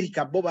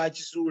 Abamerika bo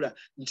bakizuula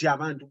nti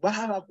abantu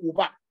baba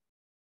kuba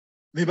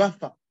ne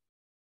bafa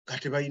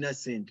kati balina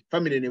ssente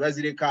family ne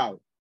bazireka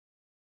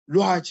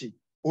lwaki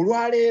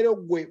olwaleero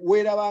gwe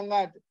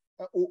weerabanga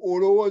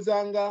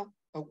olowoozanga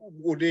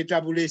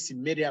oleeta buleesi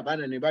mmere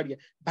abaana ne balya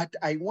but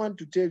I want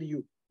to tell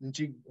you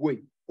nti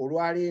gwe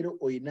olwaleero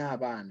oyina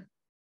abaana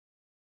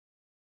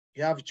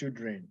you have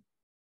children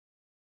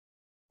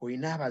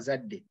oyina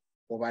abazadde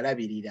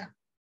obalabirira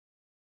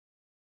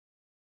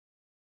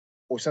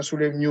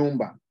osasula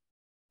ennyumba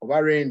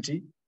oba renti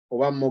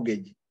oba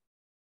mortgage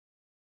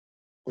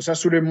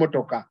osasula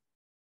emmotoka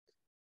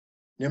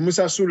ne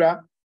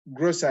musasula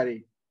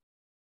grocery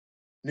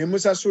ne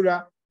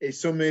musasula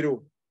essomero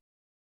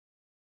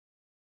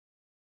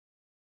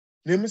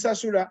ne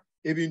musasula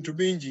ebintu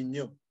bingi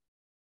nnyo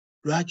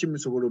lwaki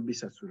musobola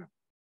obisasula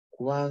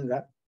kubanga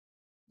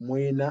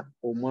mwina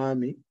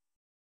omwami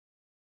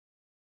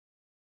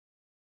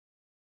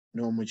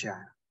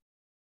n'omukyala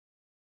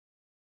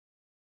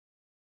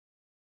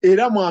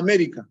era mu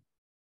America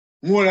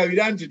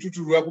mwolabira nti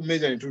tutulwa ku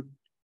mmeeza ne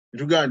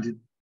tugamba nti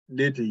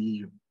leete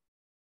yiyo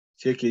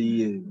cheke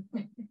yiyo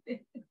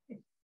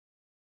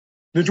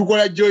ne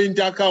tukola joint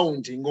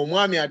account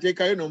ng'omwami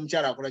ateekayo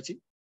n'omukyala akola ki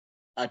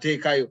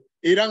ateekayo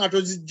era nga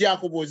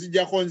tozijjaako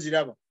bw'ozijjako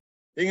nziraba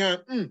enga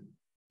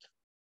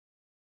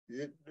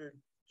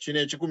kino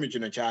ekikumi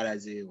kino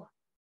kyalazeewa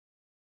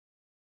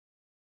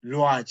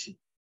lwaki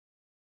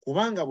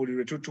kubanga buli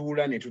lwe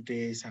tutuula ne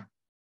tuteesa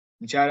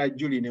mukyala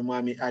Julie ne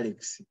mwami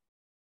Alex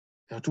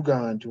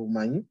natugamba nti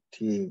omanyi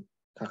ti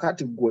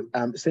kakati gwe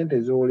ssente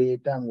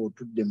z'oleeta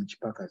ng'otudde mu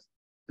kipakasi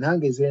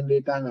nange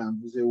zendeeta nga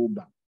nvuze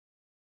Uber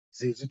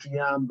ze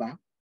zituyamba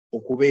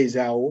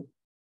okubeezaawo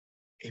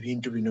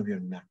ebintu bino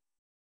byonna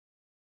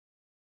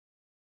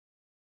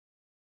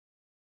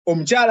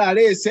omukyala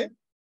aleese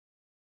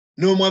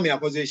n'omwami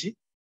akoze ki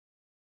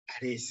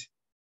aleese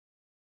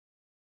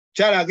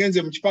mukyala agenze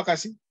mu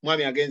kipakasi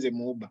mwami agenze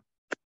mu Uber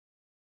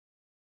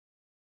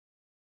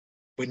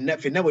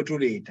ffenna bwe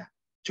tuleeta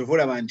kyova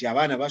olaba nti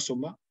abaana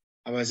basoma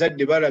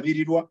abazadde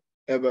balabirirwa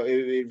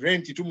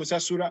renti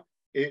tumusasula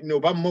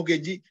oba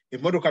mortgage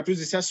emmotoka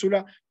tuzisasula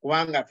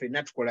kubanga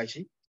ffenna tukola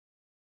ki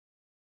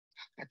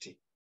kati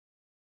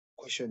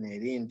question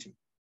eri nti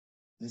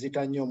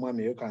nzita nnyo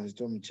omwami eyo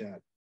kanzita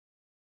omukyala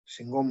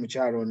singa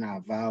omukyala ono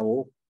avaawo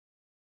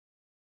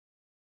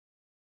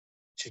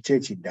kiki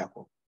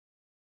ekiddako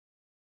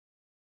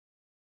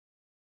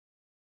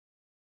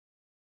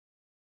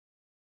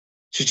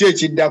kiki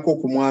ekiddako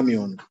ku mwami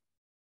ono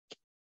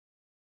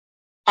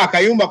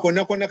akayumba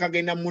konna konna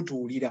kagenda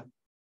mutuulira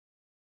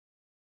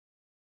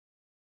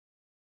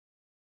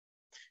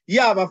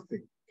ye abaffe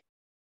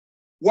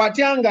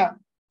watyanga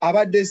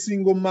abadde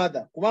single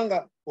mother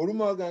kubanga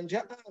olumu waga nti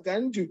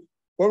kanti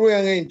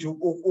walweyange nti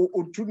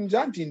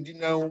otunza nti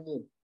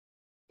ndinaomu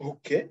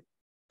okay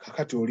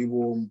kakati oli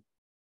bwomu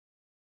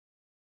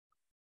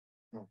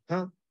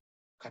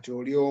kati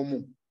oli omu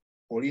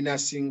olina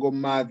single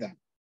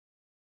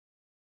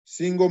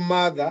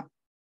mother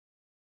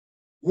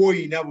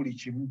gwoyina buli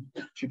kimu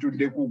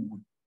kitudde ku gwe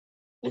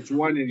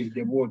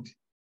okiwaniridde bwoti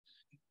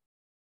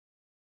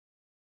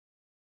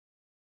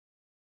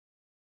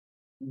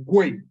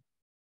gwe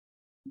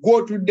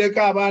gwotuddeko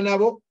abaana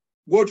bo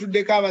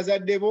gwotuddeko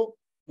abazadde bo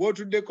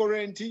gwotuddeko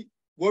renti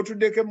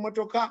gwotuddeko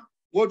emmotoka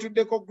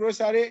gwotuddeko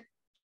grocery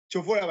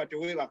kyova olaba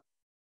teweebaka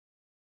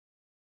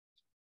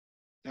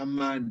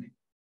nammande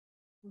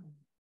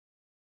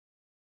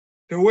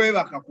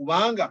teweebaka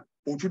kubanga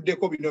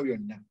otuddeko bino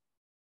byonna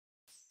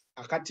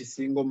akati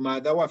single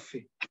mother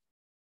waffe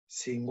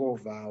singa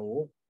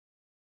ovaawo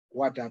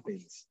what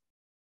happens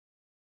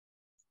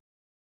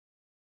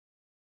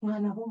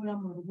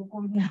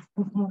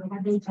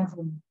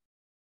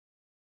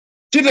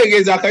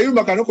kitegeeza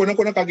akayumba kano konna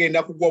konna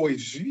kagenda kugwa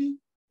wezi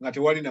nga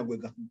tewali na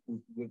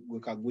gwe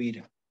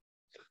kagwira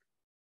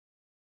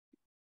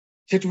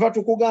kyetuva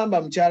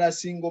tukugamba mukyala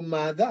single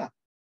mother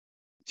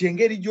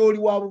kyengeri gy'oli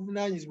wa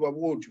buvunaanyizibwa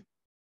bwotyo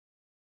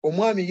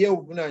omwami ye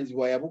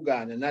obuvunaanyizibwa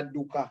yabugaana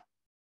n'adduka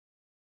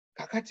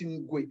kakati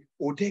gwe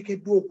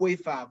oteekeddwa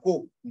okwefaako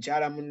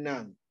mukyala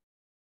munnange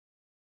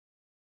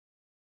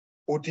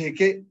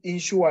oteeke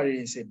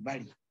insurance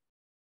ebbali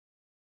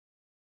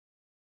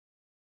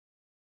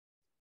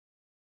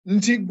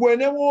nti gwe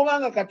ne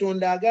bw'obanga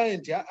Katonda agaye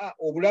nti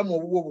obulamu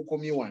obubwo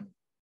bukomye wano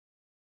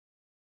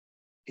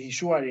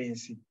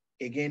insurance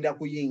egenda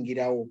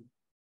kuyingirawo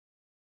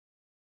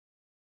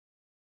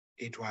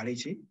etwale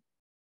ki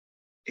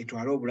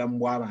etwale obulamu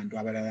bw'abantu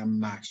abalala mu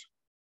maaso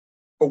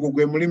ogwo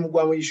gwe mulimu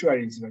gwa mu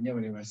insurance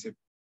banyama ne basebe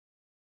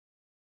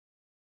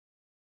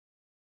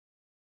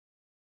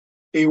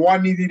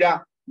ewanirira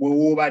bwe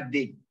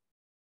woobadde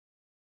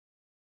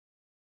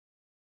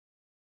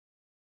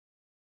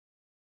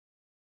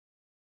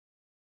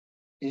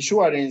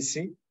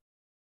insurance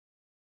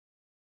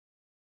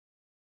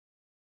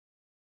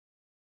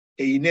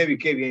eyina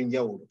ebika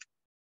ebyenjawulo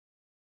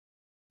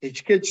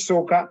ekika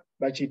ekisooka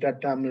bakiyita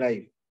term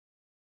life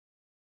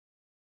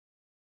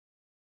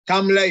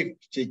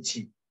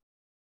kyeki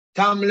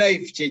term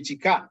life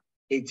kyekika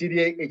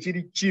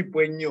ekiri cheap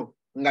ennyo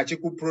nga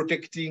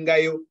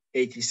kikuprotectingayo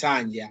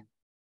ekisanja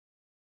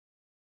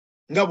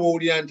nga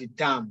bw'owulira nti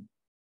term.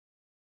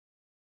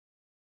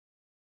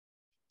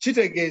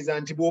 Kitegeeza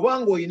nti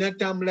bw'obanga olina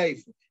term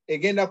life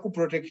egenda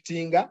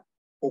kuprotectinga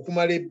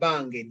okumala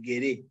ebbanga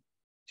eggere,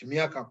 ti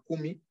myaka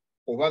 10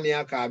 oba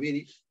myaka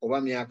 2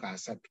 oba myaka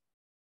 3.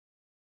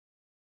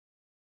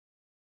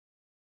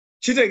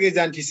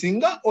 Kitegeeza nti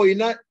singa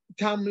olina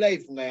term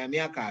life nga ya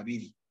myaka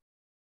 2,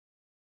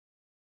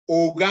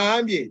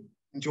 ogambye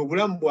nti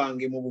obulamu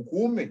bwange mu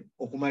bukuume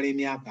okumala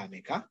emyaka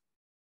ameka?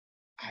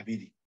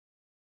 2.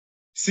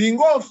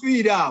 Singa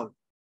ofiira awo,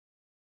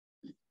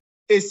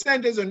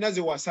 essente zonna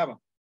ze wasaba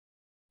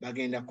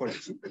bagenda kukola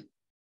ki?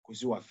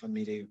 Kuziwa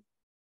famire yo.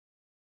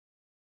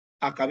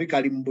 Akabi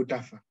kali mu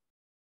butafa.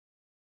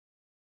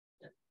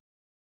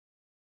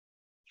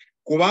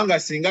 Kubanga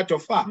singa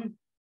tofa,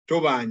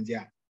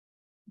 tobanja.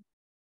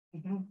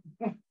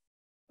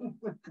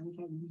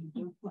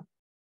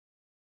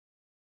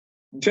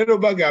 Ntero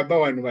bagamba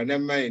wano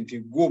banammaye nti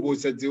gwe oba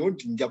osazeewo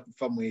nti nja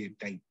kufa mu eyo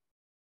time.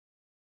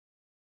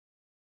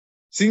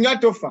 Singa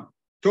tofa,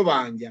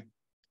 tobanja.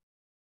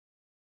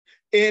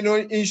 Eno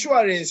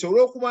insurance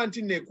olw'okuba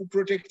nti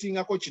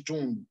nekuprotectingako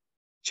kitundu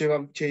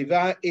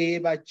kyeva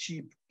eba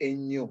cheap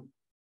ennyo.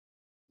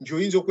 Nti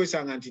oyinza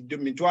okwesanga nti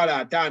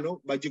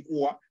 $50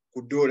 bagikuwa ku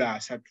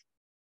 $3.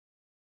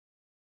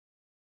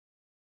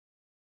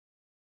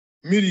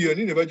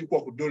 Miliyoni ne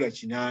bagikuwa ku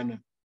 $8.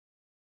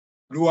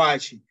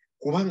 Lwaki?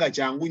 Kubanga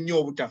kyangu nnyo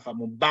obutafa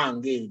mu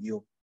bbanga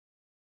eryo.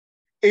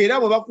 Era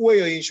bwe bakuwa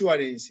eyo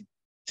insurance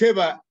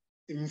teba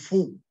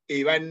nfu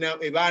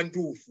eba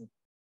ntuufu.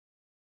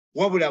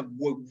 Wabula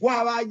gwe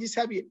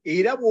gwabagisabye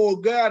era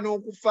bw'ogaana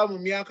okufa mu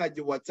myaka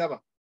gye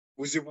wasaba,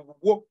 buzibu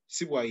bwo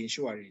si bwa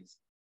insurance.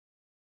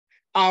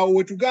 Awo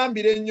we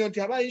tugambira ennyo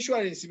nti aba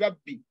insurance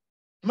babbi.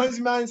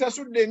 Mazima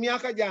nsasudde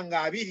emyaka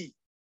gyange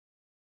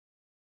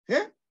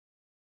 2.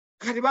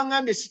 Kati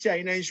bangambye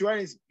sikyalina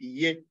insurance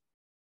ye.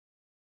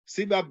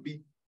 Si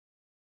babbi.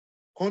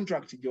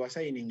 Contract gye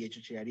wasayininga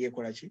ekyo kye yali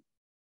ekola ki?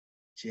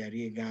 Kye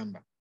yali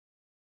egamba.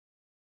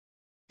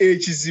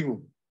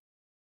 Ekizibu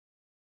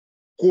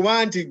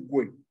kuba nti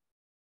gwe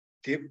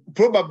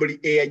probably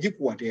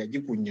eyagikuwa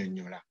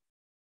teyagikunnyonnyola.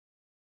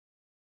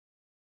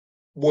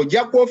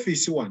 Bw'ojja ku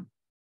office wano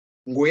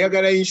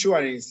ng'oyagala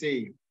insurance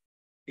eyo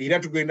era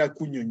tugenda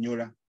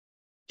kunnyonnyola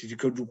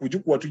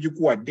kugikuwa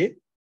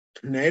tugikuwadde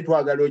naye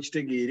twagala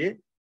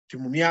okitegeere ti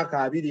mu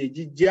myaka 2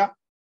 egijja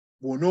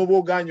bw'onooba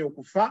ogaanye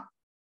okufa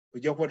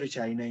ojja kuba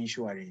tokyalina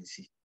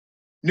insurance.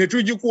 Ne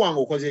tugikuwa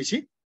ng'okoze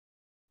ki?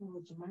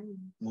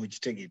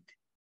 Ng'okitegedde.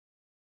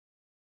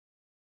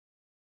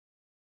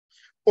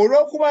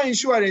 Olw'okuba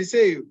insurance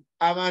eyo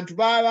abantu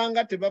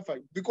babanga tebafa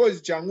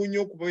because kyangu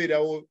nnyo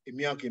okubeerawo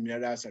emyaka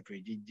emirala 3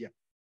 egijja.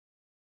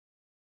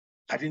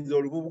 Kati nze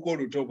olububuka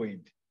oluto bwe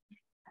nti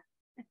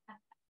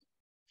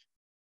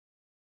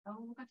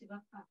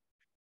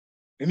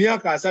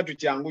emyaka 3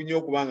 kyangu nnyo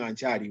okubanga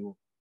nkyaliwo.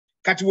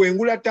 Kati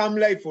wengula term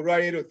life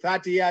olwaleero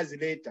 30 years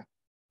later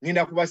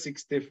ngenda kuba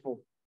 64.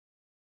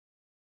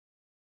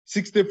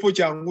 64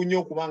 kyangu nnyo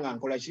okubanga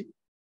nkola ki?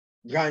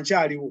 Nga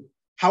nkyaliwo.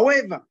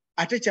 However,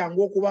 ate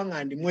kyangu okuba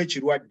nga ndimu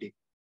ekirwadde.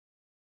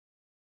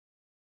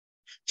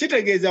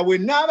 Kitegeeza bwe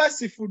naaba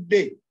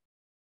sifudde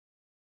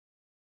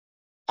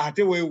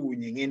ate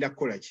weewuunye ngenda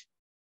kukola ki?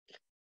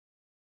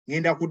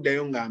 Ngenda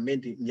kuddayo ngambe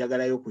nti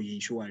njagalayo ku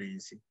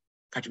insurance.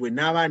 Kati bwe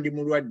naaba ndi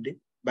mulwadde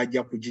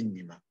bajja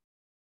kuginnyima.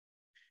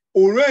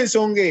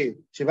 Olw'ensonga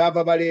eyo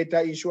kyebaava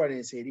baleeta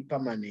insurance eri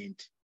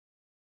permanent.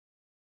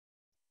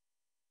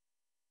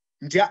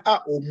 Nti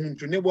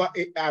omuntu ne bwa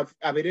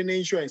abeere ne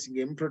insurance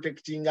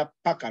ng'emuprotectinga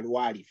paka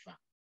lwalifa.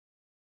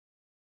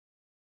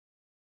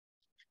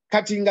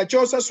 Kati nga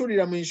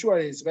ky'osasulira mu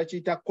insurance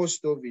bakiyita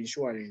cost of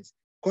insurance.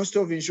 Cost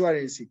of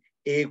insurance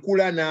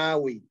ekula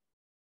naawe.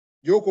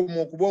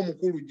 Gy'okoma okuba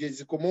omukulu gye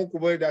zikoma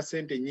okubeera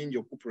ssente nnyingi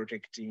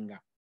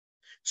okuprotectinga.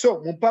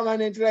 So mu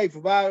permanent life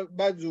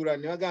bazuula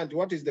ne bagamba nti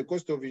what is the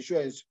cost of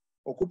insurance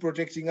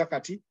okuprotectinga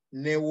kati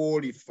ne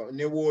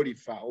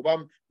woolifa oba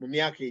mu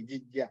myaka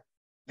egijja.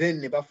 Then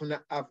ne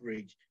bafuna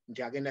average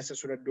nti agenda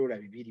sasula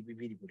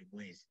 $200 buli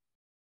mwezi.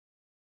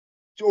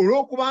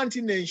 Olw'okuba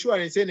nti ne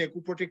insurance ene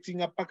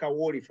kuprotectinga paka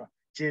woolifa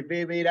kyeva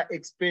ebeera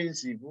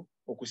expensive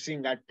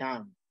okusinga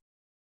term.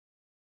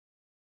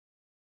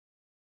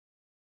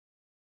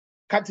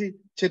 Kati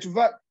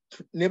kyetuva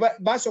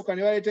basooka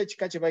ne baleeta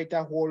ekika kye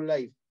bayita whole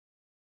life.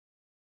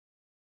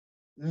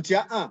 Nti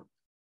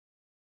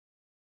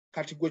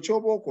kati gwe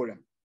ky'oba okola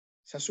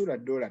sasula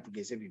 $2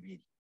 tugeze 2.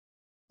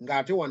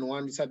 Ng'ate wano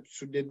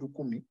wandisasudde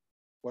 10,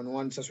 wano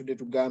wandisasudde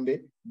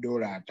tugambe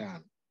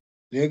 $5.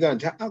 Naye gamba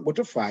nti gwe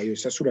tofaayo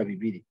sasula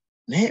 2.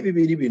 Naye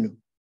 2 bino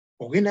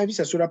ogenda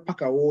bisasula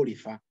paka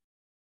woolifa.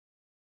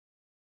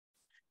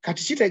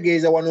 Kati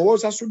kitegeeza wano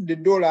woosasudde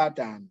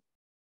 $5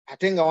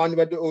 ate nga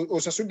wandibadde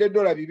osasudde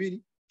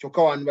 $2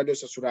 kyokka wandibadde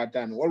osasula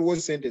 5. Waliwo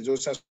ssente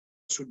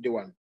z'osasudde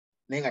wano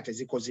naye nga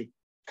tezikoze.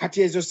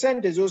 Kati ezo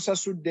ssente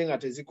z'osasudde nga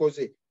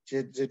tezikoze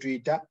ze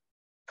tuyita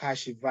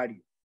cash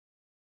value.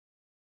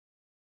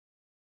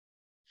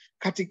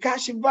 Kati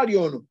cash value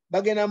ono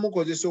bagenda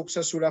mukozesa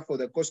okusasula for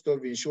the cost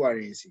of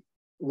insurance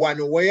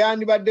wano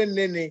weyandibadde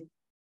nnene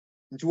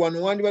nti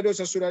wano wandibadde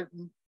osasula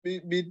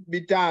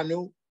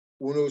 5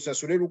 ono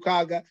osasule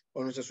 6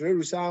 ono osasule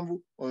 7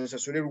 ono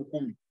osasule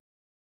 10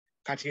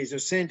 kati ezo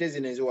ssente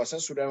zino ezo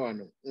wasasula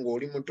wano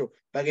ng'oli muto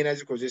bagenda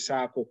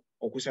zikozesaako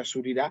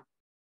okusasulira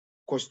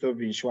cost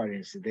of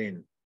insurance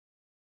then.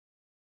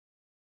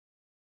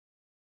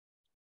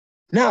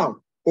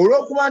 Now,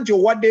 olw'okuba nti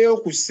owaddeyo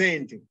ku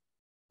ssente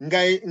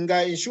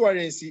nga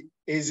insurance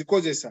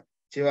ezikozesa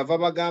kyebava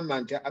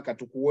bagamba nti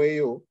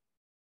akatukuweeyo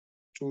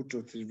 2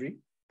 to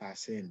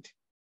 3%.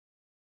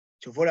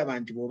 Kyova olaba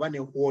nti bw'oba ne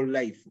whole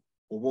life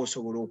oba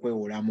osobola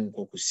okwewolamu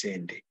nko ku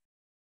ssente.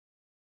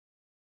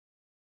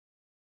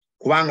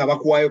 Kubanga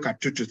bakuwaayo ka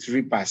 2 to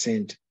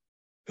 3%.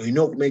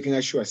 Olina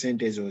okumakinga sure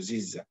ssente ezo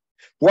ozizza.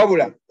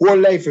 Wabula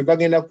whole life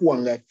bagenda kuwa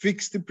nga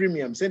fixed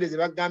premium ssente ze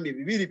bagambye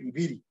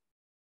 2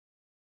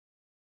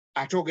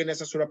 ate ogenda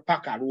sasula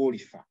paka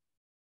lw'olifa.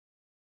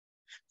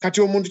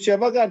 Kati omuntu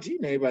kyavaga nti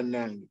naye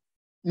bannange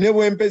ne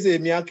bwe mpeza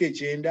emyaka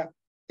 9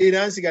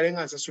 era nsigale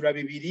nga nsasula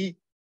 2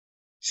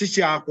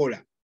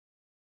 sikyakola.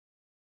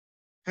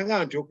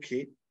 Kanga nti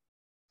okay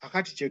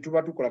akati kye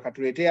tuba tukola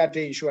katuleete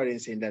ate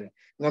insurance endala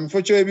nga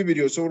mufo kyo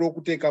 2 osobola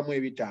okuteekamu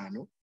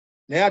 5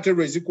 naye ate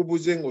lwe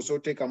zikubuze ng'osobola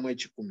oteekamu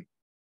 10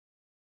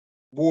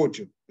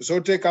 bwotyo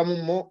osobola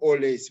oteekamu more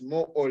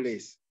or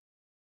less.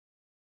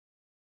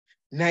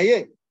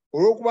 Naye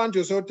olw'okuba nti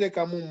osobola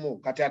oteekamu mo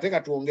kati ate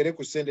katuwongere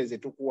ku ssente ze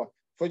tukuwa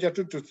fo kya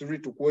 2 to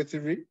 3 tukuwe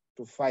 3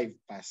 to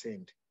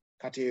 5%.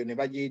 Kati eyo ne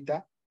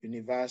bagiyita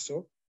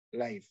universal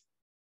life.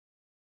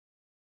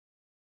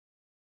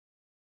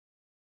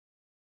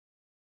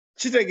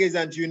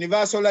 Kitegeeza nti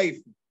universal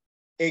life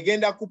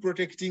egenda ku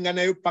protectinga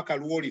nayo paka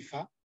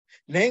lw'olifa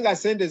naye nga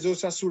ssente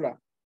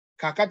z'osasula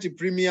kakati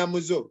premium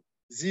zo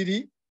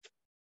ziri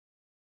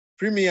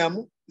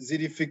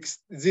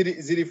fixed,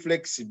 ziri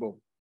flexible.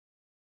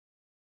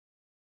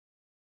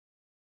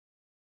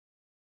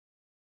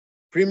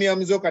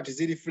 Premium zo kati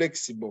ziri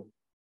flexible.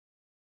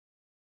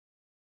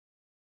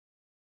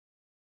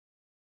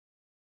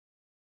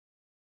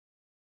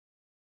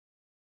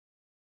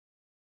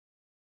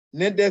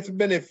 Ne death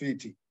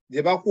benefit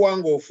gye bakuwa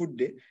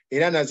ng'ofudde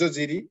era nazo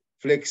ziri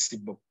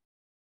flexible.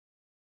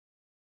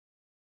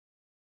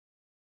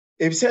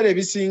 Ebiseera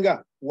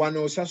ebisinga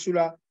wano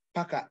osasula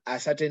paka a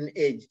certain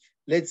age,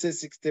 let's say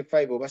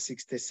 65 oba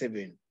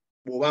 67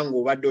 bw'oba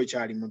ng'obadde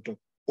okyali muto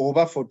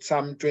oba for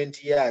some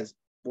 20 years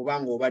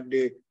bw'oba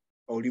ng'obadde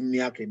oli mu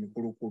myaka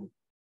emikulukulu.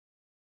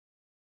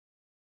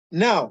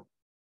 Now,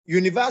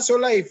 universal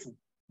life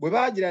bwe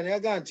baagira ne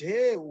yaga nti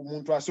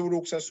omuntu asobola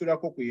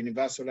okusasulako ku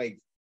universal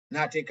life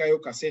n'ateekayo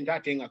kasente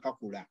ate nga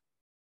kakula.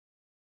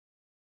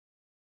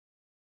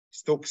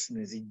 Stocks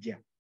ne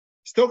zijja.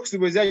 Stocks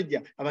bwe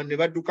zajja abantu ne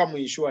badduka mu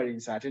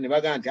insurance ate ne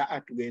baga nti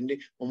tugende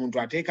omuntu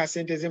ateeka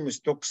ssente ze mu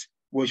stocks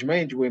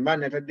bw'okimanyi nti bwe mba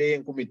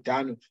nataddeyo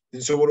 50,000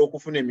 nsobola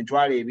okufuna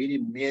 2,000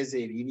 mu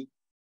myezi 2.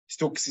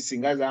 Stocks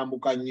singa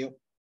zambuka nnyo.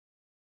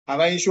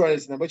 Aba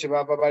insurance nabo kye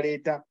bava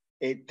baleeta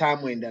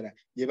ettaamu endala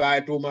gye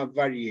batuuma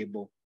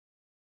variable.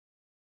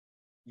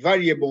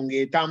 Variable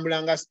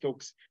ng'etambula nga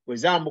stocks bwe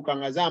zambuka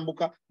nga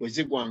zambuka bwe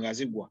zigwa nga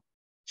zigwa.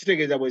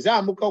 Kitegeeza bwe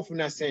zambuka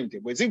ofuna ssente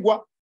bwe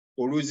zigwa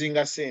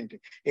oluzinga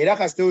ssente. Era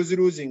kasite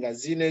oziruzinga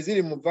zino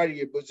eziri mu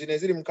variable zino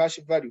eziri mu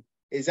cash value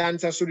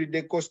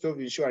ezandisasulidde cost of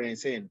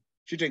insurance eno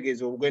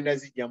kitegeeza obugenda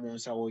zijja mu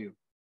nsawo yo.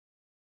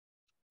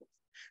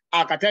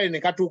 Akatale ne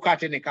katuuka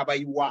ate ne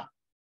kabayiwa.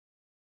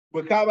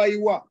 Bwe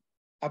kabayiwa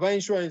aba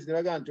insurance ne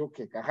baga nti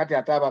okay kakati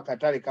ate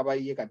abakatale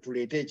kabayiye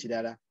katuleete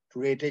ekirala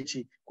tuleete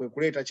ki kwe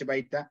kuleeta kye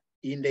bayita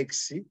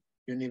index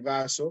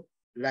universal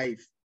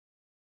life.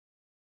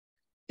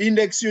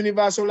 Index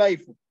universal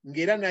life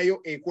ng'era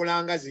nayo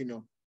ekolanga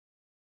zino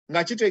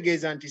nga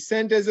kitegeeza nti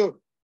ssente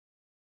zo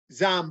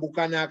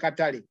zambuka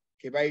n'akatale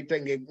ke bayita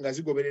nga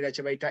zigoberera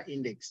kye bayita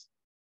index.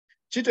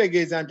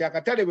 Kitegeeza nti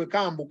akatale bwe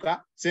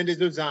kambuka ssente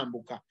zo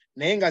zambuka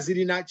naye nga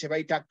zirina kye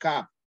bayita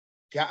cap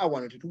ti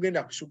wano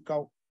tetugenda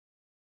kusukkawo.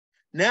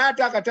 Naye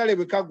ate akatale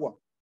bwe kagwa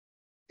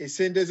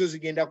essente zo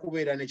zigenda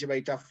kubeera ne kye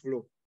bayita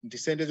flow nti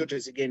ssente zo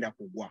tezigenda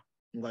kugwa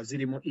nga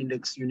ziri mu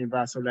index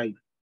universal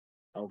life.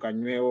 Awo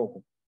kanywewo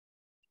okwo.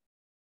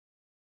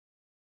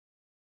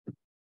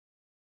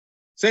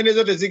 Ssente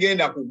zo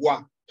tezigenda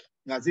kugwa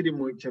nga ziri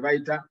mu kye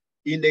bayita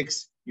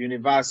index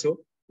universal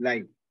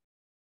life.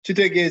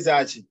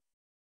 Kitegeeza ki?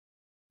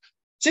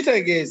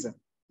 Kitegeeza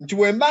nti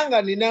bwe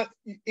mbanga nina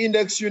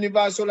index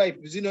universal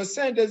life zino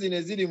ssente zino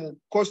eziri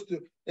mu cost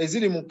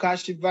eziri mu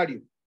cash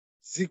value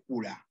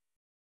zikula.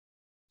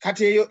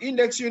 Kati eyo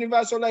index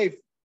universal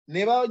life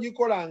ne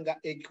bagikolanga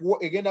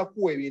egenda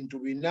kuwa ebintu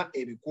 4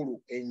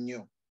 ebikulu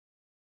ennyo.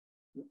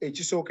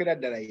 Ekisookera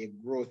ddala ye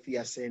growth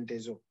ya ssente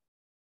zo.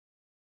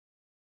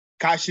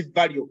 Cash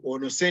value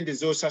ono ssente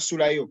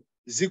z'osasulayo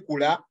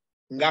zikula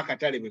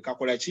ng'akatale bwe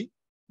kakola ki?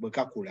 Bwe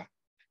kakula.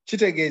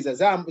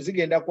 Kitegeeza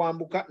zigenda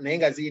kwambuka naye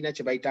nga zirina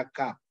kye bayita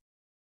cap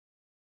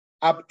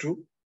up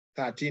to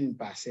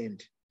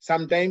 13%.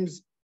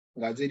 Sometimes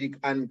nga ziri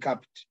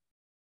uncapped.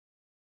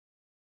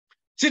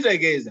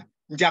 Kitegeeza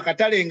nti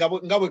akatale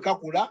nga bwe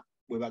kakula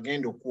bwe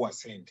bagenda okuwa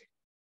ssente.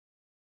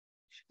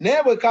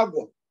 naye bwe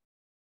kagwa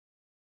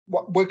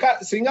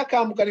singa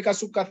kambuka ne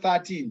kasukka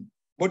 13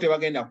 bo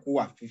tebagenda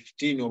kuwa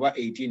 15 oba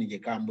 18 gye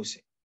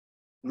kambuse.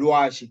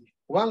 Lwaki?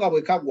 Kubanga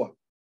bwe kagwa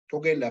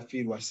togenda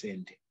fiirwa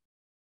ssente.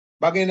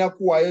 Bagenda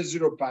kuwaayo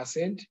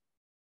 0%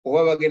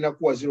 oba bagenda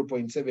kuwa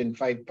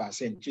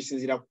 0.75%,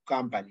 kisinziira ku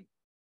kampani.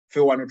 Ffe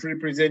wano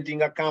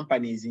turepresentinga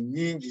companies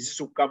nnyingi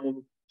zisukka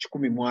mu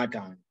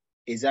 150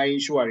 eza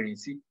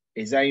insurance,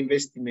 eza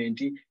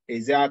investment,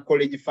 eza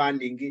college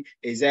funding,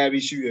 eza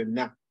bishi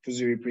byonna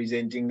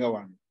tuzirepresentinga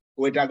wano.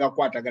 Wetaaga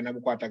kwatagana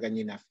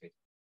bukwataganye naffe.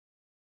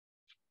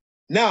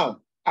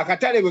 Now,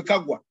 akatale bwe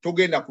kagwa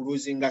togenda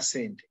kuluzinga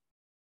ssente.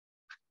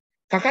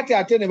 Kakati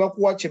ate ne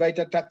bakuwa kye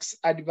bayita tax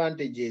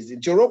advantages.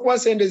 Nti olw'okuba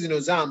ssente zino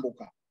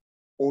zambuka,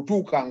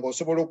 otuuka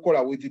ng'osobola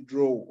okukola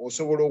withdraw,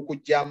 osobola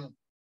okugyamu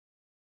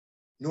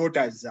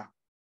n'otazza.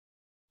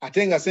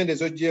 Ate nga ssente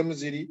z'oggyemu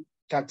ziri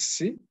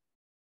tax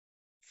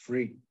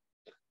free.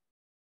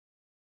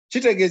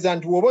 Kitegeeza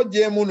nti woba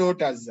oggyemu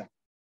n'otazza,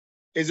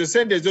 ezo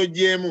ssente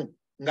z'oggyemu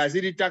nga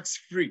ziri tax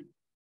free,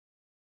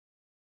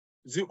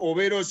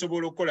 obeera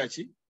osobola okukola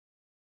ki?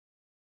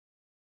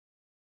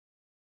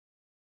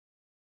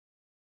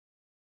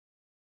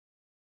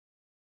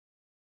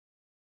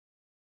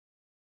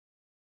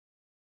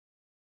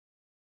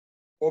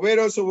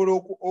 Obeera osobola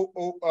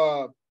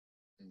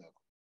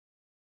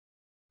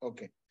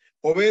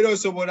obeera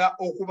osobola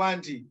okuba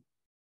nti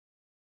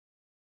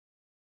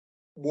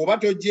bw'oba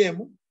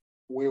togyemu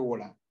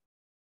weewola.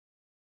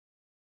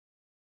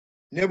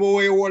 Ne bwe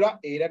weewola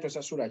era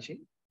tosasula ki?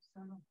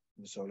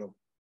 Musolo.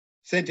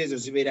 Ssente ezo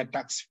zibeera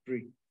tax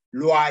free.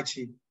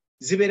 Lwaki?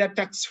 Zibeera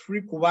tax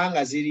free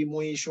kubanga ziri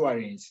mu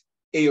insurance.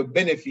 Eyo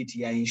benefit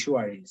ya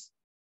insurance.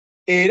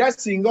 Era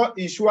singa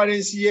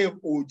insurance ye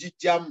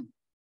ogijjamu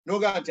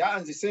noga nti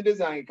nze ssente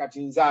zange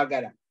kati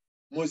nzaagala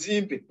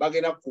muzimpe,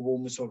 bagenda kukuba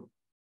omusolo.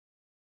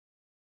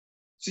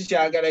 Si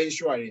kyagala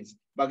insurance,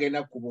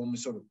 bagenda kukuba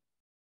omusolo.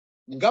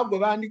 Nga bwe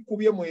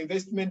bandikubye mu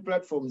investment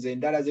platforms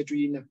endala ze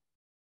tuyina.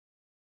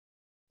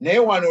 Naye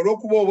wano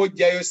olw'okuba oba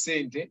ojjayo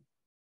ssente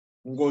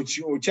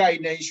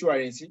ng'okyalina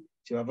insurance,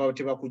 kyebava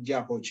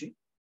tebakuggyako ki?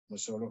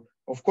 Musolo.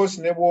 Of course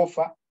ne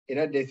bw'ofa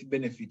era death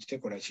benefit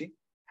tekola ki?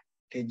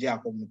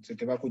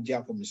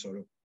 Tebakuggyako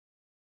musolo.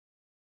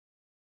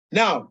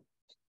 Now,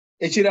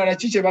 ekirala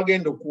ki kye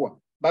bagenda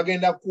okuwa?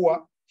 Bagenda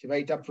kuwa kye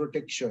bayita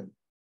protection.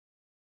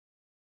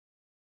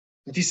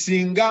 Nti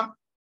singa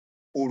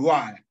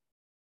olwala,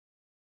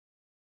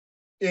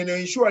 eno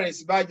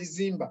insurance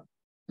bagizimba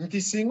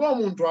nti singa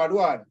omuntu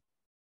alwala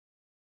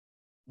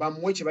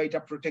bamuwe kye bayita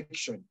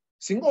protection.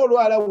 Singa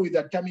olwala with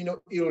a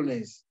terminal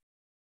illness,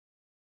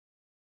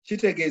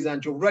 kitegeeza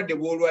nti obulwadde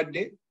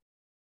bw'olwadde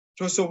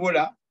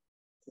tosobola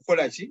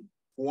kukola ki?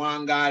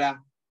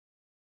 Kuwangaala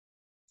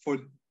for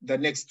the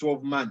next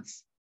 12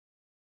 months.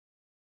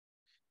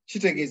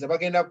 Kitegeeza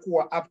bagenda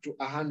kuwa up to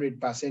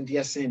 100%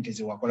 ya ssente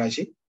zewakola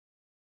ki?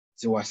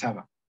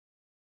 Zewasaba.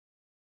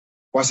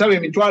 Wasaba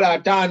emitwalo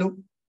 5,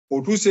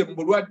 otuuse mu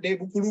bulwadde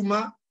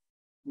bukuluma,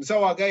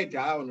 musawo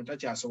agayita ono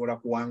takyasobola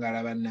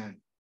kuwangaala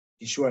bannange.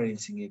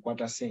 Insurance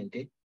ng'ekwata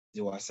ssente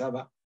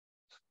zewasaba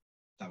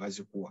nga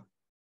bazikuwa.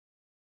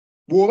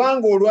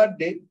 Bw'obanga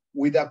olwadde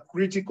with a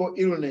critical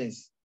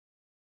illness,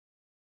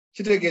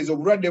 kitegeeza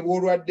obulwadde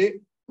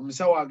bw'olwadde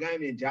omusawo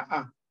agambye nti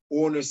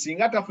ono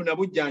singa tafuna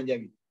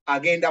bujjanjabi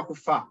agenda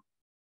kufa.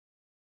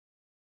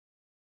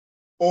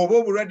 Oba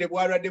obulwadde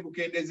bwalwadde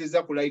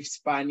bukendezeza ku life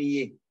span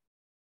ye.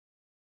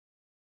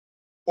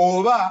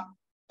 Oba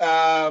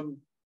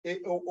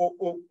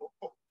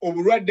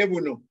obulwadde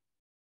buno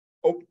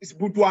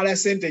butwala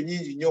ssente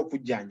nnyingi nnyo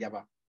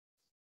okujjanjaba.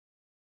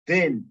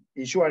 Then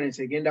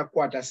insurance egenda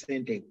kukwata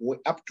ssente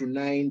up to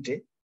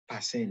 90%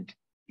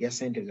 ya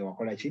ssente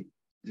zewakola ki?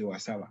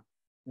 Zewasaba.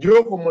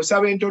 Gy'oko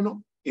musaba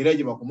entono era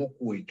gye bakoma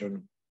okuwa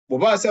entono.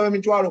 Bw'oba wasaba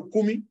emitwalo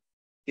 10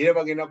 era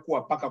bagenda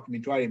kuwa paka ku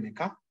mitwalo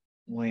emeka?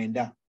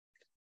 9.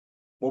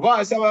 Bw'oba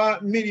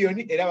wasaba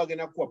miliyoni era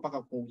bagenda kuwa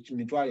paka ku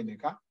mitwalo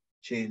emeka?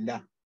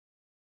 9.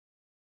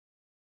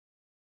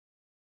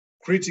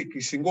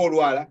 Singa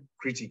olwala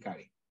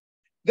critically.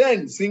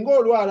 Then singa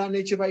olwala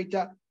n'ekye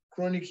bayita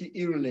chronic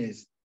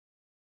illness,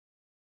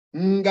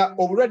 nga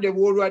obulwadde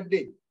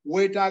bw'olwadde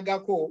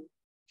weetaagako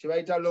kye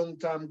bayita long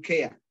term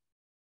care.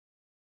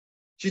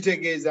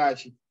 Kitegeeza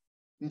ki?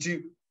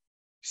 Nti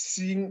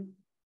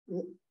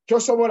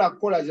tosobola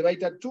kukola ze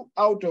bayita 2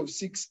 out of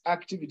 6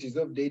 activities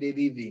of daily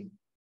living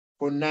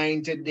for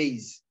 90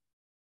 days.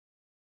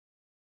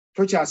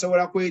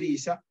 Tokyasobola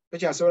kweriisa,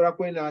 tokyasobola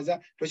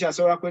kwenaaza,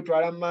 tokyasobola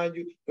kwetwala mu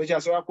manju,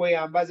 tokyasobola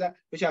kweyambaza,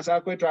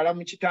 tokyasobola kwetwala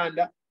mu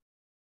kitanda.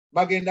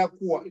 Bagenda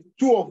kuwa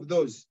 2 of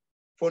those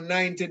for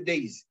 90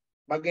 days.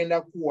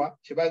 Bagenda kuwa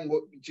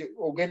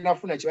ogenda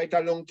funa kye bayita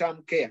long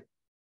term care.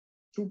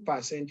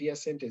 2% ya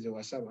ssente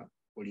zewasaba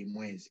buli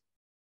mwezi.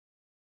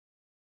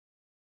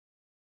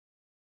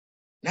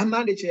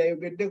 Namande kye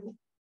yayogeddeko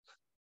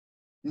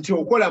nti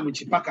okola mu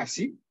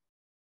kipakasi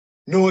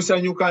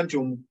n'osanyuka nti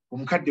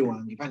omukadde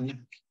wange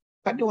bannange.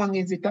 Kadde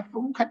wange nze tafe,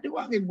 omukadde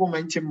wange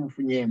gw'omanyi kye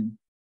mufunyeemu.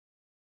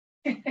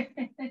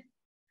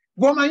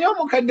 Gw'omanyi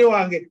omukadde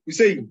wange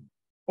Hussein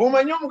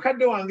Omanyi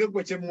omukadde wange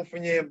gwe kye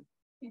mufunyeemu.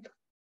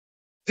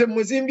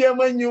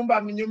 Temuzimbyemu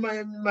ennyumba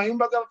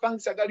mayumba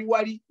g'abapangisa gali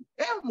wali.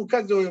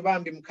 Omukazi oyo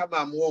bambi Mukama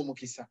amuwa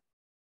omukisa.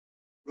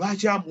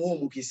 Lwaki amuwa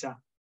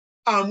omukisa?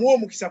 Amuwa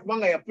omukisa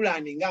kubanga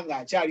yapulaninga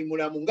ng'akyali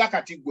mulamu nga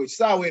kati gwe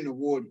essaawa eno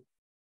bw'oli.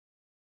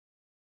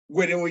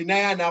 Gwe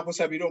olinayo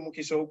anaakusabira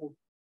omukisa ogwo.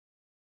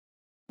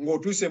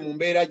 Ng'otuuse mu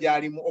mbeera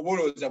gy'alimu oba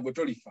olowooza gwe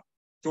tolifa,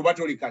 oba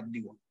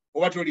tolikaddiwa,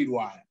 oba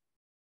tolirwala.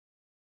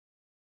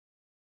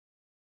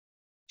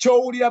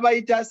 Ky'owulira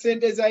bayita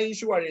ssente za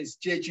insurance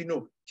kye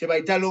kino kye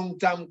bayita long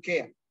term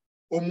care.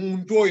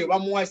 Omuntu oyo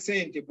bamuwa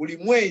ssente buli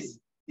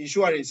mwezi,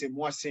 insurance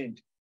emuwa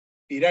ssente.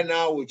 Era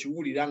naawe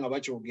okiwulira nga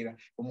bakyogera,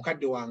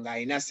 omukadde wange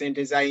alina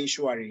ssente za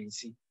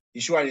insurance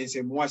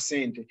emuwa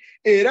ssente.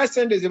 Era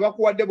ssente ze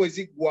bakuwadde bwe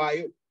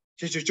ziggwaayo,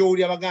 kyekyo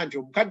ky'owulira baga nti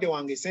omukadde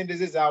wange ssente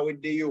ze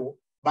zaaweddeyo,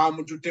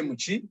 baamututte mu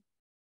ki?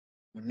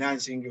 Mu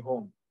nursing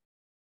home.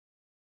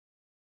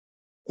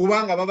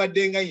 Kubanga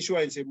babadde nga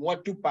insurance emuwa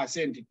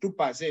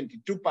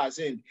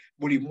 2%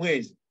 buli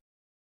mwezi.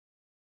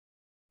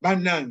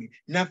 Bannange,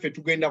 naffe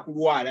tugenda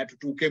kulwala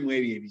tutuuke mu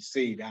ebyo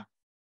ebiseera.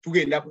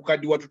 Tugenda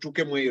kukaddiwa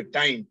tutuuke mu eyo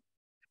time.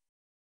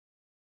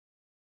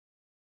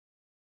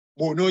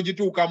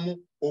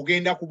 Bw'onoogituukamu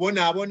ogenda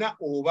kubonaabona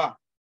oba.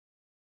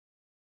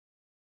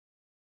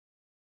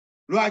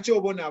 Lwaki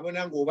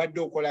obonaabona ng'obadde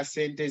okola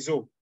ssente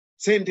zo?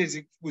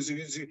 Ssente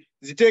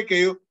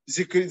ziteekeyo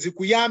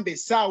zikuyambe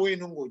essaawa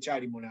eno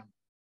ng'okyali mulamu.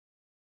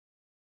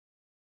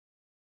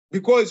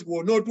 Because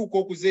bw'onootuuka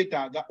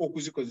okuzeetaaga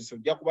okuzikozesa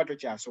ojja kuba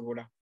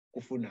tokyasobola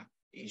kufuna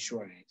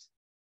insurance.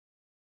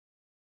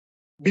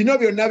 Bino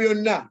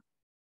byonna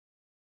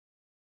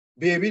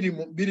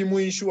biri mu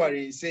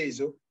insurance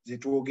ezo ze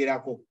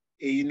twogerako.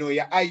 Eno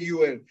ya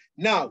IUL.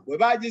 Now, bwe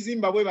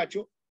baagizimba bwe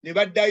batyo ne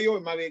baddayo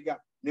emabega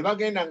ne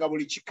bagenda nga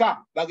buli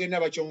kika bagenda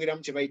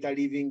bakyongeramu kye bayita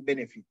living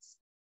benefits.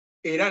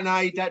 Era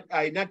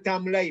ayina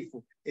term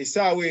life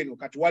essaawa eno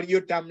kati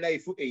waliyo term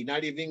life eyina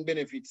living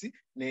benefits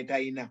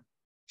n'etayina.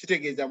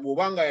 Kitegeeza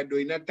bw'obanga yadde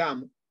olina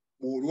term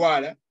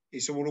bw'olwala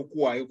esobola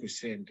okuwaayo ku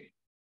ssente.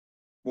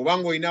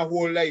 Bw'obanga olina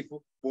whole life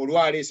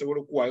bw'olwala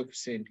esobola okuwaayo ku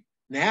ssente.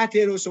 Naye ate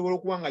era osobola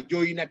okuba nga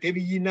gy'olina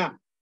tebiyina.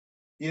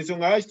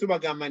 Ensonga lwaki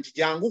tubagamba nti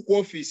jangu ku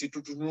ofiisi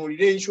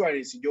tutunuulire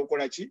insurance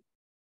gy'okola ki?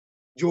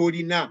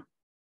 Gy'olina.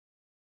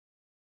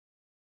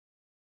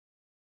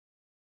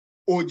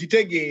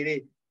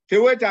 Ogitegeere.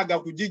 Teweetaaga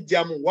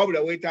kugiggyamu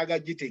wabula weetaaga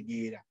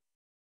gitegeera.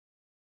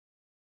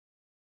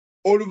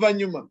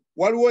 Oluvannyuma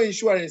waliwo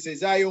insurance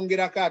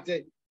ezayongerako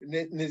ate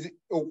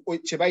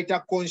kye bayita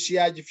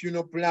concierge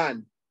funeral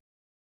plan.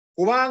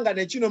 Kubanga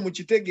ne kino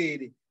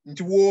mukitegeere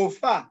nti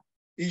w'ofa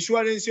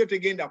insurance yo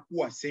tegenda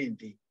kuwa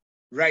ssente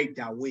right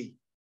away.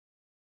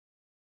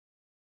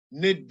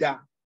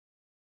 Nedda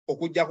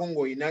okujjako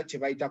ng'olina kye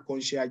bayita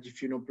concierge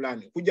funeral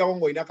plan. Okujjako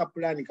ng'olina ka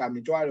pulaani ka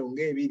mitwalo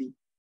ng'ebiri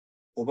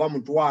oba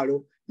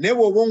mutwalo. Naye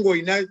bw'oba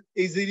ng'olina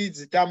eziri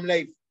zi term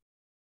life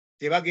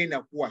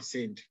tebagenda kuwa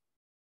ssente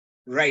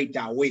right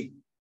away.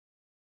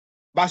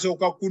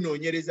 Basooka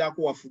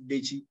kunoonyerezaako wafudde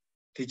ki?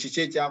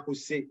 Tekiki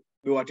ekyakusse?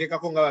 Be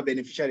wateekako nga ba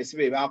beneficiary si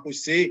be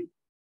baakusse?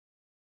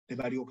 Ne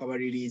balyoka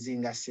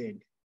baliriizinga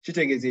ssente.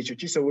 Kitegeeza ekyo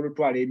kisobola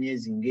otwala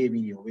emyezi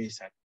ng'ebiri oba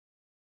esatu.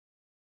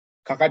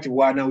 Kakati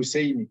bwana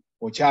Hussein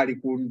okyali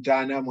ku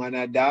ntaana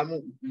mwana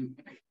Adamu.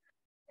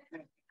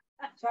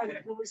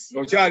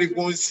 Okyali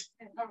ku nsi.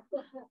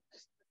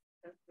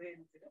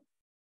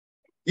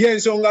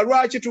 Y'ensonga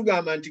lwaki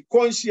tugamba nti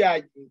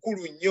concierge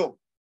nkulu nnyo.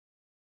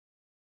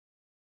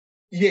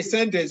 Ye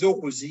ssente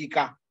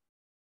ez'okuziika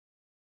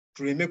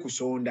tuleme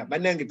kusonda.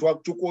 Bannange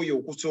tukooye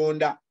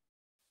okusonda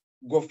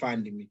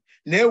GoFundMe.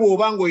 Naye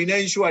bw'oba ng'olina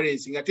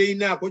insurance nga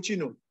teyinaako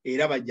kino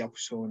era bajja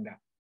kusonda.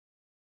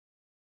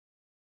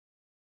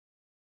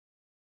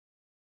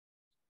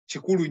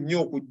 Kikulu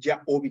nnyo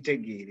okujja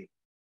obitegeere.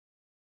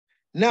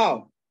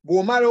 Now,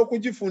 bw'omala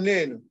okugifuna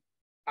eno,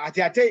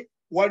 ate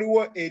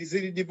waliwo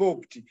eziri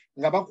developed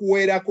nga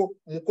bakuweerako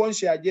mu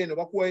concierge eno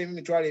bakuweerayo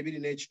emitwalo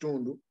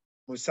 2.5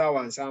 mu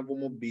ssaawa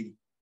 72.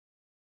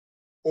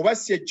 Oba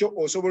si ekyo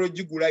osobola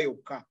ogigula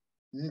yokka.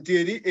 Nti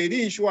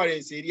eri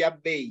insurance eri ya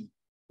bbeeyi.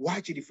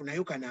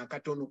 Waakirifunayo kano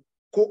akatono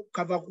ko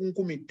kava ku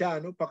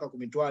 15,000 paka ku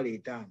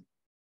 5,000.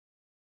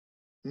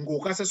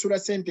 Ng'okasasula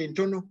ssente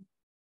ntono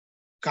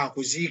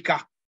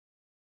kakuziika.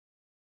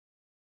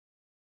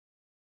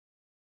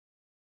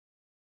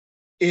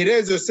 Era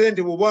ezo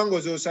ssente bw'obanga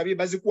ozosabye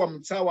bazikuwa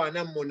mu ssaawa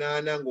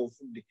 48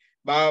 ng'ofudde.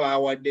 Baba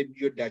bawadde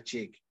ddyo dda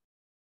check.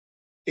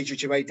 Ekyo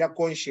kye bayita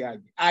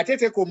concierge. Ate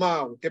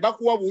tekomaawo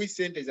tebakuwa buwi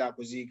ssente za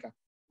kuziika.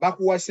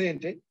 Bakuwa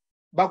ssente,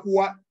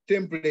 bakuwa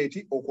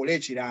template okole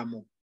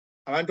ekiraamo.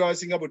 Abantu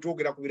abasinga bwe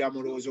twogera ku biraamo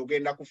olowooza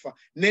ogenda kufa.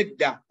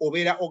 Nedda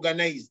obeera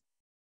organized.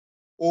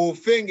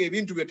 Ofe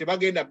ng'ebintu byo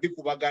tebagenda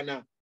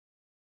bikubagana.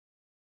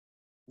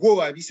 Gwe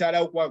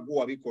wabisalawo kuba gwe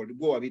wabikola,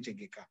 gwe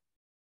wabitegeka.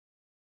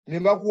 Ne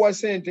bakuwa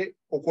ssente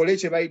okole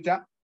kye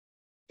bayita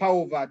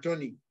power of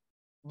attorney.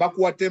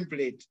 Bakuwa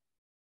template.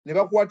 Ne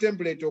bakuwa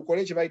template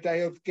okole kye bayita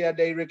healthcare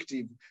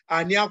directive.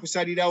 Ani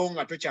akusalirawo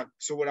nga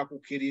tokyasobola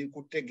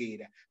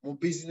kutegeera mu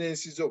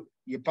business zo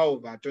ye power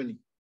of attorney.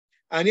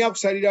 ani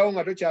akusalirawo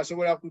nga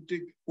tokyasobola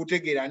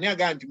kutegeera ani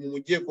agaa nti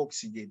mumugyeko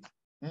oxygen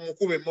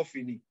mumukube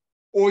mofini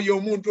oyo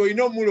omuntu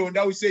olina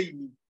omulonda Hussein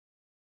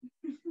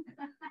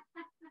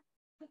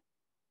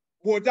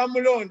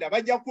bw'otamulonda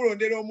bajja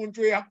kulondera omuntu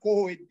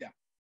eyakoowa edda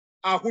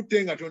akutte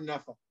nga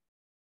tonnafa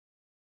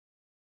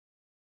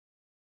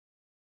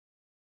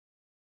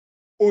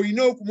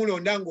olina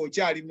okumulonda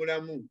ng'okyali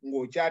mulamu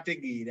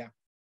ng'okyategeera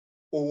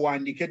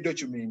owandiike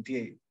dokumenti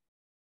eyo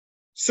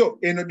so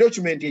eno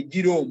dokumenti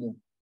ejjira omwo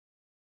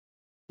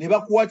ne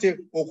bakuwa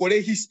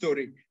okole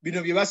history bino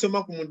bye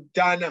basoma ku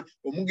mutaana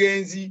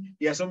omugenzi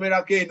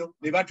yasomerako eno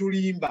ne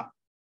batulimba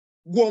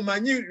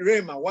gw'omanyi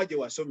Rema waje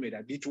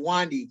wasomera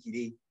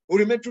bituwandiikire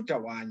olime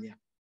tutawaanya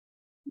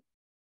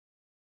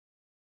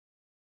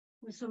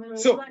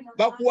so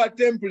bakuwa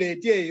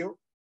template eyo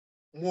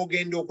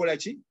mwogenda okola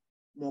ki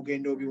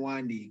mwogenda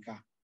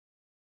obiwandiika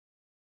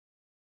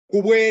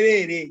ku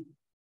bwereere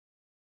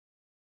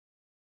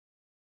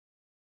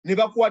ne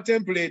bakuwa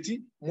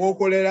template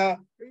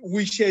mwokolera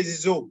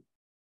wishes zo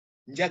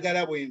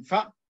njagala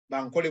bwenfa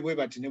bankole bwe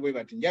bati ne bwe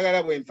bati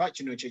njagala bwenfa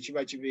kino kye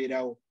kiba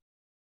kibeerawo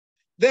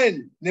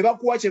then ne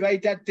bakuwa kye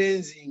bayita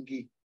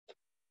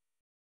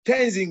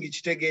tenzing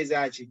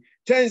kitegeeza ki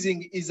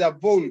tenzing is a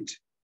vault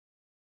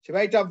kye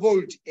bayita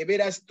vault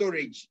ebeera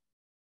storage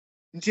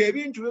nti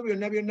ebintu byo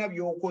byonna byonna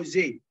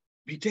by'okoze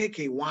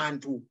biteeke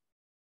ewantu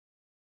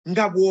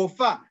nga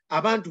bw'ofa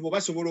abantu bo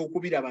basobola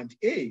okubiraba nti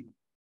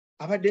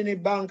abadde ne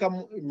banka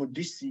mu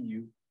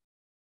DCU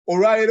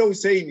olwaleero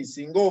Hussein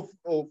singa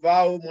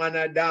ovaawo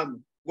mwana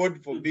Adamu God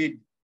forbid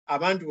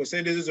abantu bo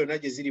sente zo zonna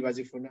gye ziri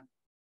bazifuna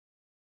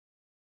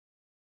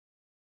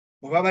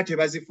bwe baba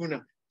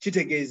tebazifuna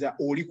kitegeeza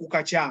oli ku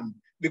kakyamu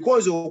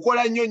because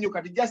okola nnyo nnyo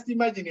kati just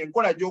imagine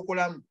enkola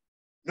gy'okolamu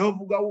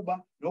n'ovuga Uber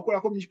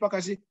n'okolako mu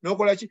Yekipakasi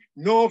n'okola ki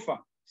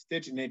n'ofa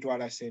state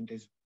n'etwala ssente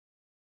zo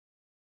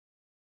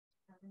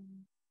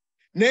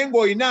naye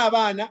ng'olina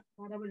abaana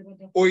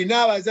olina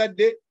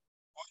abazadde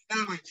olina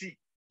abaki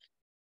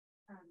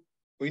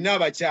olina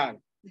abakyala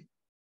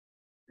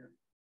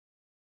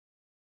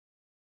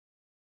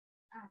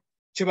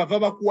kyebava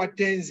bakuwa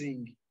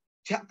tenzing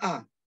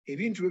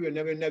ebintu byo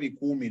byonna byonna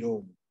bikuumira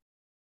omwo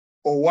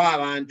owa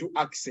abantu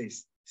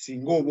access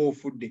singa oba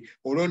ofudde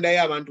olondayo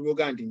abantu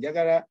boga nti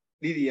njagala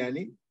Lilian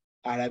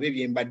alabe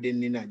bye mbadde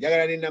nnina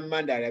njagala ne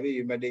Nammanda alabe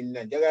bye mbadde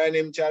nnina njagala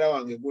ne mukyala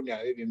wange gundi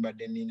alabe bye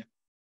mbadde nnina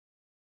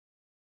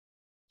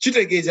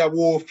kitegeeza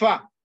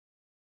bw'ofa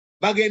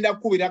bagenda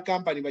kukubira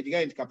kampani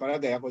bagigaye nti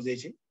Kapalaga yakoze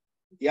ki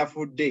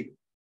yafudde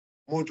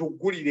muntu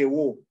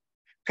ggulirewo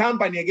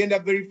kampani egenda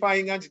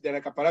verifying nti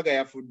ddala Kapalaga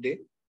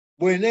yafudde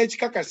bwena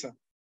ekikakasa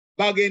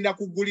bagenda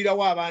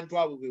kuggulirawo abantu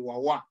abo be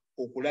wawa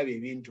okulaba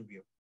ebintu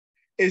byo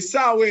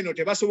essaawa eno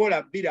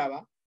tebasobola biraba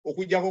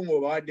okujjako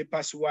ng'obawadde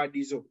password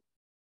zo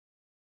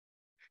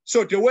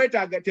so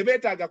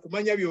tebeetaaga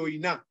kumanya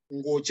by'olina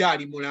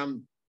ng'okyali mulamu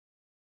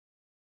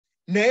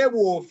naye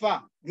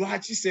bw'ofa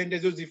lwaki ssente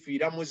zo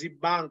zifiira mu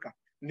zibbanka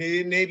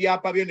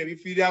n'ebyapa byo ne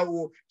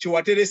bifiirawo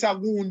kyewateresa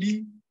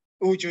gundi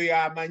okyo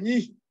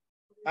yamanyi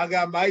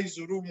agamba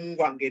ayizulu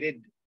Mungu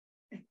angeredde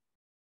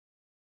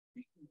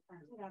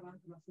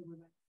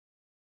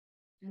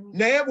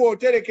naye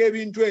bw'otereka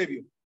ebintu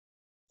ebyo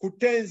ku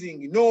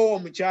tenzing n'owa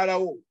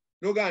omukyalawo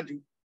noga nti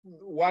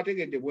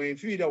wategedde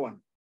bwenfiira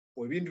wano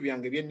ebintu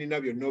byange bye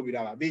nnina byonna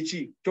obiraba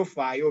biki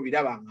tofaayo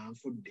obiraba nga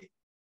nfudde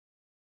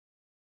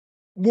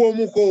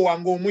bw'omukoowa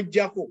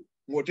ng'omuggyako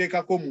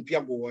ng'oteekako omupya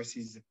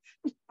gw'owasizza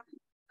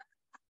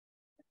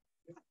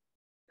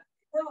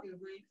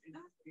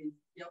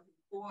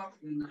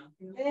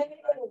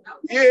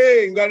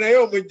nga naye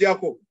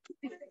omuggyako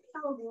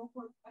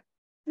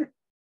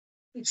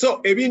so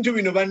ebintu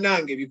bino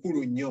bannange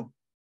bikulu nnyo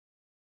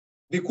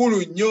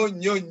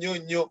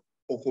nnyo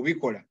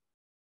okubikola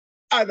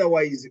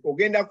otherwise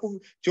ogenda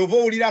kyova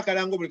owulira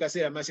akalango buli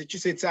kaseera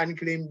Massachusetts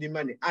unclaimed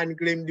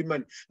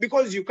money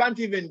because you can't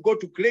even go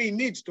to claim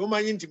it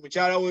tomanyi nti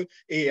mukyala we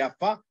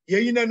eyafa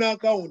yayina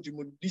n'akawunti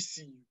mu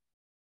DCU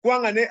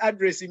kubanga ne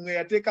address imwe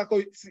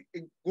yateekako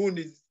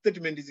gundi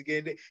statement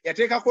zigende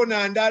yateekako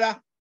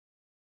nandala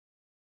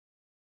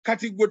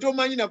kati gwe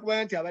tomanyi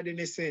nakubaya nti abadde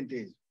ne ssente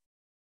ezo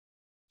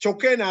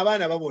kyokka eno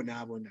abaana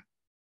babonaabona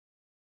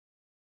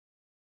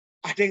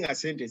ate nga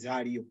ssente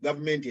zaaliyo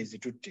gavumenti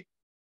ezitutte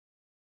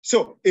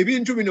so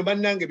ebintu bino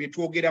bannange bye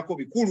twogerako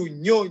bikulu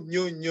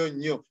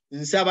nnyo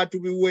nsaba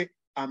tubiwe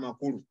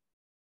amakulu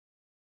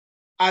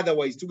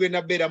otherwise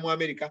tugenda beera mu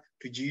America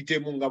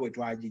tugiyitemu nga bwe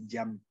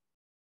twagijjamu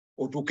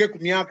otuuke ku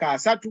myaka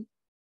 3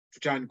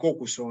 tutandike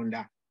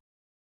okusonda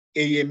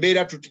eyo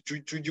embeera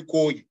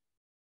tugikooye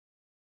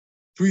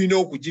tulina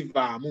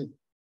okugivaamu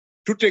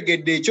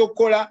tutegedde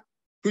ekyokukola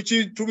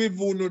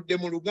tubivuunudde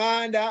mu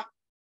Luganda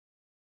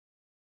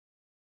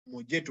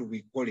mujje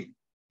tubikole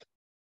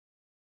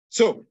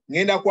so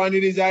ngenda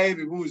kwanirizayo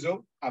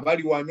ebibuuzo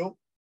abali wano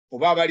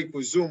oba abali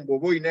ku Zoom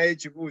bw'oba olinayo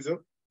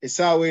ekibuuzo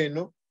essaawa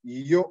eno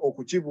yiyo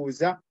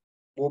okukibuuza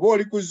bw'oba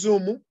oli ku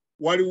Zoom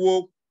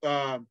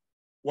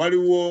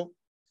waliwo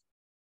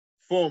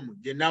form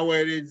gye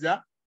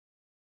naweereza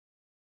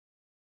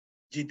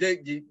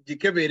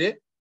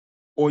gikebere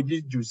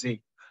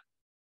ogijjuze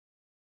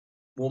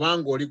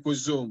bw'obanga oli ku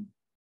Zoom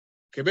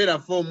kebera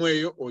foomu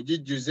eyo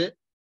ogijjuze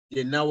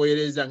gye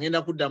naweereza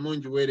ngenda kuddamu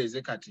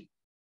ngiweereze kati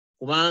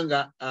kubanga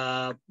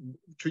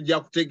tujja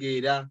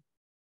kutegeera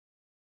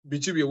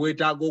biki bye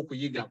weetaaga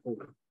okuyigako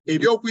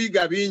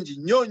ebyokuyiga bingi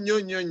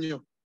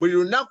nnyo buli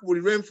lunaku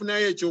buli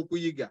lwenfunayo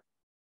ekyokuyiga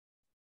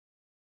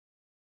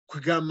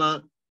kwegamba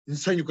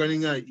nsanyuka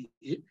nenga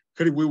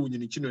kale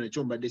bwewuunye kino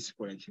nakyo mbadde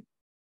sikola ki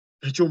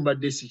nakyo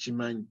mbadde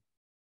sikimanyi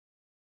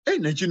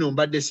nakino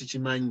mbadde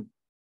sikimanyi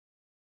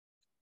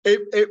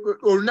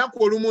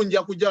olunaku olumu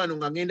nja kujja wano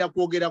nga ngenda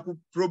kwogera ku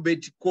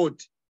probate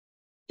court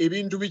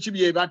ebintu biki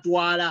bye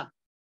batwala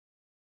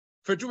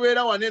ffe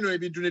tubeera waneno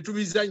ebintu ne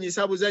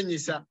tubizanyisa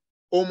buzanyisa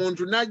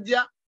omuntu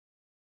najja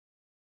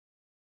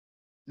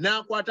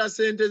n'akwata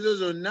ssente zo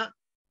zonna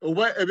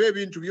oba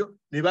ebintu byo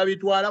ne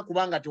babitwala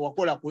kubanga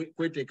tewakola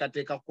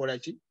kweteekateeka kukola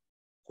ki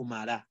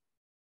kumala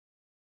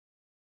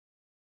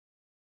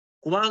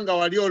kubanga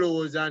wali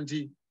olowooza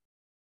nti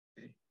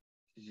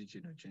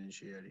kino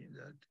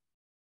kyensharinze ati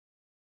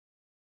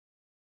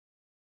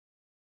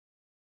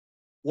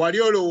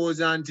wali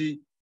olowooza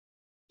nti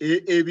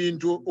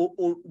ebintu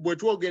bwe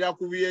twogera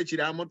ku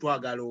by'ekiraamo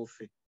twagala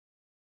ofe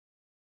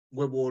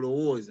bwe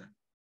bw'olowooza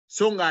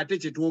so ng'ate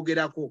kye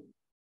twogerako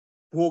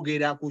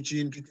twogera ku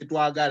kintu kye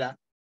twagala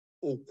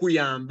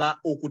okuyamba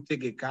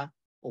okutegeka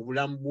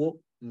obulamu bwo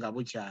nga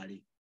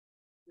bukyali.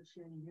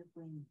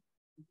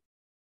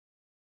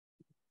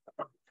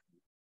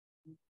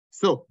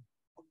 So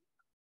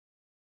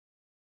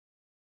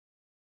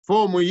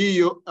foomu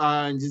yiyo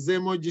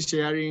ngizeemu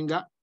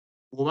gisharinga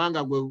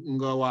kubanga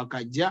nga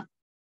wakajja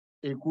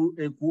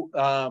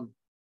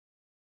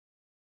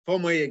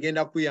foomu eyo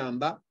egenda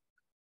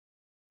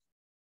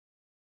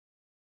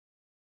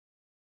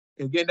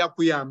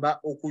kuyamba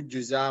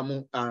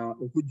okujjuzaamu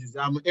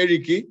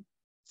Eric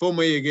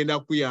foomu eyo egenda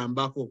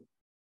kuyambako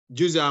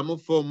jjuzaamu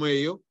foomu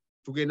eyo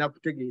tugenda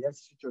kutegeera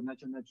kiki kyonna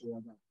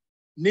ky'oyagala.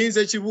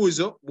 Ninze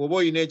ekibuuzo bw'oba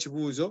olina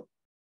ekibuuzo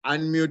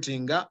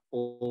unmutinga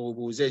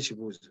obuuze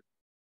ekibuuzo.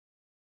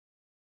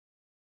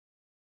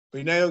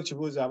 Olinayo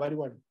ekibuuzo abali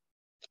wano?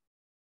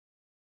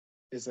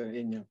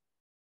 Ennyo.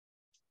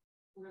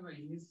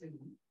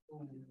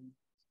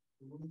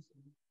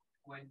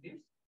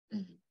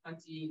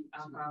 Kati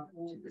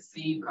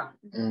akakusiika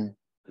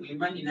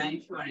emanyi na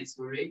insurance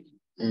already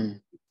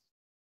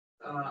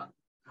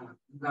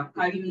nga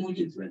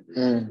kalimuli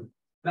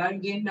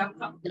bagenda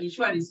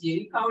insurance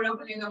yeri kawula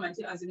kunenga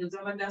mati azino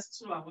zabadde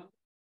asitulwa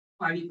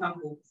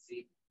kwalikako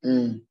okusiika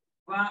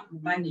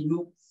manyi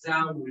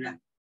n'okuzaawula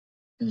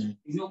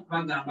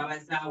n'okubagamba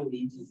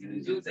bazaawule nti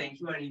zino za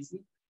insurance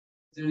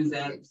zino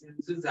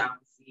za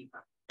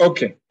kusiika.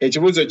 Okay,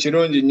 ekibuuzo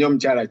kirungi nnyo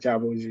omukyala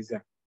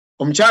kyabuuziza.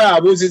 Omukyala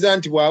abuuziza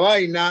nti bw'aba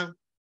alina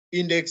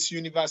index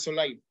universal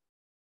life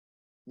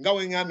nga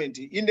weŋŋambe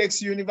nti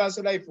index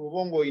universal life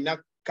oba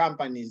ng'olina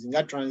companies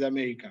nga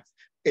Transamerica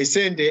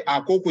essente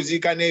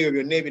ak'okuziika n'ebyo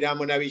byonna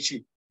ebiraamo na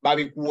biki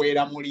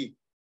babikuweera muli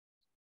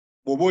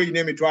bw'oba olina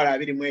emitwalo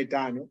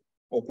 25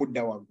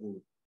 okudda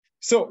waggulu.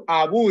 So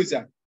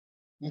abuuza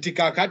nti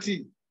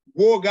kakati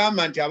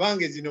gw'ogamba nti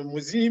abange zino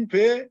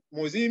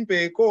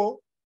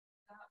muzimpeeko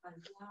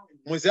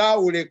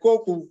muzaawuleko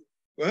ku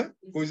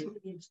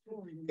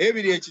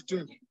ebiri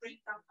ekitundu.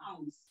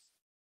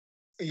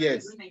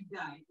 Yes. When I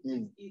die,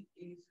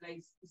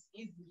 it's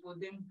easy for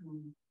them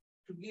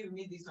to give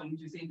me this one,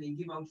 which you say they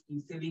give out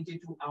in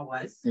 72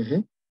 hours,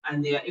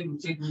 and they are able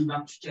to take me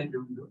back to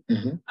Chadondo.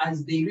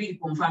 As they really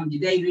confirm,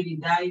 did I really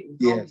die?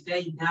 Yes. Did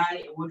I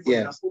die? What was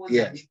the cause?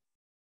 Yes.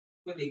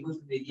 When they go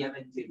to the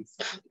other things.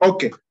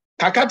 Okay.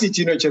 Kakati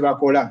kino kye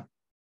bakola.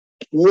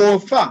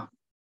 Woofa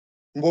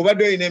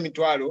ng'obadde olina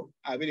emitwalo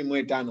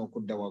 25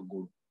 okudda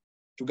waggulu.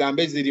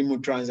 Tugambe ziri mu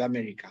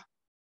Transamerica.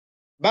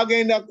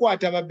 Bagenda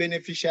kukwata ba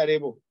beneficiary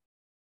bo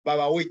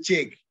babawe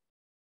check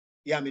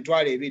ya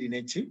mitwalo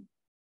 2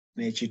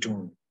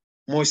 n'ekitundu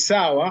mu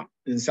ssaawa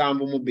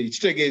 72.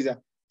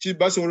 Kitegeeza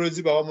basobola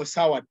ozibawa mu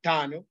ssaawa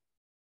 5,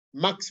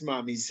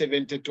 maximum is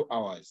 72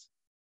 hours.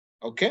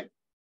 Okay?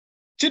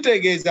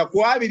 Kitegeeza ku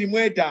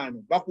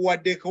 25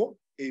 bakuwaddeko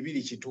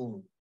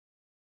 2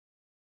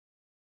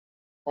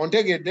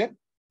 ontegedde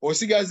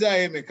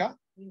osigazaayo emeka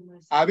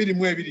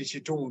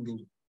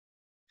 22.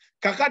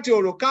 Kakati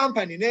olwo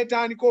kampani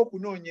n'etandika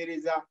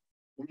okunoonyereza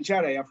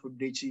omukyala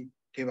yafudde ki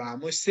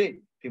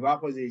tebaamuse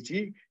tebaakoze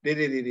eki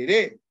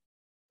lererere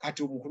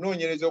kati mu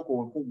kunoonyereza okwo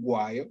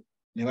wekuggwaayo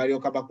ne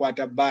balyoka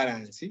bakwata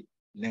balansi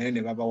nayo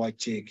ne babawa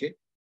cheeke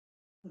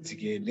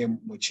zigende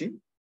muki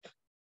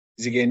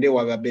zigende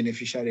waba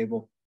beneficiary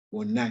bo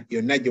bonna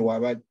yonna gye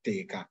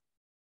wabateeka.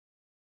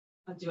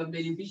 Kati ba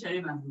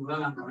beneficiary bantu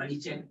baba nga bali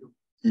kyaddo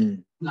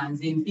nga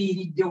nze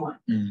mfiiridde wa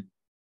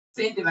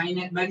ssente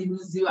bali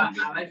muziwa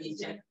abali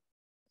ekyaddo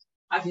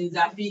ati nze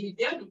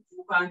afiiridde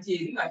tufuuka nti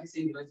eri nga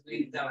ssente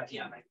bazikuweereza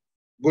abatyabali.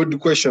 Good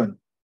question.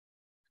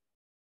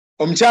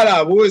 Omukyala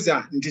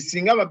abuuza nti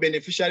singa ba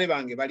beneficiary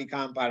bange bali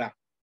Kampala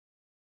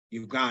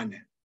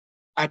Uganda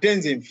ate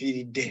nze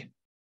nfiiridde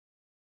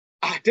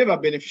ate ba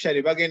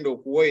beneficiary bagenda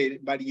okuweera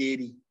bali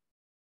eri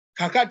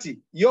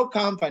kakati yo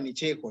company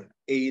kyekola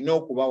erina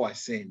okubawa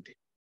ssente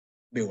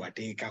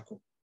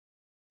bewateekako.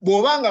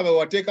 Bw'obanga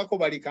bewateekako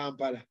bali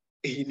Kampala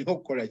erina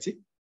okukola ki?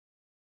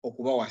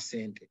 Okubawa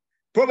ssente.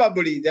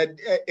 Probably that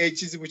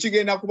ekizibu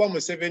kigenda kuba mu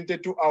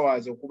 72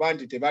 hours okuba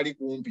nti tebali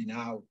kumpi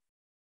naawe.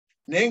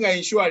 Naye nga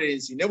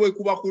insurance ne bwe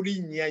kuba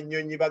kulinnya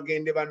nnyonyi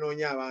bagende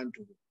banoonya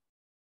abantu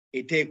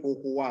eteeka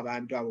okuwa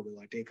abantu abo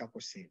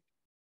bewateekako ssente.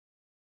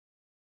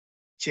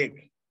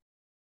 Check.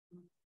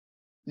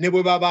 Ne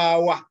bwe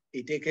babaawa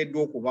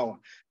eteekeddwa okubawa.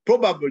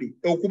 Probably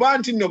okuba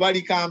nti nno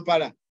bali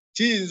Kampala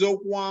kiyinza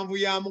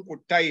okuwanvuyamu ku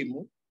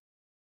time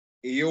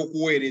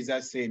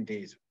ey'okuweereza ssente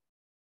ezo.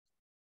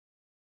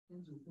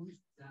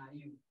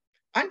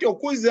 Anti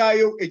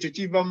okuzzaayo ekyo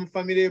kiva mu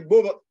famire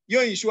bo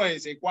yo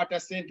insurance ekwata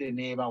ssente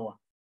n'ebawa.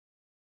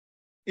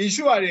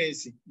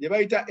 Insurance gye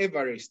bayita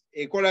Everest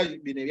ekola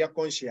bino ebya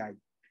concierge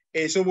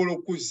esobola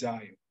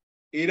okuzzaayo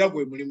era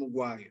gwe mulimu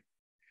gwayo.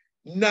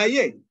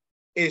 Naye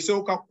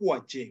esooka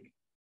kuwa check.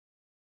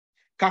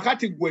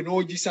 Kakati gwe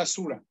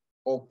n'ogisasula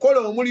okola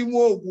omulimu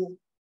ogwo.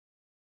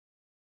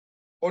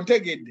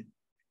 Ontegedde.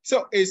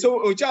 So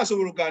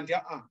okyasobola okuga nti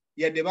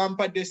yadde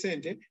bampadde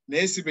ssente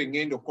naye si be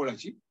ngenda okukola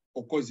ki?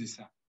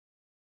 Okozesa.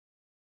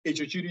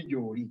 Ekyo kiri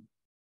gy'oli.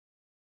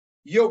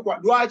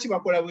 Lwaki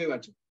bakola bwe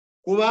batyo?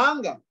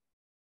 Kubanga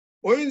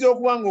oyinza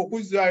okuba nga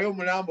okuzzaayo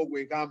omulambo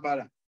gwe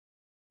Kampala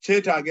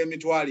kyetaaga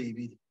emitwalo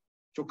 2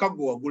 kyokka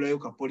gwe wagulayo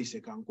ka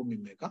polisi ka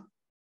 10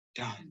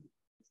 5.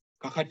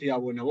 Kakati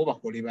abo nabo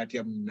bakole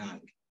batya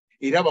munnange?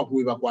 Era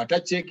bakuwe bakwata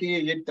cheeke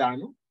ye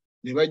 5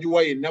 ne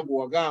bagiwa yenna gwe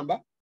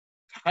wagamba.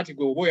 Kakati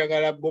gwe oba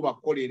oyagala bo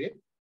bakolere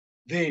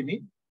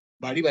then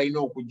bali balina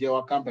okujja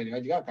wa company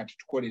bagiga kati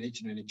tukolere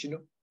kino ne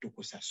kino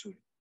tukusasule.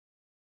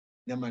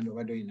 Namani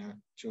obadde olina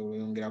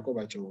kyoyongerako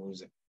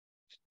bakyowooza?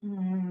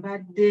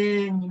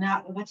 Mbadde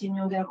nina oba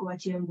kyenyongerako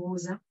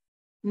bakyembuuza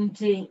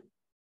nti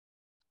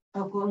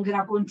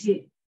okwongerako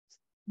nti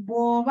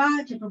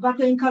bw'oba kyetuva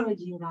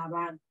encouraginga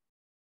abantu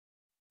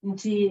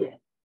nti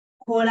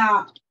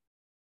kola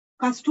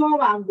kasita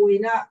oba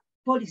ng'olina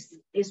polisi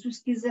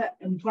esusikiza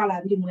emitwalo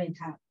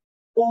 25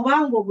 oba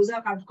ng'oguza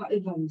akantu ka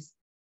Evans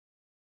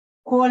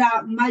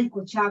kola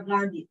Michael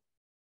kyagambye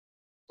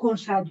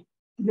contract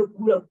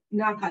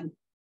n'akano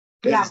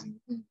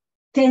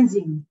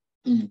tenzing.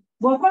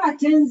 Bw'okola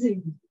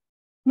tenzing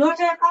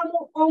n'oteekamu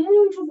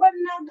omuntu gwe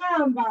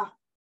nagamba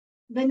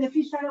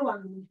beneficiary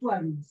wange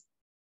mutualize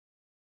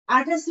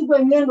ate si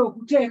gwe ngenda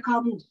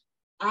okuteekamu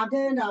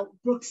agenda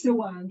proxy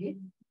wange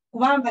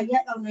kubanga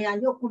ono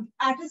yali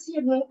ate si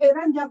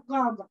era nja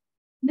kugamba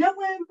ne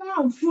bwe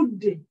mba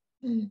nfudde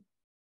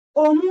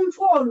omuntu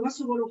ono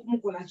basobola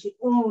okumukola ki?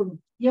 Ono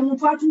ye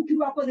muntu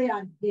atuukirwako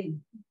theyadde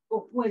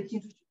okuwa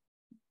ekintu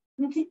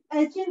nti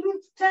ekintu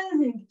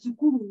tenzing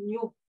kikulu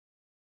nnyo.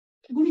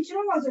 Buli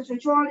kirowoozo kyo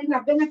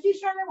ky'olina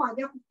beneficiary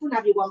wajja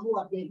kufuna bye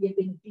wamuwa bye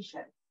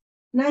beneficiary.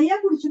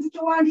 Naye buli kintu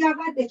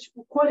ky'owandyagadde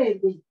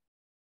kikukolerwe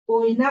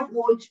olina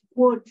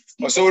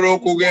osobola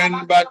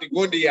okugenda nti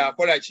gundi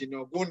yakola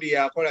kino gundi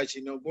yakola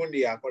kino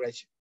gundi yakola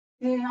kino.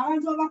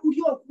 Abantu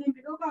abakuli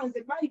okumpi noganze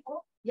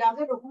Michael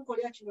yagenda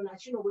okumukolera kino na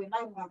kino bwe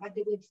mbaye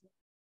ng'abadde bwekino.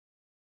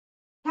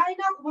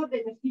 Talina kuba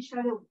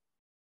beneficiary we.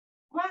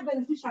 Kuba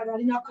beneficiary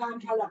alina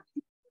Kampala.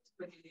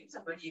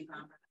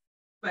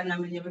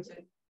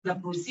 The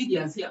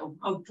procedures here of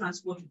how to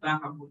transport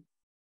back abroad,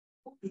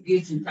 to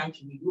get in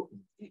touch with you,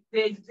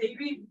 they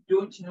really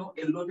don't know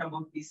a lot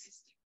about this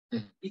system.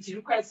 It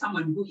requires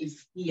someone who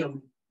is here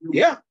with you.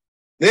 Yeah.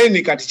 Then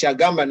kati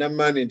kyagamba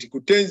namane nti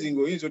kutenzi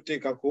oyinza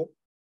oteekako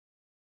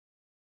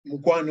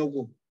mukwano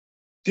gwo.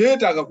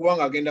 Teetaaga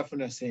kubanga agenda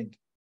funa ssente.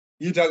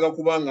 Yeetaaga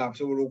kubanga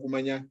asobola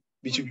okumanya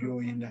biki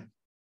by'olina.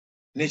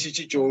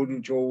 N'ekiki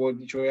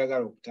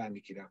ky'oyagala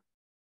okutandikira.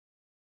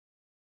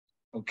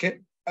 Okay.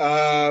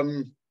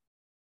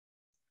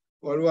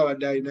 Waliwo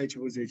abadde alina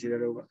ekibuuzo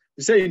ekirala oba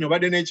ino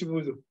badde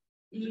n'ekibuuzo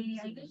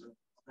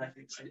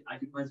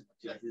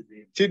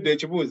kidde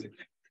ekibuuzo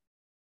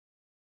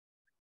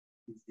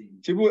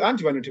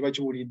anti bano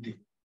tebakiwulidde.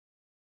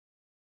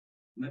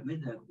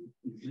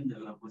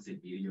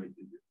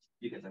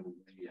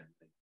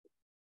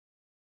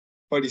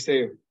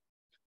 Poliseyo.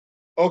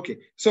 Okay,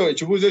 so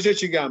ekibuuzo kyo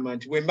kigamba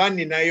nti bwe mba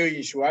ninayo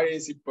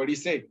insurance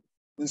police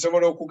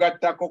nsobola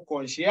okugattako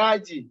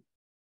concierge,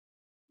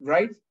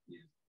 right?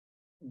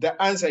 The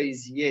answer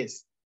is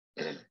yes.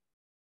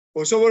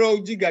 Osobola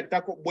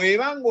okugigattako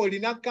bw'eba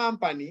ng'olina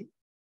company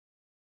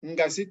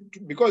nga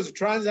because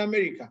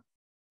Trans-America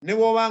ne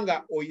bw'oba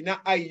nga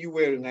olina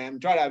IUL nga ya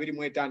mitwalo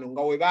 25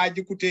 nga we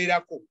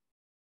baagikuteerako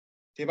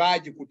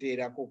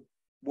tebaagikuteerako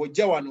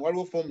bw'ojja wano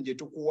waliwo fomu gye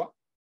tukuwa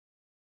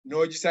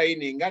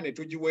n'ogisayininga ne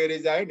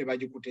tugiweerezaayo ne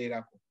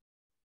bagikuteerako.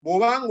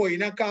 Bw'oba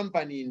ng'olina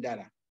company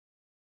ndala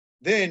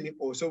then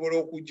osobola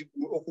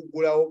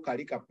okuggulawo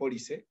kali ka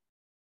police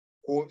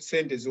ku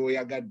ssente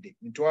z'oyagadde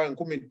mitwalo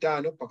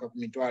 15,000 paka ku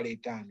mitwalo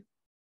 5.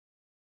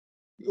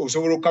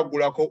 Osobola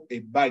okukaggulako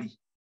ebbali.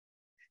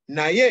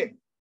 Naye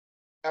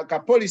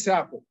akapolisi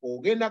ako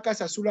ogenda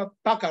kasasula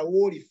paka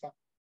w'olifa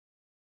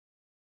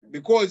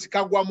because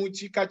kagwa mu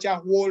kika kya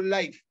whole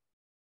life.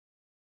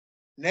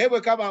 naye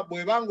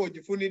bwebanga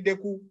ogifunidde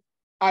ku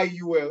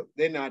IUL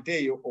then ate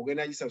eyo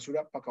ogenda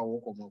gisasula paka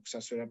wookoma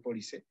okusasula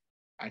polisi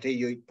ate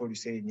yo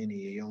polisi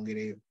yennyini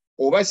yeeyongereyo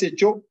oba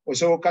sekyo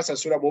osobola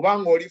okukasasula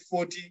bw'obanga oli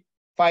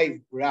 45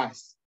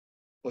 plus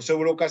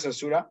osobola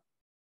okukasasula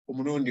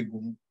omulundi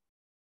gumu.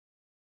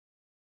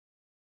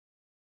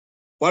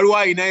 Waliwo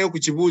ayinayo ku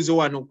kibuuzo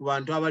wano ku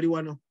bantu abali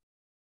wano?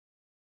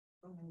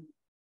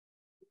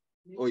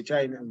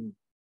 Okyayina?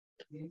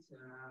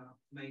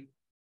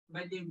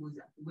 Mbadde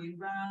mbuuza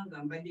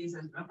bwebanga mbadde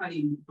nsasula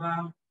kale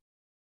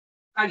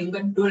nga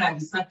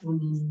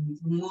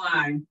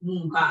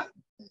 $336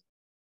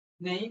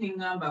 naye ne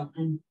ŋŋamba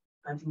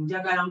kati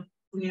njagala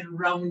nfune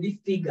round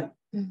figure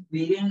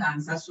beere nga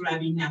nsasula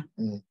 4.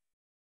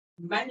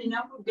 Mba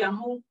nina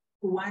kuddamu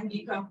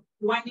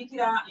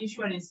kuwandiikira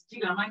insurance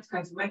kigamba nti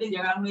kati mbadde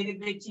njagala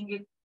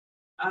mwerebetinge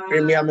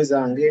premium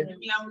zange.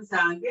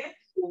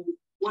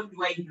 What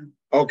do I do?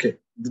 Okay,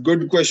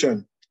 good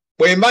question.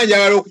 Bwemba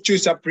njagala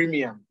okukyusa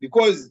premium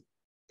because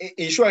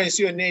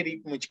insurance yonna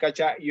eri mu kika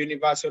kya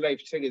universal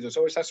life kitegeeza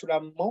osobola osasula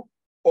more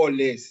or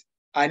less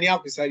ani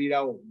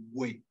akusalirawo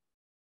gwe.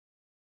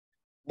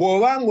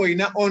 Bw'obanga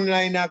olina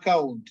online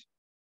account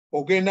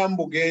ogenda mu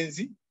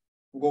bugenzi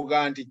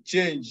ng'ogaa nti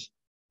change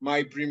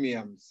my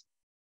premiums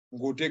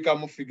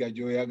ng'oteekamu figure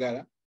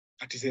gy'oyagala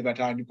kati se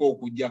batandika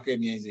okuggyako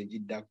emyezi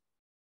egiddako.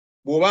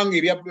 Bw'obanga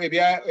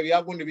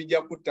ebyagundi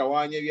bijja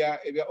kuttawaanya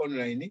ebya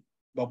online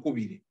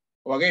bakubire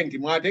obagende nti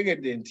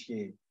mwategedde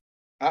nti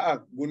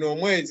guno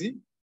omwezi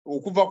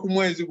okuva ku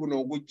mwezi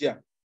guno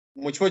ogujja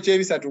mu kifo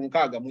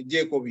ky'ebisatu-nkaaga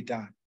mugjeeko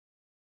 5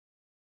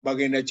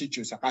 bagenda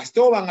kikyusa kasite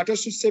oba nga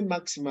tosusse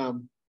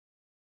maximum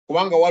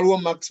kubanga waliwo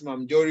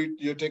maximum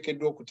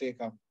gy'oteekeddwa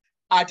okuteekamu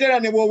ate era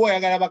ne bw'oba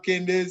oyagala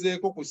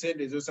bakendeezeeko ku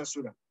ssente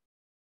z'osasula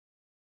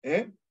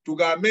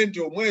tugambe nti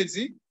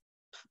omwezi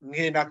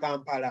ngenda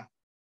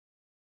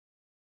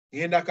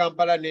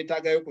Kampala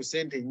neetaagayo ku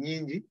ssente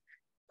nnyingi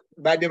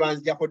badde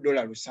banzijjako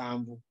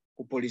 $7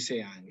 ku polisi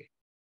yange.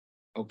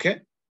 Okay?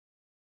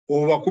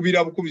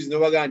 Obakubira bukubizi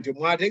n'obagaa nti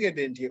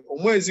mwategedde nti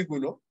omwezi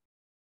guno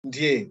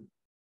nti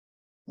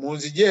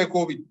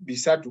munzijeeko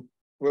 3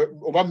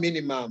 oba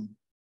minimum.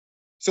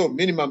 So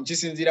minimum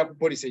kisinziira ku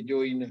polisi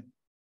gy'olina.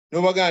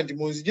 N'obagaa nti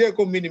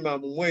munzijeeko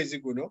minimum mwezi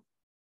guno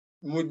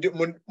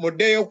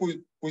muddeeyo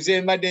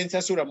kuzembadde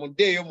nsasula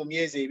muddeeyo mu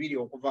myezi 2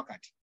 okuva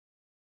kati.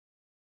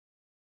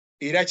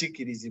 Era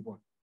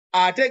kikkirizibwa.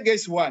 Ate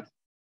guess what?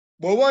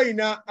 Bw'oba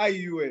olina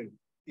IUL,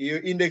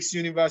 iyo Index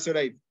Universal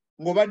Life,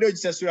 ng'obadde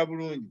ogisasula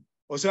bulungi,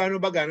 osobola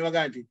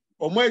n'obagaa nti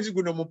omwezi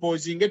guno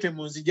mupoozinge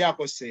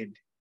temunzijaako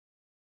ssente.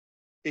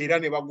 Era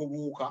ne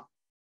bagubuuka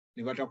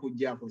ne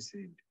batakugjaako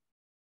ssente.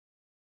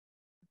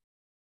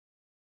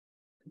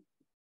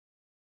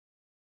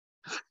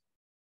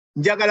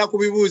 Njagala ku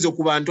bibuuzo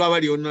ku bantu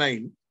abali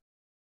online.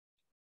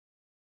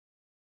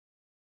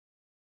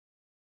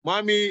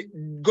 Mwami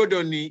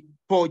Gordon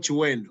Paul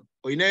Chiwendo,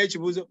 olinayo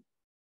ekibuuzo?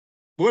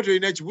 Bw'oba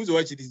tolina ekibuuzo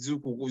wakiriza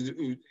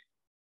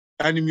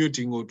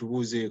unmuting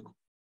otubuuzeeko.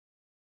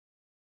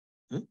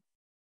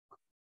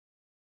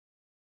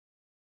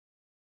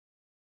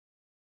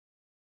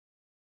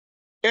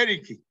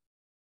 Eric,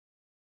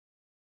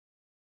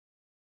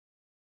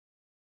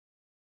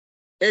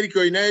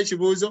 olinayo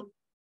ekibuuzo?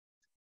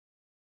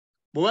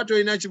 Bw'oba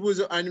tolina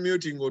kibuuzo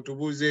unmuting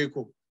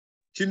otubuuzeeko.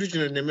 Kintu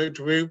kino nneme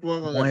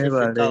tubeekubanga nga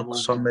mwebale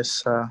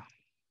kusomesa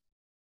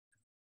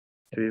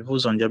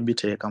ebibuuzo nja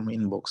biteeka mu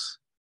inbox.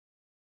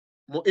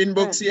 Mu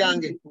inbox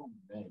yange?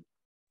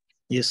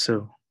 Yes,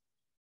 sir.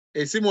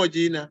 Esimu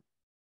ogiyina?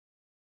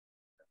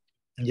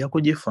 Nja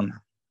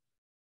kugifuna.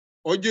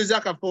 Ojjuza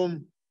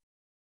akafomu?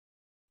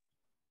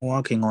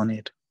 Working on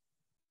it.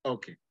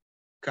 Okay.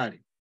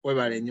 Kale,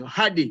 webale nnyo.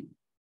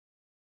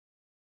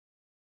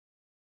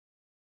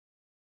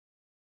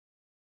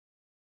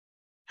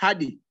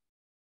 Hadi.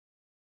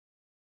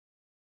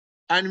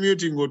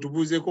 Unmuting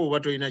otubuuzeeko oba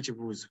tolina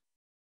kibuuzo.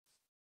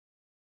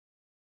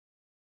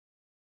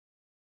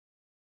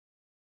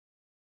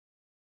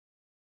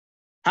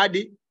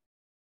 Hadi?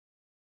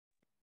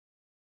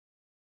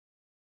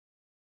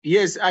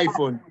 Yes,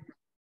 iPhone.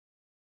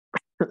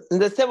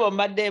 Nze sebo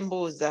mbadde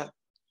mbuuza.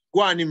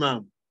 Gwani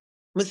maama?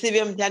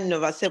 Musibye mutyanno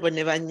basebo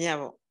ne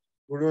bannyabo.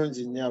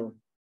 Bulungi nnyabo.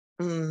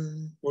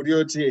 Oli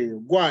otya eyo?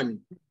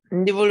 Gwani?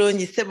 Ndi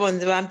bulungi sebo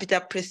nze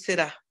bampita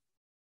Priscilla.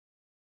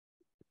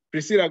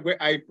 Priscilla gwe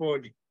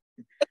iPhone.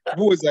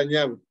 Buuza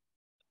nnyabo.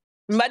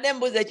 Mbadde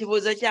mbuuza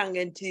ekibuuzo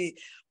kyange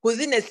nti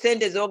kuzina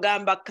essente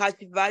z'ogamba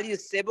cash value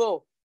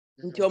sebo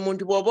nti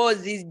omuntu bw'oba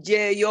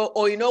ozijjeeyo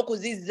olina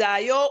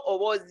okuzizzaayo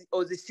oba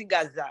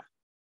ozisigaza.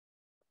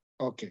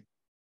 Okay.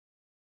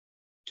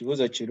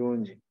 Kibuuzo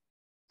kirungi.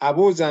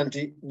 Abuuza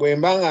nti bwe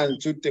mba nga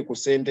nsutte ku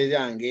ssente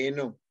yange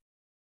eno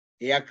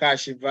eya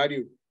cash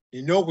value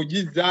nina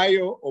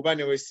okugizzaayo oba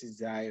ne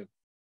wesizzaayo.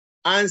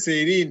 Ansa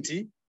eri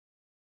nti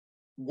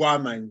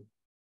gwamanyi.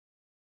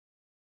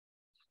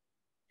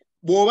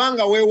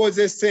 Bw'obanga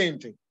weewoze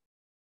ssente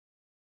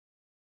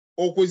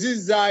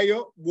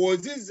okuzizzaayo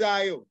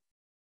bw'ozizzaayo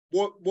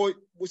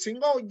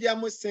singa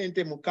ojjamu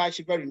ssente mu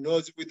cash value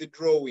n'ozi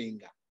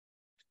withdrawing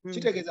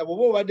Kitegeeza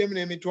bw'oba obaddemu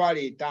n'emitwalo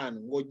 5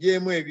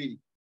 ng'oggyemu 2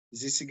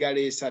 zisigala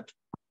 3.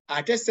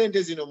 Ate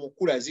ssente zino mu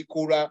kkula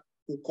zikula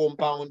ku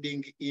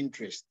compounding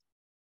interest.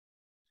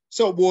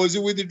 So bw'ozi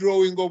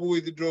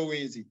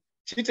withdrawings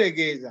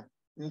kitegeeza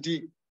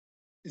nti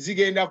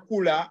zigenda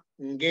kula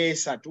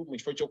nga-3 mu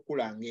kifo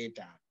ky'okkula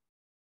nga-5.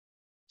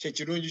 Kye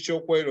kirungi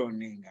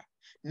ky'okweronninga.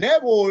 Naye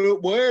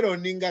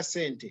bw'oweronninga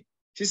ssente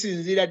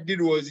kisinziira ddi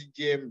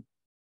lw'oziggyemu.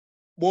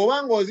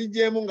 Bw'oba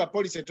ng'oziggyemu nga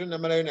poliisi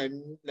etonnamalayo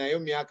nayo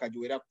myaka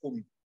giwera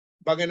 10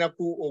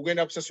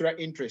 ogenda kusasula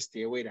interest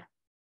ewera.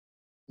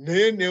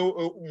 Naye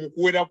mu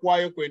kuwera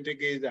kwayo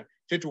kwentegeeza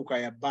tetuuka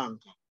ya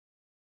banka.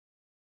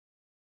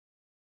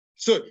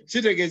 So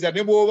kitegeeza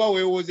ne bw'oba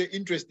weewoze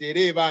interest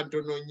era eba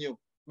ntono nnyo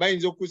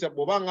bayinza okusaba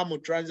bw'oba nga mu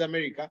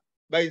Transamerica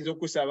bayinza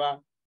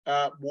okusaba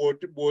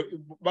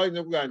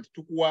bayinza okugamba nti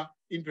tukuwa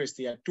interest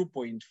ya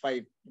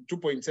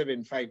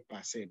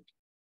 2.75%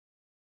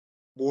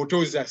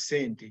 bw'otooza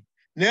ssente.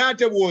 Naye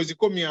ate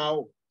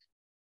bw'ozikomyawo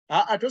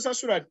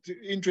tosasula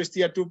interest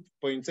ya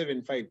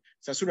 2.75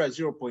 sasula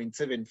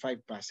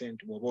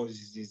 0.75% bw'oba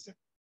ozizizza.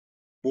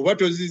 Bw'oba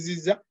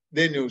tozizizza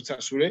then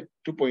osasule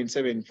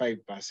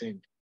 2.75%.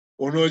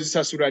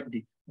 Onoozisasula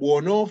ddi?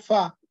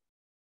 Bw'onoofa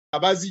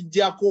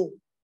abaziggyako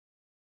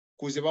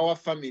kuze bawa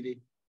famire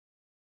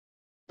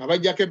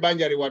abajjako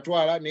ebbanja lye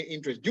watwala ne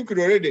interest.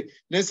 Jjukira already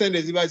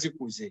n'essente ziba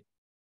zikuze.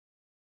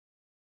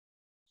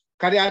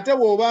 Kale ate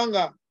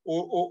bw'obanga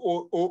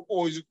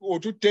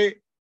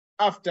otutte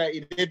after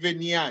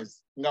 11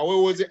 years nga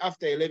weewoze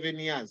after 11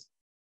 years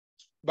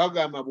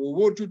bagamba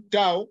bw'oba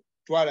otuttaawo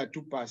twala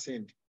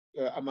 2%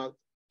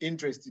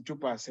 interest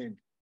 2%.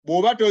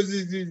 Bw'oba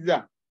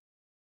tozizizza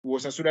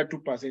bw'osasula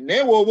 2%.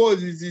 Naye bw'oba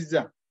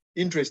ozizizza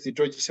interest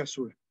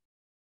togisasula.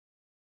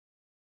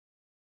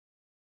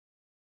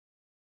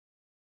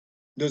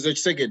 Ndozo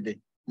kisegedde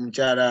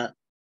mukyala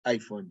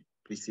iPhone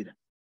Priscilla.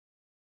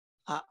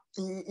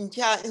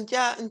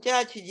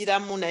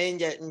 Nkyakigiramu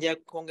naye nja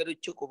kwongera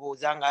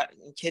okikubuuza nga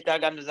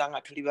nkyetaaga ndoza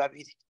nga tuli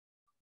babiri.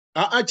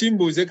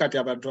 Kimbuuze kati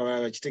abantu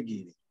abalala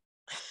bakitegeere.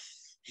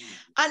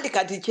 Andi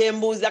kati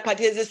kyembuuza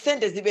kati ezo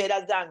ssente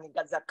zibeera zange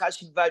nga za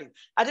cash value.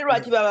 Ate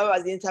lwaki baba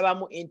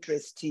bazinsabamu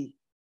interest?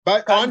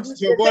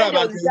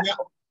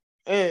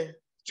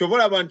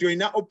 Kyobola abantu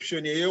olina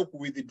option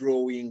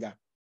ey'okuwithdrawinga.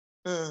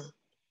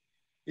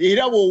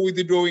 Era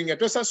bw'owithdrawinga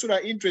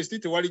tosasula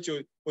interest tewali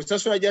kyo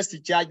osasula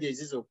just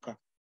charges zokka.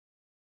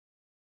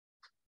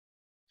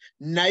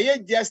 Naye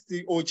just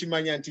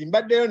okimanya nti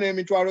mbaddeyo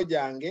n'emitwalo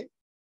gyange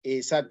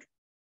 3.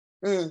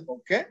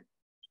 Okay?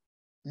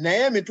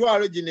 Naye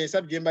emitwalo gino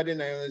 3 gye mbadde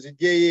nayo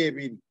nzigyeyo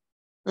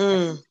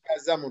 2.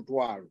 Kaza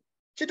mutwalo.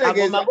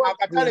 Kitegeeza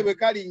akatale bwe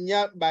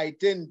kalinnya by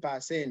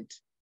 10%.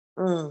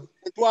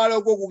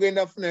 Mutwalo gwo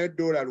kugenda kufunayo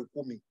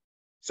 $100.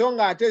 So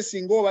ng'ate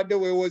singa obadde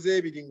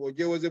weewoze 2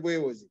 ng'ogyewoze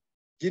bwewoze.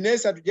 Gino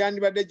 3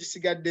 gyandibadde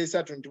gisigadde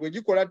 3 nti bwe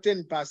gikola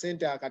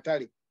 10%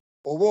 akatale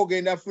oba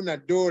ogenda funa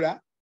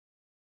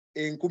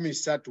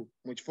 $3,000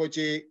 mu kifo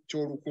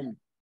ky'olukumi.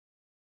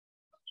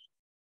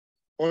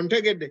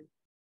 Ontegedde?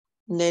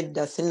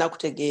 Nedda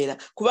sinnakutegeera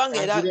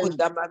kubanga era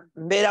kugamba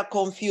mbeera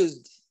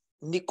confused.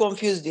 Ndi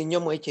confused nnyo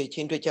mu ekyo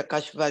ekintu ekya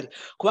cash value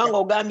kubanga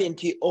ogambye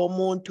nti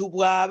omuntu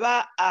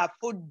bw'aba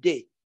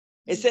afudde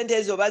essente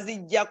ezo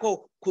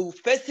baziggyako ku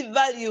face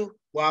value.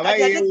 Bw'aba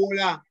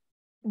yeewola.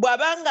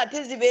 Bw'abanga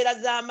tezibeera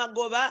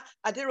z'amagoba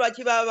ate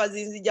lwaki baba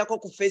bazinzijjako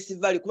ku face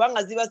value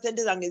kubanga ziba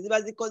ssente zange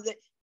ziba zikoze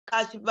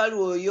cash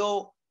value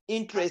oyo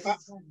interest.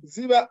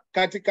 Ziba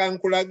kati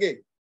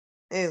kankulage.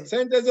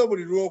 Ssente zo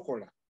buli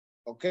lw'okola.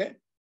 Okay?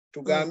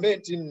 Tugambe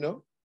nti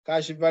nno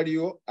cash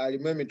value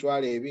alimu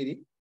emitwalo 2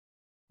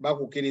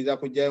 bakukkiriza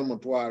kuggyayo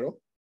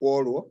mutwalo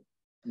olwo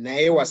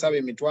naye wasaba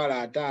emitwalo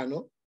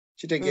 5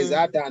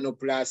 kitegeeza 5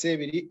 plus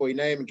 2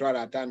 olinayo emitwalo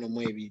 5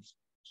 mu 2.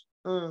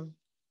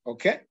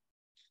 Okay?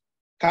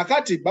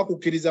 Kakati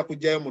bakukkiriza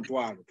kuggyayo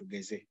mutwalo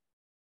tugeze.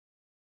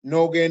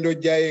 N'ogenda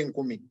oggyayo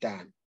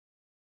 15,000.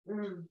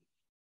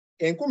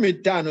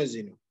 15,000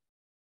 zino.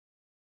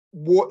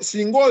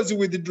 Singa ozi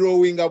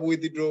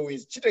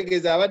withdrawings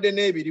kitegeeza abadde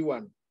n'ebiri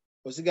wano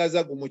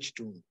osigaza gumu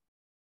kitundu.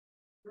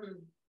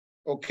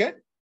 Okay?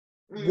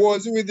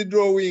 Bw'ozi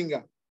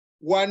withdrawinga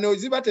wano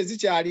ziba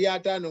tezikyali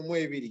 5 mu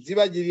 2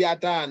 ziba giri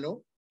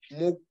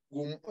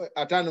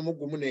 5 mu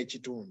gumu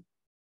n'ekitundu.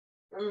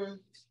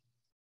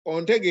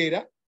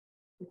 Ontegeera?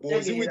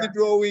 Bw'ozi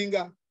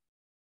withdrawinga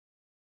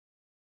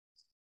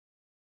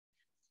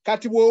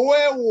kati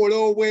bw'oweewola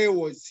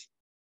obwewozi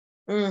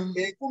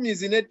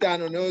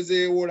 15,000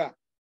 n'ozeewola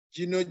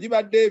gino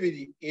gibadde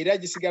 2 era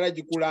gisigala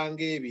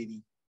gikulanga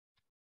 2.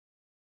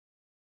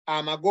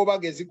 Amagoba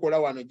gezikola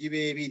wano giba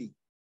 2.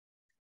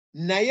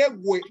 Naye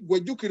gwe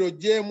jjukira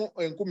oggyemu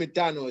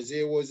 15,000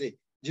 ozeewoze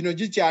gino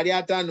gikyali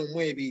 5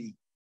 mu 2.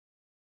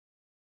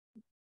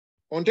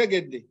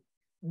 Ontegedde?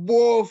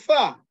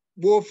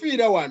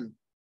 Bw'ofiira wano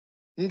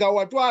nga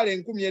watwala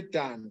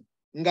 15,000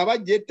 nga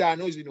bajja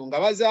 5 zino nga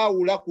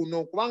bazaawula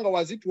kuno kubanga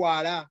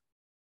wazitwala.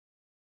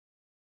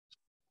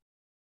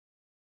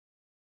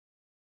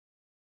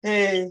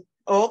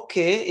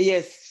 Okay,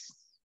 yes.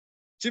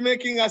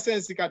 Kimaking a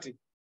sense kati.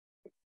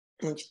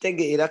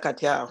 nkitegeera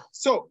kati awo.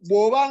 So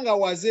bw'obanga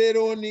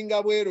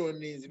wazeeroninga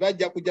bweroninzi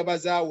bajja kujja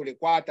bazaawule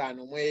ku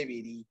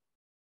 5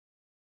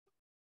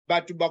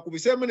 but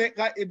bakubisemu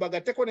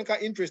bagatteko ne ka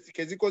interest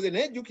ke zikoze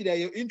naye jjukira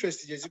eyo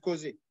interest gye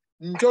zikoze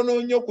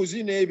ntono nnyo ku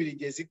zino 2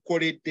 gye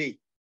zikoledde.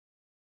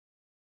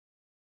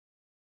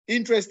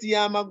 Interest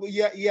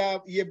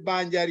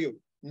y'ebbanja lyo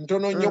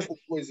ntono nnyo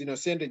ku zino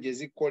ssente gye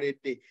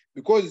zikoledde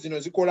because zino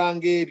zikola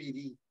nga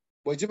 2.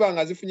 Bwe ziba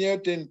nga zifunyeyo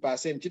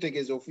 10%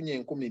 kitegeeza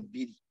ofunye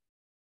 2,000.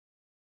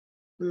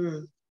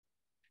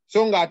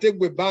 So ng'ate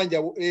gwe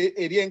ebbanja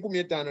eri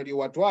 5,000 lye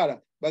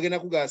watwala bagenda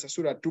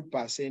kugasasula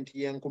 2%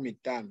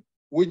 y'5,000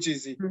 which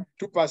is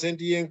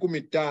 2%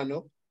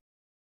 y'5,000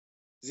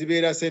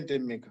 zibeera ssente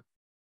mmeka?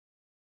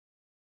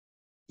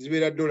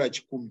 Zibeera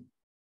 $100.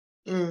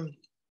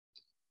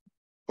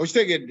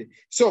 Okitegedde?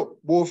 So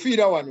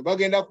bw'ofiira wano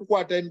bagenda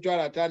kukwata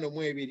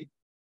 $52,000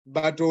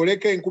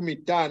 batooleko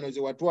 5,000 ze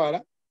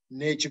watwala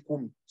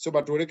n'ekikumi. So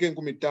batooleko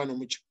 5,000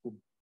 mu 1,000.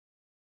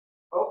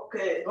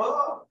 Okay.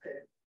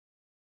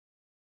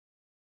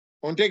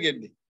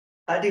 Ontegedde?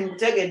 Ati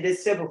ntegedde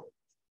ssebo.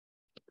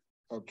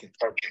 Okay.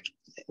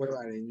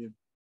 Well,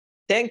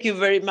 Thank you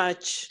very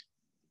much.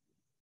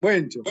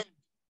 Bwentyo.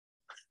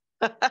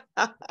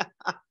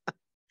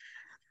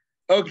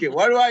 Okay,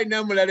 waliwo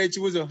alina mulala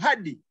ekibuzo.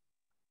 Hadi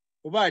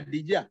oba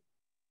Adija?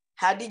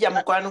 Hadija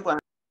mukwano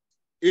gwange.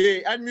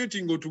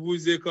 Unmuting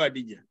otubuuzeeko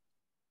Adija.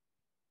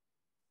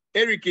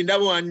 Eric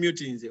ndabo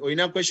unmuting nze.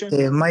 Olina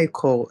question?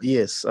 Michael,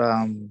 yes.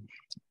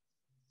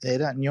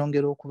 Era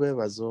nyongera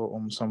okubeebaza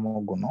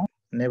omusomo guno.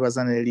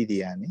 Nebaza ne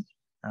Lilian.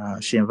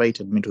 She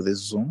invited me to this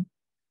Zoom.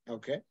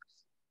 Okay.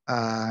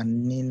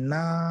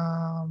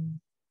 Nina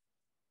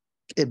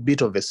a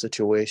bit of a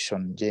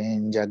situation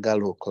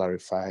njagala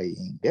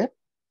clarifying.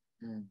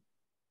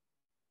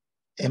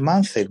 A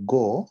month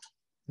ago,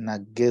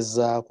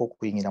 nagezaako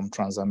kuyingira mu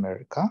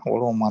Transamerica,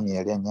 waliwo omwami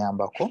yali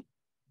anyambako.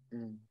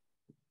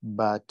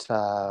 But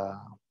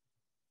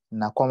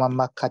nakoma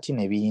makkati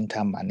ne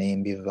biyintama ne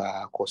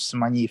mbivaako.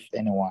 Simanyi if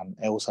anyone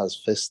else has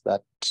faced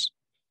that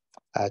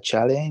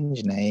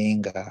challenge naye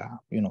nga,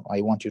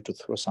 I want you to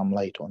throw some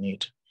light on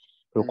it.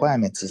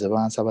 Requirements ze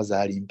bansaba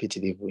zaali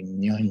mpitirivu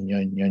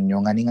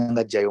nnyo nga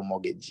ninga jjayo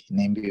mortgage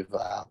ne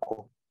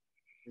mbivaako.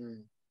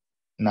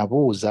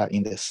 Nabuuza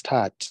in the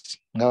start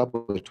nga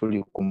bwe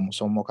tuli ku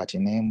musomo kati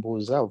ne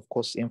mbuuza, of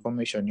course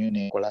information yo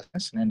nekola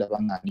sense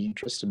nendaba nga ndi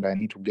interested, I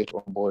need to get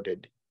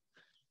onboarded.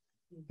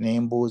 Ne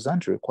mbuuza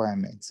nti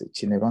requirements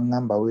ki ne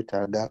baŋŋamba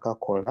weetaaga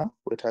akakola,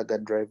 weetaaga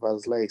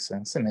driver's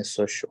license ne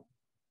social,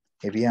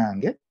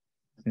 ebyange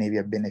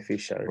n'ebya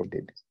beneficiary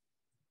loaded.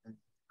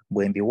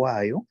 Bwe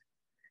mbiwaayo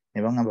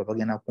ne baŋŋamba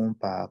bagenda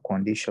kumpa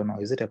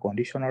conditional, is it a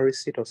conditional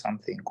receipt or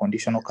something,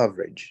 conditional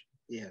coverage?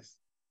 Yes.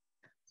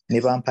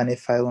 Ne bampa ne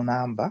file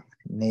number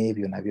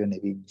n'ebyo nabyo ne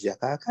bijja.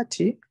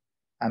 Kaakati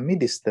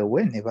amidst the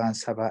way ne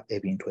bansaba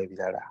ebintu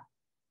ebirala.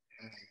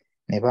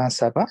 Ne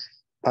bansaba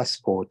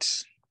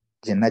passport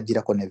gye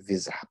najjirako ne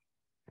visa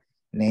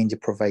ne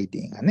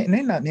providing.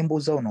 Ne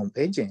mbuuza ono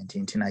agent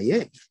nti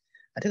naye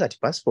ate kati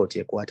passport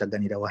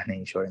ekwataganira wa ne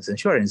insurance.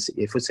 Insurance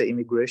efuse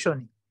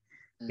immigration.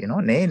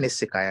 Naye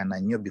nesikayana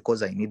nnyo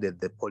because I needed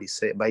the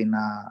police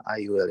balina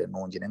IUL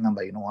ennungi ne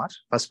ngamba, you know what,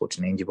 passport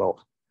ne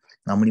ngibawa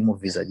nga mulimu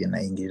visa gye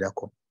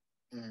nayingirirako.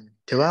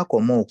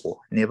 Tebaakoma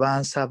okwo ne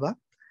bansaba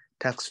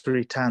tax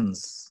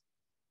returns.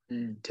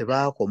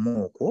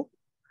 Tebaakoma okwo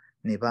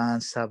ne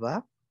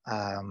bansaba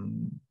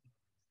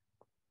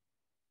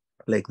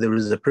like there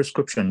is a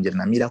prescription gye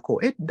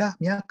namirako edda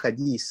myaka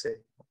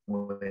giyise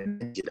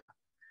wenejira.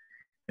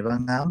 Ne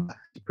baŋŋamba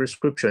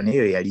prescription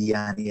eyo yali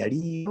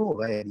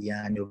oba yali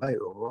yani oba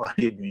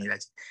yalinyumira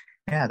ki.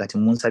 Naye kati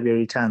munsabye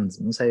returns,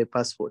 munsabye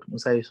passport,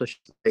 munsabye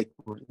social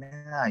security.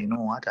 You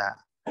know what?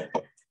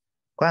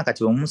 Kwa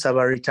kati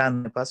omunsaba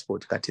return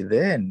passport kati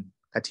then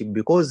kati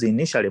because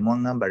initially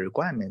mwaŋŋamba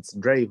requirements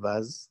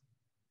drivers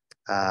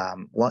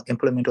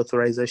employment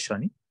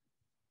authorization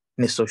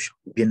ne social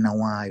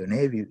byenawaayo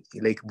naye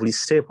like buli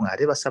step nga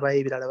ate basabayo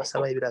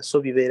ebirala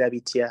so bibeera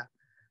bitya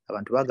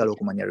abantu baagala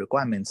okumanya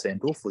requirements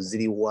entuufu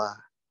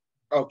ziriwa.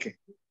 Okay,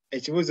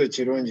 ekibuuzo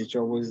kirungi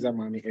ky'obuuziza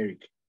mwami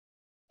Eric.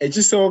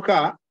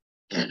 Ekisooka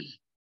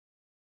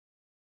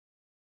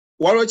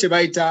waliwo kye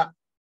bayita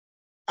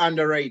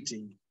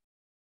underwriting.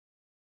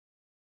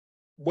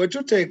 Bwe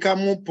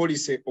tuteekamu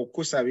policy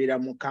okusabira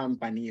mu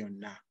kampani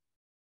yonna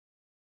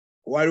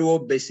waliwo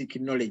basic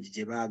knowledge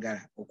gye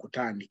baagala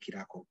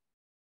okutandikirako.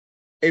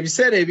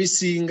 Ebiseera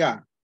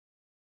ebisinga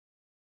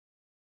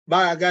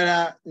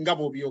baagala nga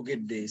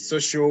bw'obyogedde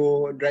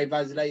social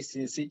driver's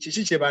license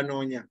kiki kye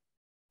banoonya?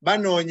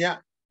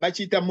 Banoonya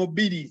bakiyita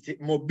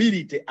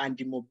mobility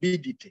and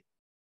morbidity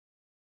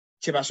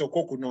kye basooka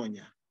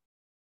okunoonya.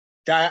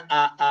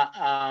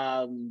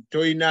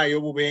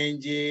 Toyinaayo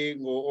bubenje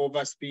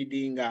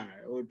overspeedinga,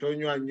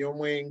 tonywa nnyo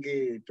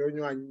omwenge,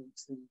 tonywa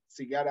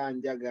sigala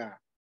njaga,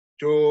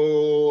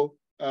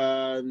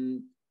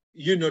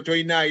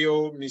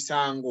 toyinaayo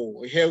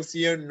misango, health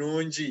ye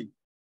nnungi,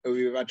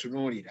 ebyo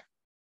batunuulira.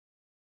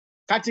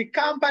 Kati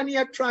kampani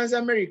ya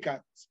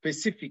Transamerica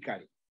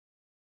specifically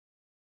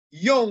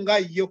yo nga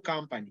yo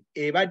company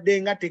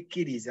ebadde nga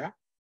tekkiriza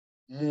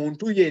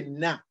muntu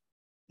yenna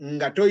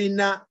nga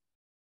toyina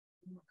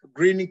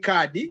green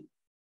card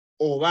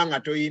oba nga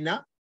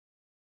toyina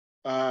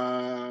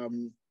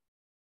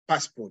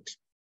passport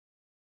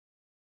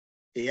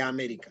eya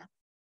America.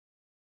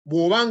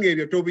 Bw'obanga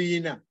ebyo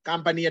tobiyina,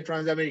 company ya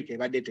Transamerica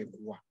ebadde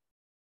tekuwa.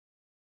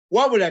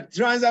 Wabula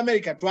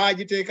Transamerica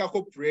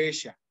twagiteekako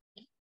pressure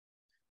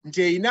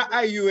nti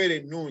eyina IUL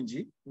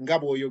ennungi nga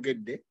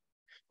bw'oyogedde,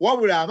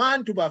 wabula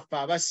abantu baffe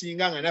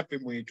abasinga nga naffe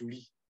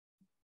mwetuli.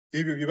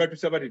 Ebyo bye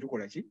batusaba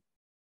tetukola ki?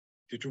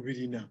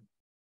 Tetubirina.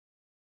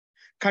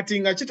 Kati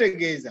nga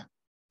kitegeeza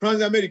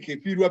Transamerica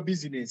efiirwa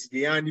business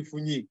gye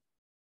yandifunye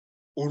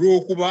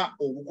olw'okuba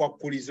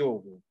obukwakkulizo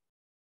obwo.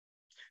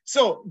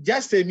 So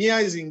just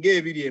emyezi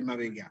ng'ebiri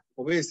emabega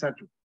oba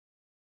esatu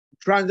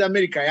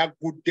Transamerica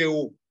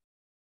yagguddewo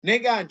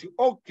nega nti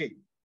okay,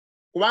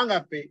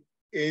 kubanga ffe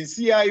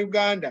ensi ya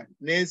Uganda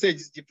n'ensi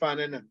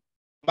ekifaanana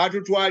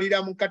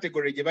batutwalira mu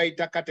category gye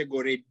bayita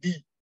category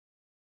D,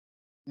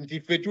 nti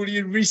ffe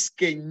tuli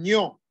risk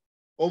ennyo.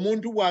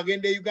 Omuntu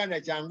bw'agenda e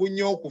Uganda kyangu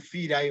nnyo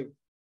okufiirayo.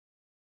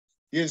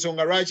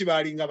 Y'ensonga lwaki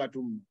baalinga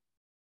batumu.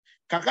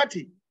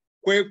 Kakati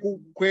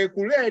kwe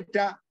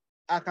kuleeta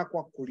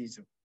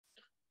akakwakkulizo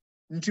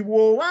nti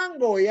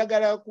bw'obanga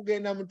oyagala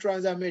kugenda mu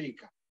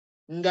Transamerica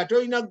nga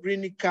toyina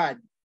green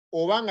card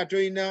oba nga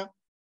toyina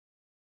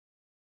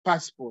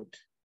passport,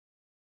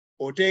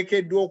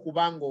 oteekeddwa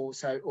okuba nga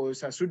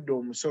osasudde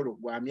omusolo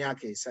gwa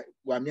myaka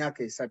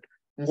 3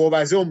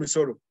 ng'obaze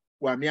omusolo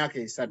gwa myaka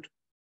 3.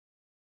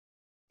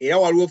 Era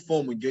waliwo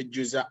foomu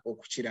gy'ojjuza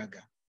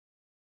okukiraga.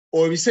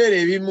 Ebiseera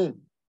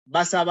ebimu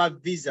basaba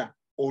visa,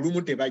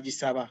 olumu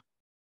tebagisaba.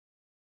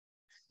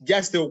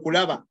 Just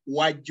okulaba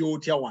wajja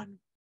otya wano.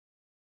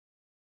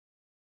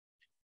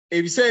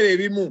 Ebiseera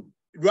ebimu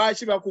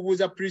lwaki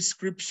bakubuuza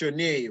prescription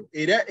eyo,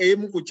 era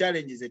emu ku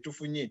challenges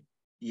etufunye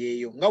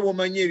yeeyo. Nga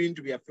bw'omanyi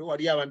ebintu byaffe,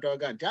 wali abantu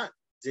abaga nti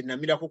nze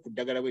namirako ku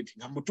ddagala bwe nti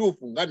nga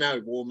mutuufu nga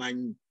naawe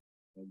bw'omanyi.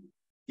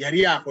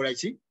 Yali akola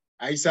ki?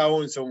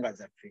 Ayisaawo nsonga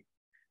zaffe.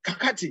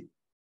 Kakati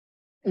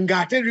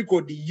ng'ate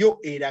record yo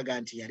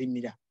eraga nti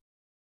yalimira.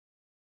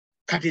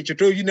 Kati ekyo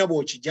toyina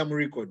bw'okijja mu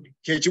record.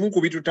 Kye kimu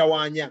ku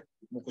bitutawaanya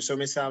mu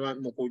kusomesa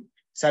mu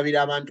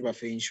kusabira abantu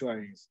baffe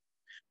insurance.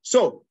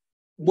 So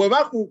bwe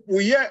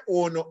bakubuye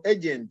ono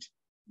agent,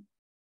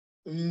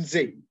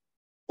 nze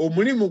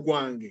omulimu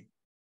gwange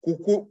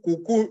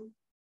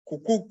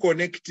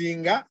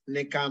kukuconnectinga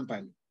ne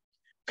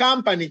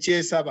company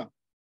kyesaba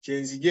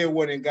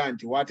kyenzigyeewo nega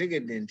nti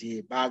wategedde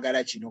nti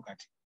baagala kino,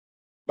 kati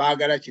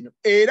baagala kino,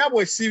 era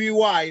bwe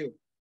sibiwaayo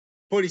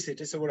poliisi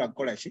tesobola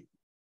kukola ki?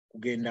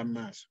 Kugenda mu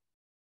maaso.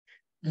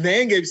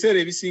 Naye ng'ebiseera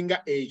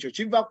ebisinga ekyo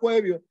kiva ku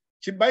ebyo,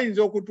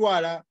 bayinza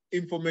okutwala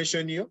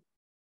information yo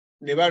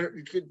ne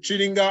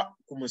kiringa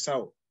ku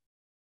musawo.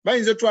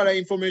 Bayinza otwala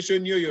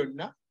information yo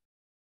yonna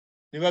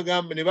ne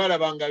bagamba ne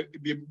balaba nga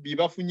bye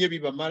bafunye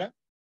bibamala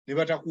ne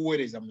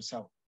batakuweereza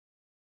musawo.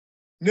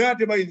 Naye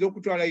ate bayinza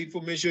okutwala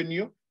information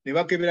yo ne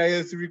bakebera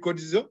health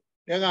records zo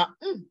nga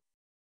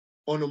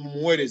ono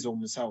mumuweereza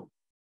omusawo.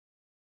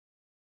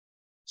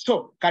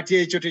 So kati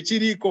ekyo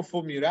tekiriiko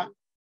formula,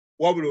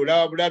 wabula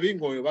olaba bulabi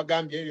ng'oyo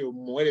bagambye ebyo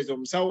mumuweereza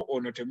omusawo,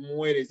 ono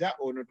temumuweereza,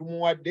 ono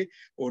tumuwadde,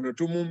 ono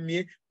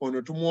tumumye,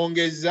 ono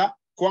tumwongeza,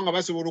 kubanga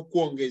basobola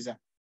okukwongeza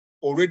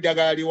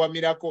olw'eddagala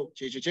lyewamirako.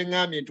 Kyekyo kye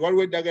ŋŋambye nti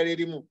waliwo eddagala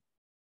erimu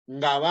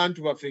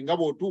ng'abantu baffe nga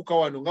bw'otuuka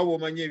wano nga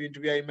bw'omanyi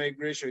ebintu bya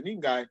immigration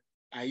nga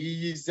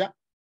ayiyiza,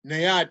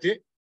 naye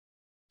ate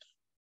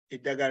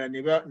eddagala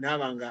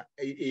n'aba nga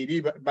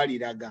eri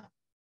baliraga.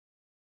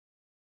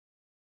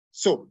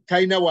 So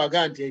talina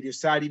bwaga nti eryo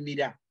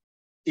saalimira,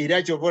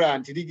 era kyobola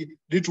nti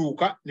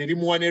lituuka ne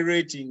limuwa ne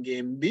rating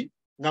embi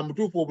nga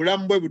mutuufu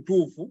obulamu bwe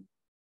butuufu,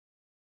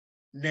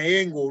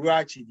 naye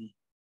ng'olwakiri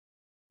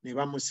ne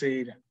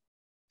bamuseera.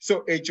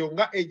 So ekyo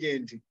nga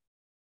agent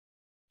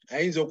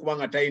ayinza okuba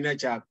nga talina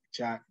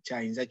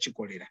kyayinza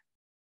kikolera.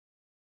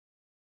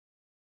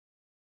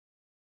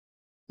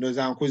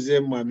 Ndoza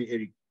nkuzeemu mwami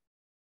Eric.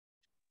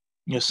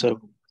 Yes, sir.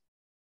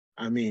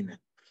 Amiina.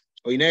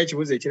 Oyinayo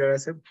ekibuuzo ekirala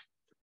sebo?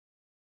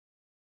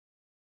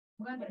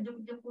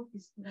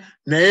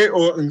 Naye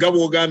nga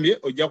bw'ogambye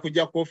ojja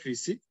kujja ku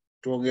ofiisi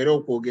twongere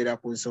okwogera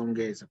ku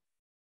nsonga ezo.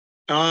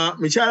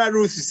 Mukyala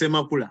Ruth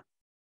Semakula.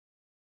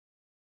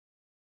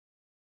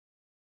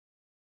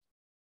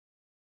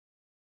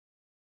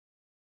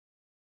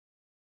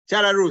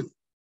 Mukyala Ruth.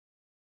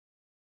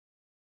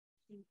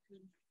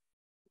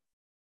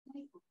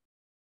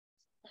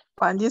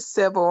 Wanji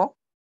ssebo.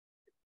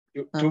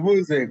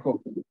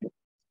 Tubuuzeeko.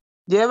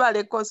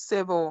 Gyebaleko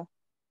ssebo.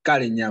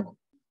 Kale nnyabo.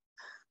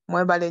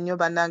 Mwebale nnyo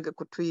bannange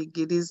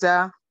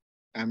kutuyigiriza.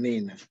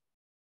 Amiina.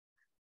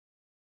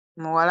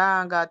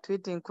 Muwala nga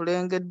atwiti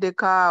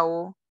nkulengeddeko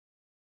awo.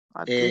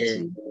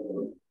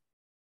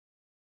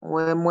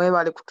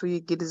 Mwebale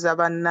kutuyigiriza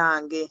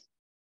bannange.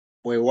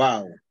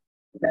 Weewaawo.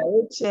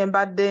 Naye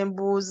kyembadde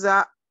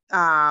mbuuza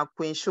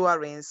ku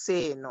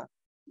insurance eno.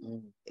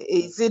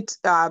 Is it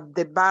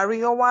the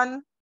barrier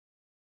one?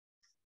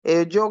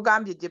 Eyo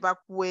gy'ogambye gye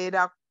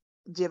bakuweera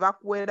gye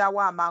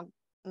bakuweerawo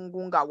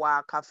amangu nga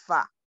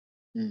waakafa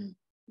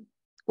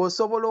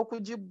osobola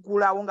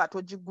okugiggulawo nga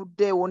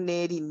togiguddeewo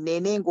n'eri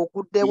nnene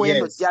ng'oguddewo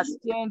eno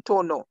just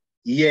entono.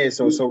 Yes,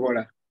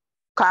 osobola.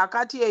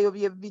 Kaakati eyo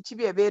biki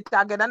bye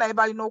beetaaga era naye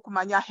balina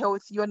okumanya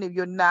health yo ne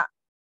byonna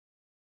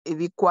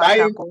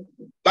ebikwatako.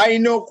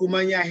 Balina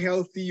okumanya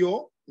health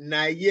yo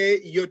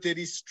naye yo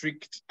teri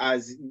strict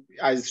as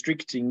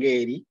strict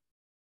ng'eri.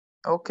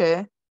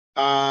 Okay.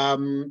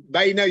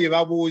 Balina bye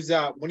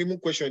babuuza, mulimu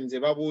questions ze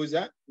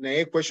babuuza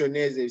naye question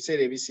ezo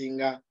ebiseera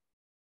ebisinga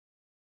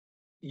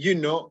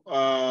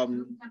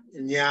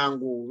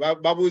nyangu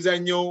babuuza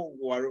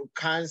nnyo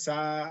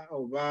cancer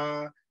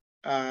oba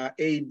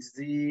AIDS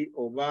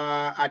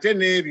oba ate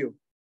n'ebyo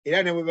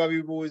era ne bwe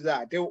babibuuza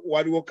ate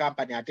waliwo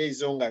company ate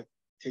ezo nga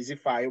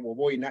tezifaayo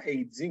bw'oba olina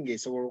AIDS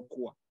ng'esobola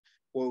okuwa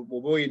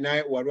bw'oba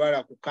olina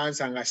walwala ku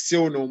cancer nga si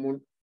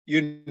ono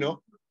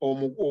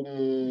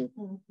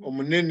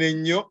omunene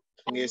nnyo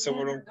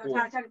ng'esobola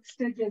okuwa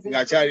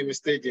ng'akyali mu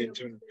stage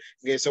entono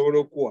ng'esobola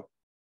okuwa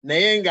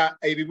naye nga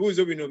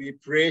ebibuuzo bino bi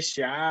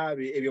pressure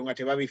ebyo nga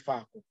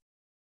tebabifaako.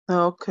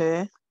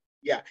 Okay.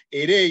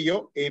 Era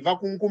eyo eva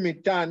ku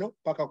 5,000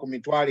 paka ku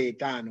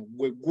 5,000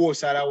 gwe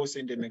gw'osalawo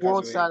ssente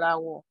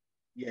gw'osalawo.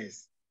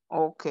 Yes.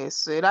 Okay,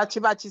 so era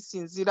kiba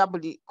kisinziira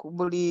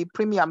buli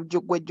premium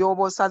gwe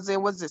gy'oba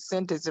osazeewo ze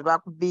ssente ze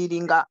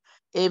bakubiiringa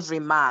every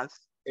month.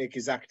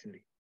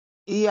 Exactly.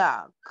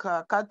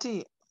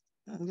 Kati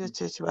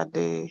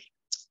kyekibadde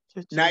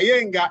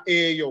naye nga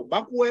eyo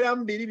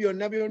bakuweeramu biri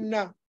byonna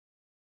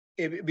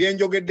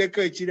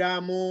byenjogeddeko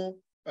ekiraamo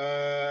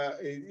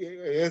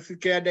health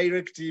care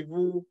directive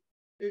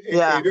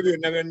ebyo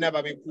byonna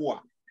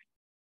babikuwa.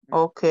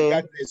 Okay.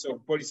 Regardless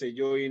of policy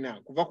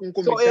gy'olina kuva ku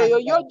 10,000. So eyo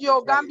yo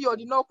gy'ogambye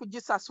olina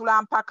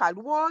okugisasula mpaka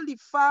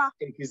lw'olifa.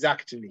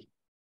 Exactly.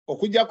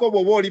 Okujjako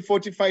bw'oba oli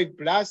 45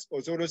 plus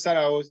osobola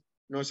osalawo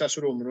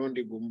n'osasula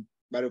omulundi gumu.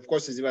 But of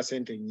course ziba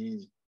ssente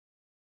nnyingi.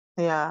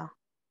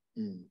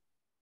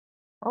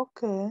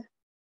 Okay.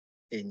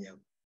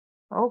 Enyamu.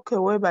 Okay,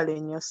 weebale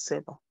nnyo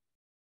ssebo.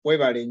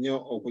 Weebale nnyo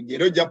okujja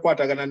era ojja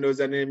kukwatagana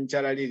ndowooza ne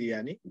mukyala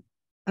Lilian.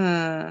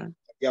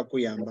 Ajja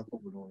kuyambako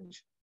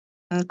bulungi.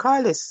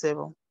 Nkaale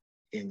ssebo.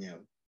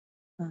 Enyamu.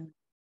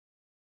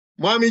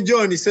 Mwami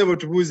John ssebo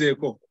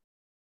tubuuzeeko.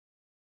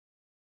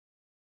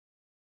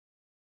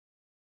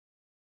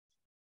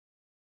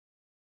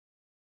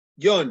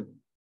 John.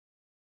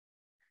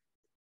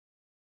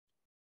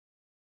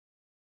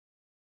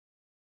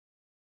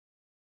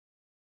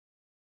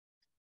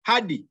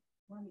 Hadi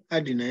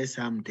naye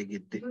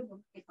saamutegedde.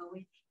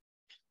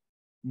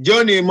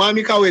 John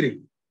mwami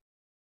Kawere.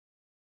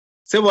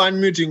 Ssebo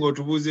unmuting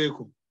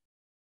otubuuzeeko.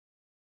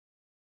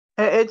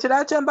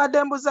 Ekirala kye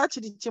mbadde mbuza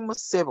kiri kimu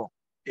ssebo.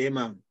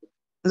 Maama.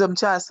 Nze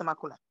mukyala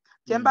Ssemakula.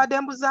 Kye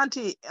mbadde mbuza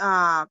nti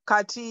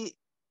kati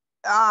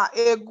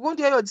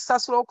egundi eyo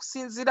gisasula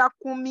okusinziira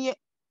ku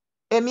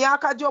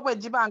emyaka gyo bwe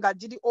giba nga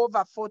giri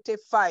over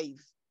 45.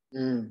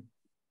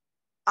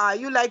 Are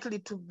you likely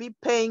to be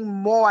paying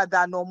more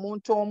than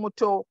omuntu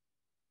omuto?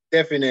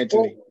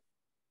 Definitely.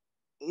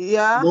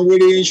 Yeah. Mu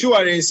buli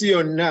insurance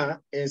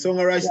yonna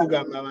ensonga lwaki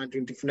tugamba abantu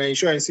nti funa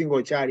insurance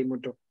ng'okyali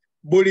muto.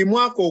 Buli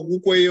mwaka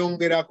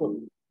ogukweyongerako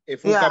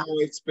efuuka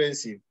more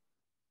expensive.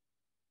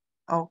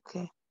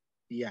 Okay.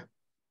 Yeah.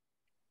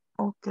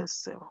 Okay,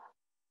 ssebo.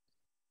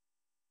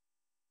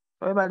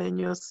 Webale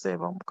nnyo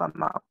ssebo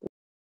Mukama.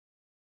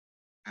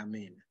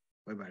 Amen.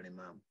 Webale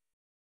maama.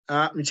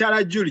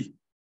 Mukyala Julie.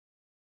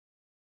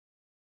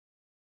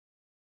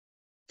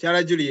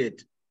 Mukyala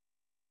Juliet.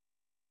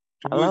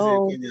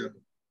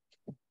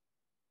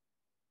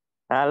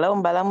 Hello,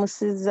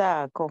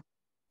 mbalamusizzaako.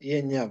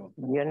 Ye nnyabo.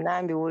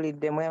 Byonna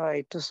mbiwulidde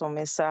mwebale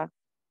tusomesa.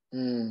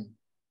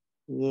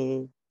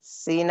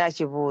 Siina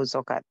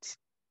kibuuzo kati.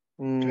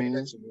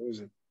 Toyina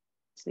kibuuzo?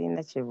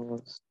 Siina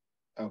kibuuzo.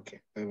 Okay,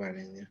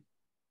 webale nnyo.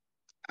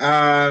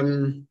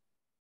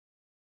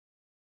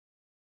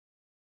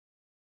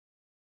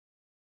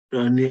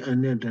 Ani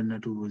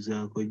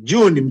atanatubuuzaako?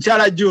 June,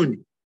 mukyala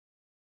June.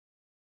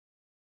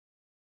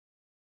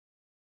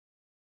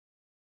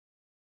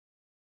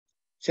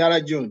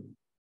 Mukyala June.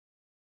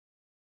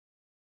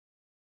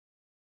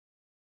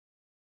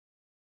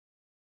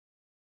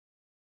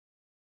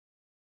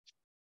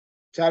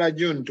 Mukyala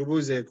June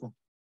tubuuzeeko.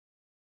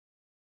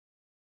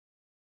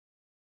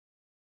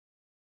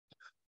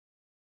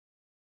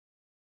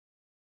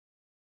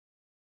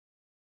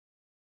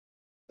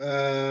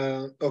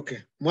 Okay.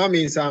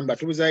 Mwami Nsamba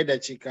tubuzayo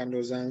eddakiika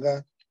ndowooza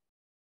nga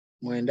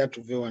 9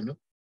 tuve wano.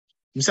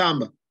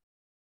 Nsamba.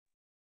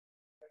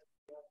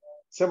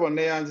 Ssebo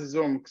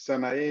neeyanziza omukisa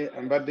naye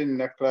mbadde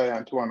nina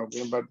client wano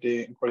gwe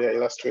mbadde nkolera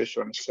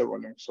illustration ssebo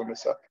ne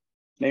nkusomesa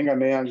naye nga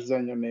neeyanziza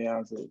nnyo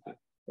neeyanziza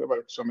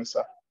webale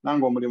kusomesa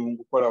nange omulimu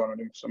ngukola wano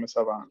ne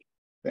nkusomesa bantu.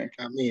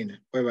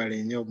 Amiina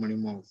webale nnyo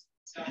omulimu ogwo.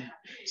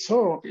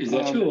 So is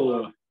that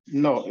you?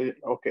 No,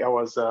 okay. I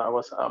was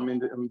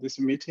in this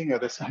meeting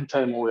at the same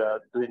time we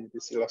are doing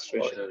this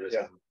illustration.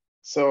 Yeah.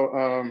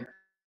 So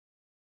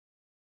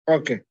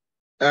okay.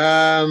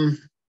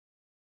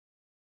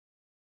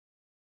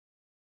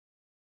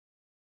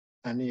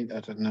 Ani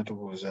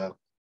atanatubuuzaako.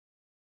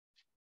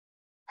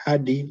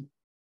 Hadi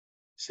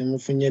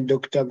simufunye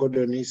Dr.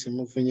 Gordon,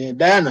 simufunye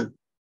Diana.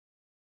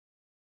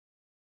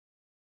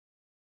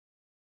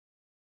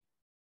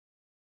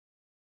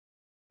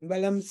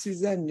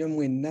 Mbalamusiza nnyo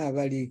mwenna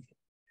abali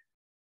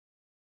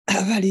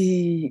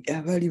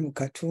mu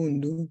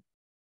katundu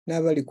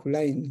n'abali ku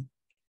line.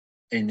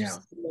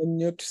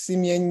 Nnyo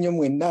tusimye nnyo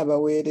mwenna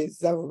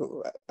abaweereza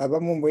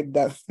abamu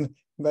mbwedda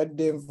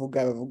mbadde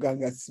nvuga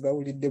nga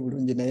sibawulidde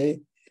bulungi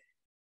naye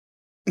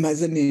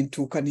maze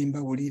nentuuka ne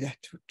mbawulira.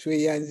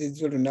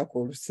 Tweyanzizza olunaku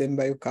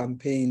olusembayo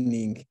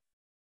campaigning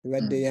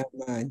ebadde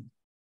y'amaanyi.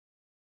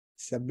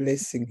 It's a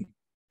blessing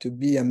to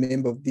be a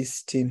member of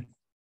this team.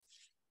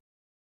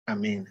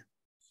 Amen.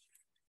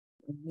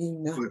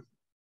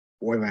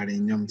 Webale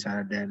nnyo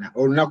mukyala Diana.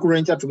 Olunaku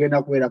lw'enkya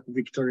tugenda kubeera ku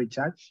Victory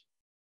Church.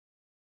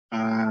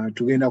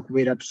 Tugenda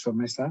kubeera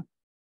tusomesa.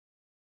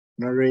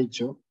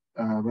 Nolwekyo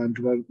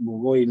abantu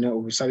bw'oba olina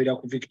obusabira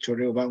ku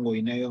Victory oba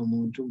ng'olinayo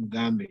omuntu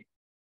mugambe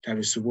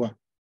talusubwa.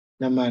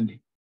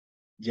 Namandi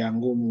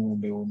jangu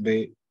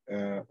omuwumbewumbe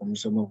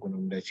omusomo guno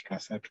mu dakiika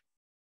 3.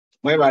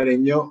 Mwebale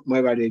nnyo,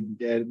 mwebale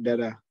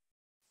ddala.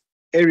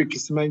 Eric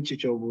simanyi ki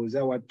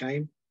ky'obuuza, what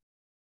time?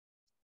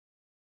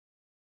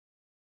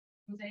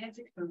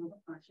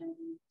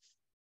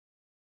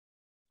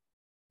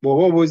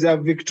 Bw'oba obuuza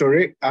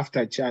Victory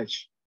after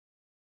church.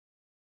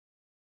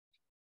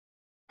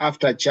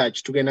 After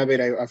church, tugenda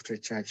beerayo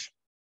after church.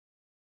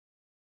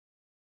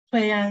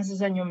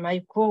 Tweyanziza nnyo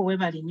Michael,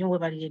 webali nnyo,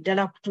 webalire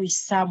ddala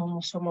kutuyisaamu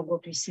musomo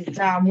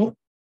gw'otuyisizaamu.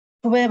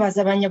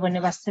 Tubeebaza bannyabo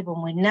ne bassebo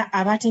mwenna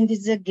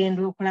abatindiza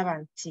eggendo okulaba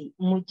nti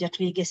mujja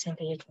tuyige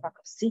Ssente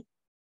Yekipakasi.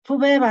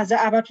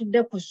 Tubeebaza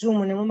abatudde ku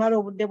Zoom ne mumala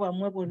obudde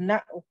bwammwe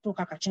bwonna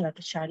okutuuka kati nga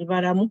tukyali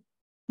balamu.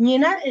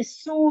 Nyina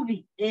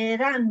essuubi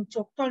era nti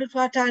okutola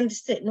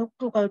twatandise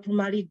n'okutuuka we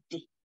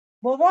tumalidde.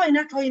 Bw'oba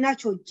olina tolina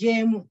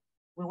ky'oggyeemu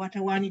we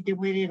watawaanidde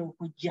bwereere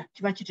okujja,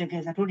 kiba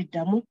kitegeeza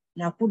toliddamu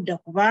nakudda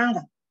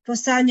kubanga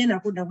tosaanye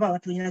nakudda kuba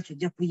watolina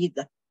ky'ojja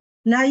kuyiga.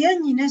 Naye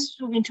nyina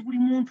essuubi nti buli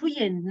muntu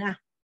yenna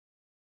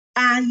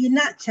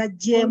ayina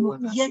ky'aggyeemu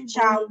ye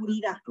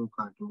kyawulira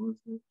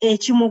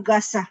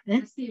ekimugasa.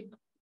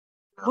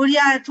 Buli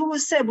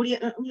atuuse buli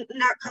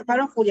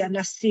Kapalaga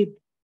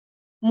Nasibu.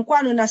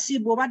 Mukwano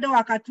Nasibu obadde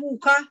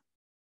wakatuuka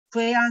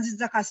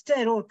tweyanziza kasita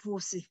era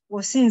otuuse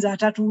osinza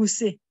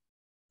atatuuse.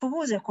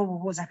 Tubuuzeko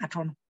obubuuza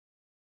katono.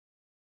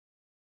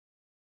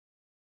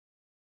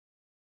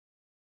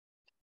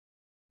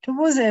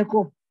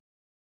 Tubuuzeeko.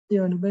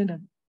 Yono benda.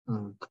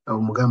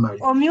 Omugamba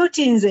ali.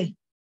 Omutinze.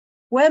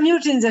 We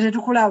mutinze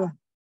tetukulaba.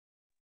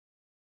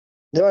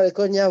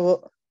 Ndewaleko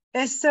nnyabo.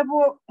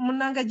 Essebo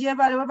munnange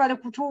gyebale webale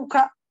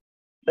kutuuka.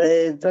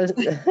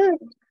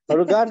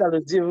 Oluganda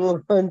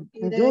luzibu.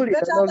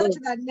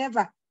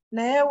 Never.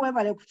 Naye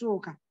webale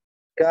kutuuka.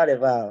 Kale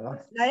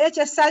baba. Naye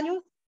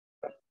kyessanyu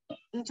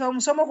nti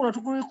omusomo guno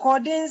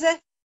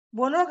tugulikodinze.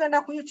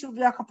 Bw'onoogenda ku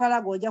YouTube ya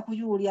Kapalaga ojja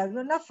kuyiwulira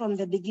byonna from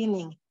the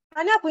beginning.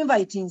 Ani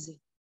akuinvite nze?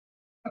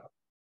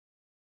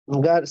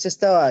 Nga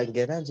sister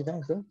wange nangi.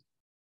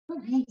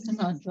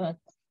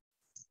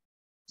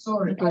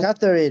 Sorry.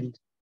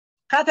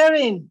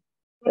 Catherine.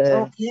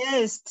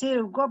 Okay,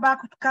 still go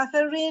back to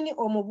Catherine.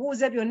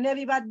 Omubuuze byonna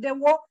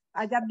ebibaddewo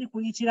ajja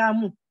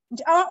bikuyitiramu.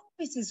 Our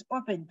office is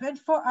open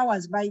 24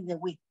 hours by the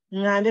way.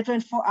 Ngande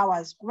 24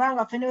 hours.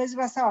 Kubanga fene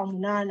weziba sawa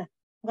 8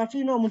 nga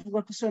tulina omuntu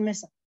gwe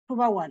tusomesa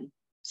tuba wano.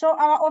 So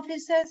our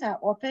offices are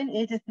open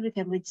 83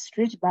 Cambridge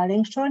Street,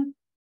 Burlington,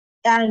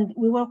 and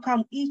we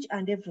welcome each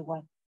and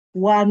everyone.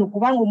 Wano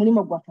kubanga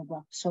omulimu gwaffe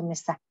gwa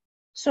kusomesa.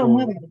 So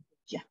mwebale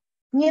kujja.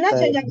 Nyina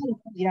kyenjagala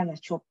okugira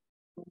nakyo.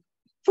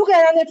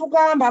 Tugenda ne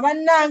tugamba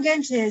bannange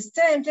nti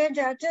Ssente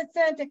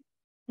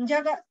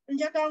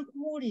njaga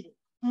nkubuulire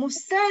mu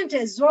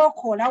ssente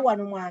z'okola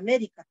wano mu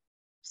America,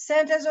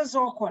 ssente zo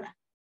z'okola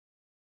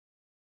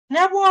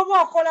ne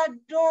bw'oba okola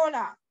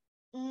 $1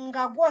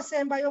 nga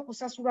gw'osembayo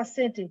okusasulwa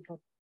ssente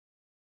ntono,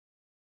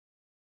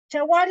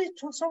 tewali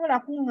tosobola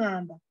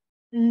kuŋŋamba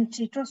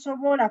nti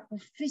tosobola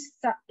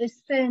kufissa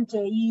essente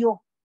eyo.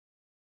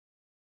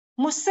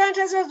 Mu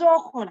ssente zo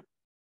z'okola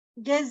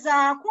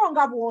gezaako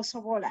nga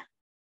bw'osobola.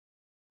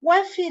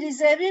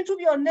 Weefiirize ebintu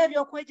byonna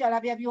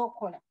eby'okwejalabya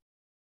by'okola.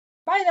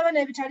 Bayina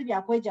n'ebitali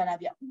bya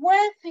kwejalabya.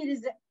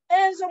 Weefiirize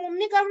ezo mu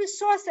meager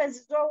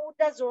resources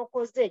z'owudda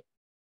z'okoze.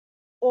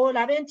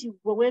 Olabe nti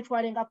gwe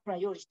weetwale nga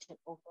priority.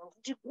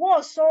 Nti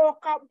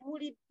gw'osooka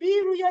buli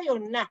biiru yo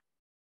yonna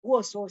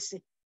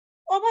gw'osoose.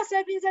 Oba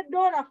osevinze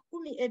 $10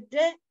 a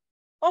day,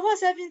 oba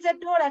osevinze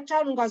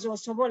 $5 nga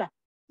z'osobola.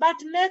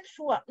 But make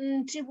sure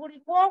nti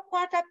buli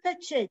gw'okwata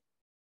paycheck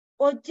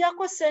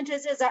ojjako ssente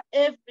ze za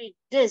every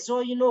day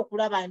z'olina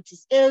okulaba nti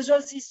ezo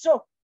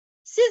zizo.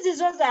 Si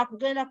zizo za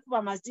kugenda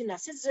kuba mazina,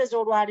 si zizo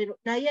ez'olwaliro,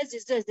 naye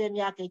zizo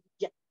ez'emyaka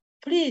egijja.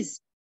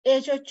 Please,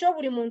 ekyo kyo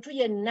buli muntu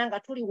yenna nga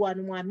tuli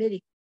wano mu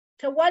America.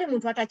 Tewali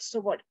muntu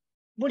atakisobola.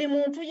 Buli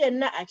muntu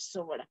yenna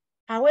akisobola.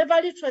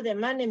 However little the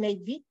money may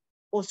be,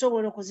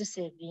 osobola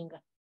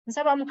okuzisevinga.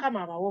 Nsaba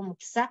Mukama abawe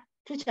omukisa,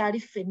 tukyali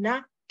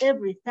ffenna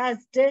every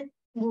Thursday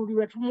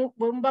buli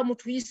bwe muba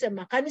mutuyise mu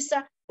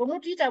makanisa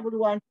omutuyita buli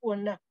wantu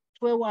wonna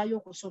twewaayo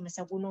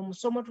okusomesa guno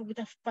omusomo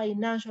tugita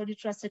financial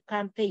literacy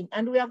campaign,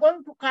 and we are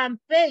going to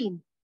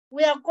campaign,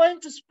 we are going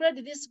to spread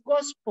this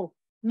gospel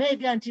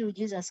maybe until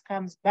Jesus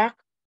comes back.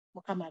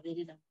 Mukama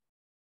abeerera.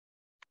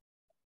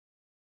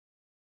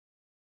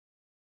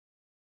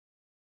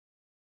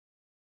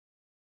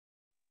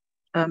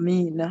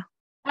 Amiina.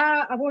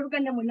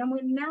 Abooluganda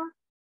mwenna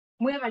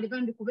mwebale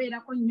bandi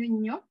kubeerako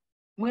nnyo,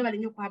 mwebale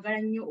nnyo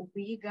kwagala nnyo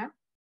okuyiga,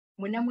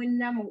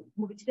 mwenna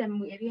mu biti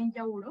mu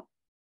ebyenjawulo.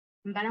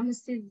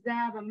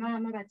 Mbalamusizza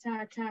bamaama,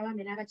 bataata,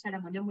 abaami n'abakyala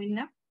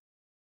mwenna.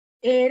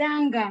 Era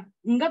nga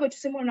bwe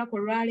tusema olunaku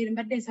olwaleero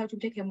mbadde nsaba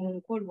tuteeke mu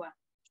nkolwa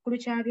kikulu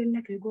kya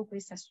byonna tuyiga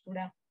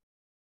okwesasula.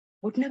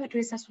 Bwe tunaba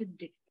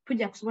twesasudde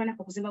tujja kusobola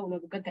naffe okuzimba buno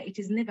obugagga. It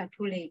is never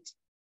too late.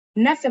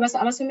 Naffe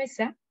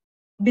abasomesa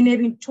bino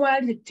ebintu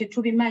twali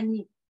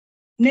tetubimanyi,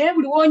 naye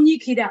buli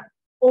wonyiikira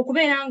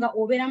okubeera nga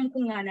obeera mu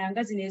kuŋŋaana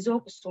nga zino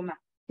ez'okusoma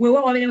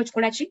weewa wabeeramu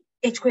ekikola ki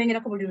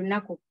ekikwengerako buli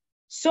lunaku.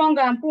 So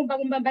nga mpumba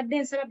mbadde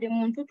nsaba buli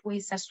muntu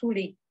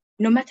twesasule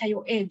no matter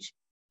your age.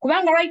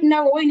 Kubanga right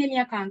now olina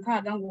emyaka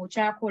 6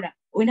 ng'okyakola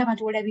olina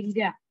abantu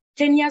olabirira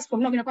 10 years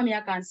from now olinako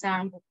emyaka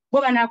 7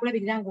 bo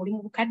banaakulabirira ng'oli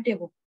mu bukadde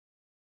bwo.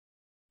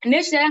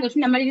 N'ekirala nga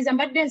tunnamaliriza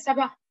mbadde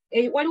nsaba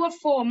waliwo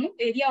foomu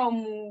eri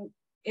awo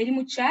eri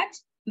mu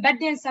chat,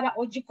 mbadde nsaba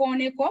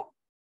ogikooneko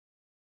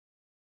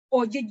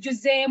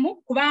ogijjuzeemu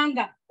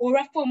kubanga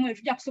olwa foomu eyo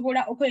tujja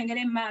kusobola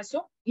okwengera mu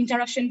maaso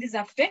interactions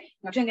zaffe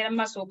nga twengera mu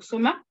maaso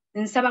okusoma.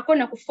 Nsabako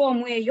na ku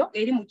foomu eyo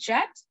eri mu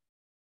chat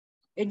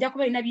ejja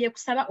kuba erina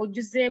byekusaba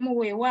ojjuzeemu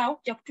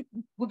weewaawo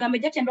bugamba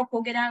ejja kyamba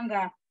okwogera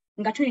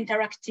nga tu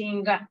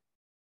interactinga.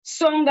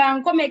 So nga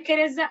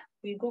nkomekereza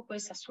tuyiga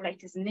okwesasula.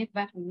 It is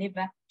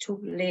never too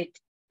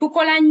late.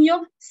 Tukola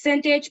nnyo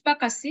ssente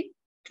y'ekipakasi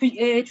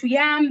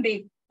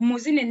tuyambe mu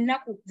zino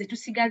ennaku ze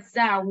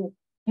tusigazzaawo.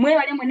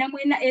 Mwebale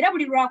mwenna era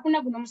buli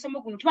lwakuna guno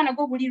omusomo guno tuba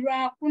nagwo buli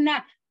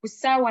lwakuna ku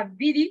ssaawa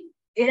 2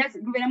 era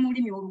lubeera mu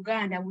lulimi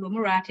Oluganda buli omu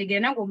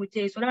lw'ategeera. Nange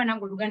omuteeso olaba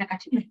nange Oluganda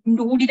kati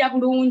nduwulira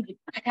bulungi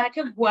kati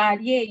ate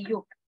gwali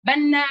eyo.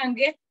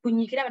 Bannange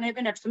tunyiikira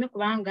Abannayuganda tusome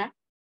kubanga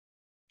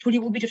tuli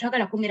bubi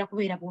tetwagala kwongera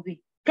kubeera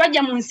bubi.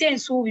 Twajja mu nsi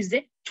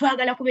ensuubize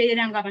twagala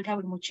kubeerera ng'abantu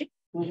abuli mu ki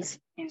nsi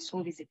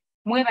ensuubize.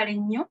 Mwebale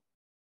nnyo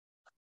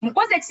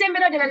mukoze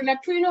ekisembero ddala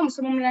tulina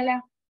omusomo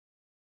mulala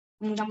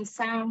nga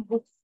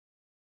 7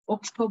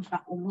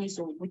 October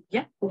omwezi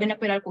ogujja kugenda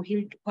kubeera ku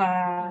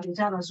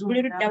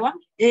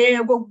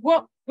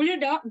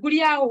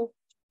guli awo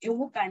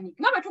ewugani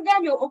nga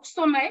batugambye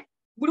okusoma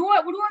buli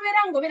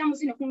wobeera ng'obeera mu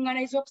zino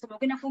kuŋŋaana ez'okusoma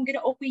ogenda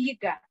kwongera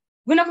okuyiga.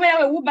 Ogenda kubeera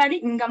we Wubali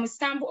nga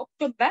 7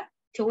 October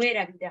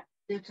teweerabira.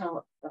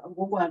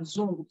 Gwe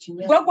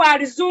gwa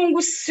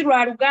Luzungu si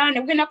lwa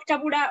Luganda. Gugenda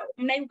kutabula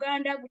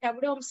Omunnayuganda,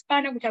 gutabule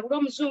Omusipaana, gutabule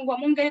Omuzungu,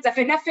 Omungereza,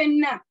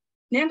 ffenna.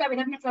 Naye nga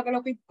bina twagala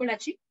okukola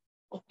ki?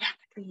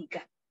 Okubanga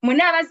tuyiga.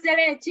 Mwenna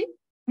abazzereeti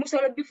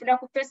musobola obifuna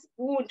ku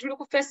Facebook, tuli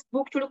ku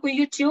Facebook, tuli ku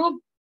YouTube,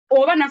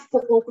 oba naffe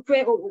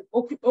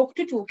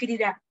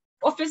okututuukirira.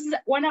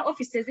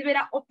 Offices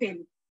zibeera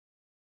open.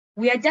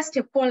 We are just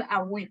a call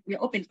away. We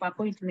are open for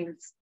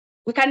appointments.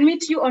 We can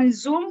meet you on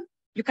Zoom.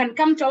 You can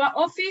come to our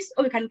office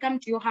or we can come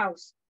to your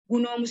house.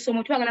 Guno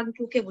omusomo twagala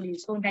gutuuke buli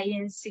nsonda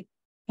y'ensi.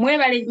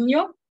 Mwebale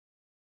nnyo.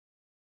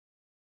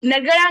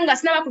 Naddala nga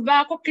sinaba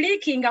kuvaako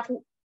clickinga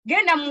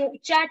genda mu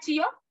chat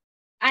yo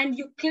and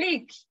you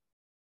click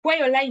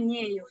kweyo line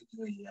eyo.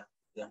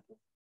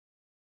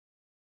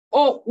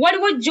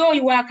 Waliwo Joy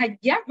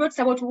wakajja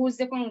tusaba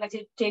otubuuzeko nga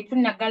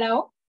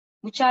tetunaggalawo.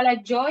 Mukyala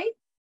Joy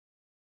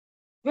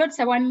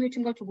tusaba unmute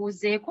nga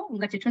otubuuzeeko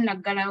nga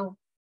tetunaggalawo.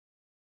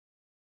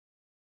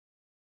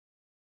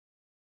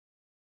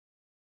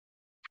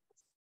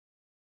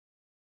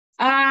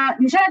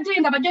 Mukyala Joy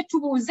nga bajja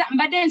tubuuza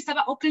mbadde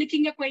nsaba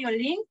oklickinge kweyo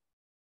link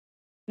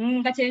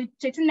nga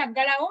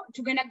tetunaggalawo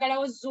tugenda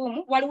ggalawo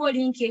Zoom. Waliwo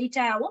link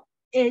eyitaawo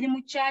eri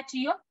mu chat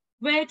yo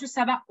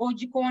tusaba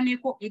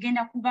ogikooneko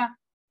egenda kuba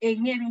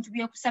erina ebintu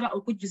byekusaba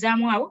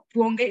okujjuzaamu awo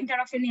tuwonge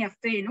interaction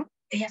yaffe eno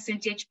eya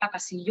ssente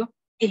y'ekipakasi yo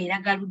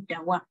eraga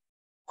luddawa.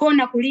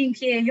 Koona ku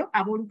link eyo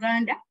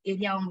abooluganda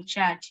eri awo mu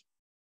chat.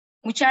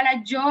 Mukyala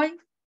Joy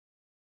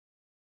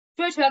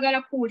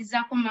twagala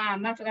kuwulizaako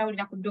maama, twagala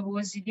kuwulira ku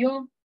ddoboozi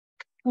lyo,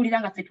 tuwulira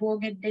nga ffe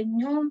twogedde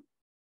nnyo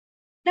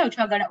nawe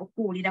twagala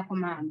okuwulirako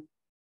maama.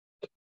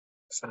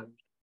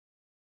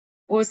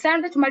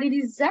 Osanze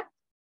tumaliriza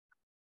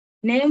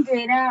naye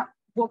ng'era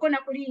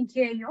bw'okona ku link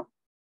eyo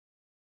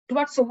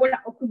tuba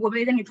tusobola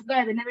okugoberera ne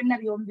tugaba byonna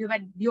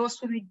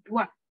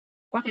by'osubiddwa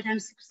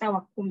kwaketandisi ku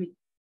ssaawa 10.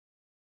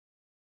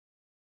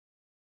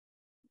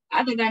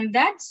 Other than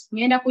that,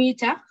 ngenda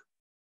kuyita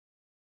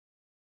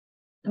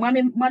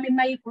Mwami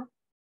Michael.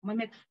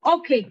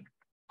 Okay.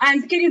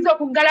 Anzikiriza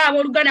okuggala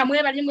abooluganda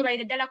mwebale mwe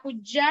bayire ddala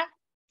kujja.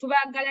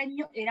 Tubaagala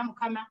nnyo era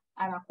Mukama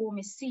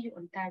abakuume. See you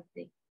on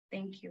Thursday.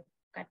 Thank you.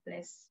 God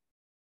bless.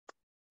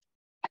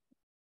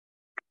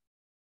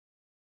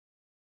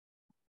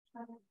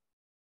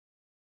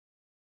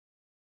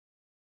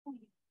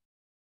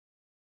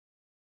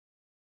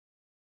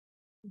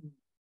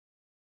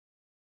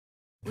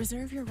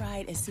 Reserve your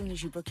ride as soon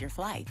as you book your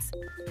flights.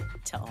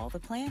 To all the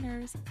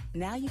planners,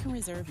 now you can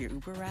reserve your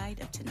Uber ride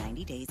up to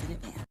 90 days in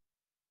advance.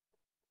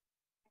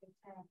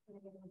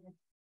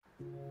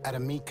 At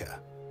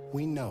Amica,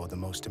 we know the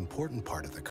most important part of the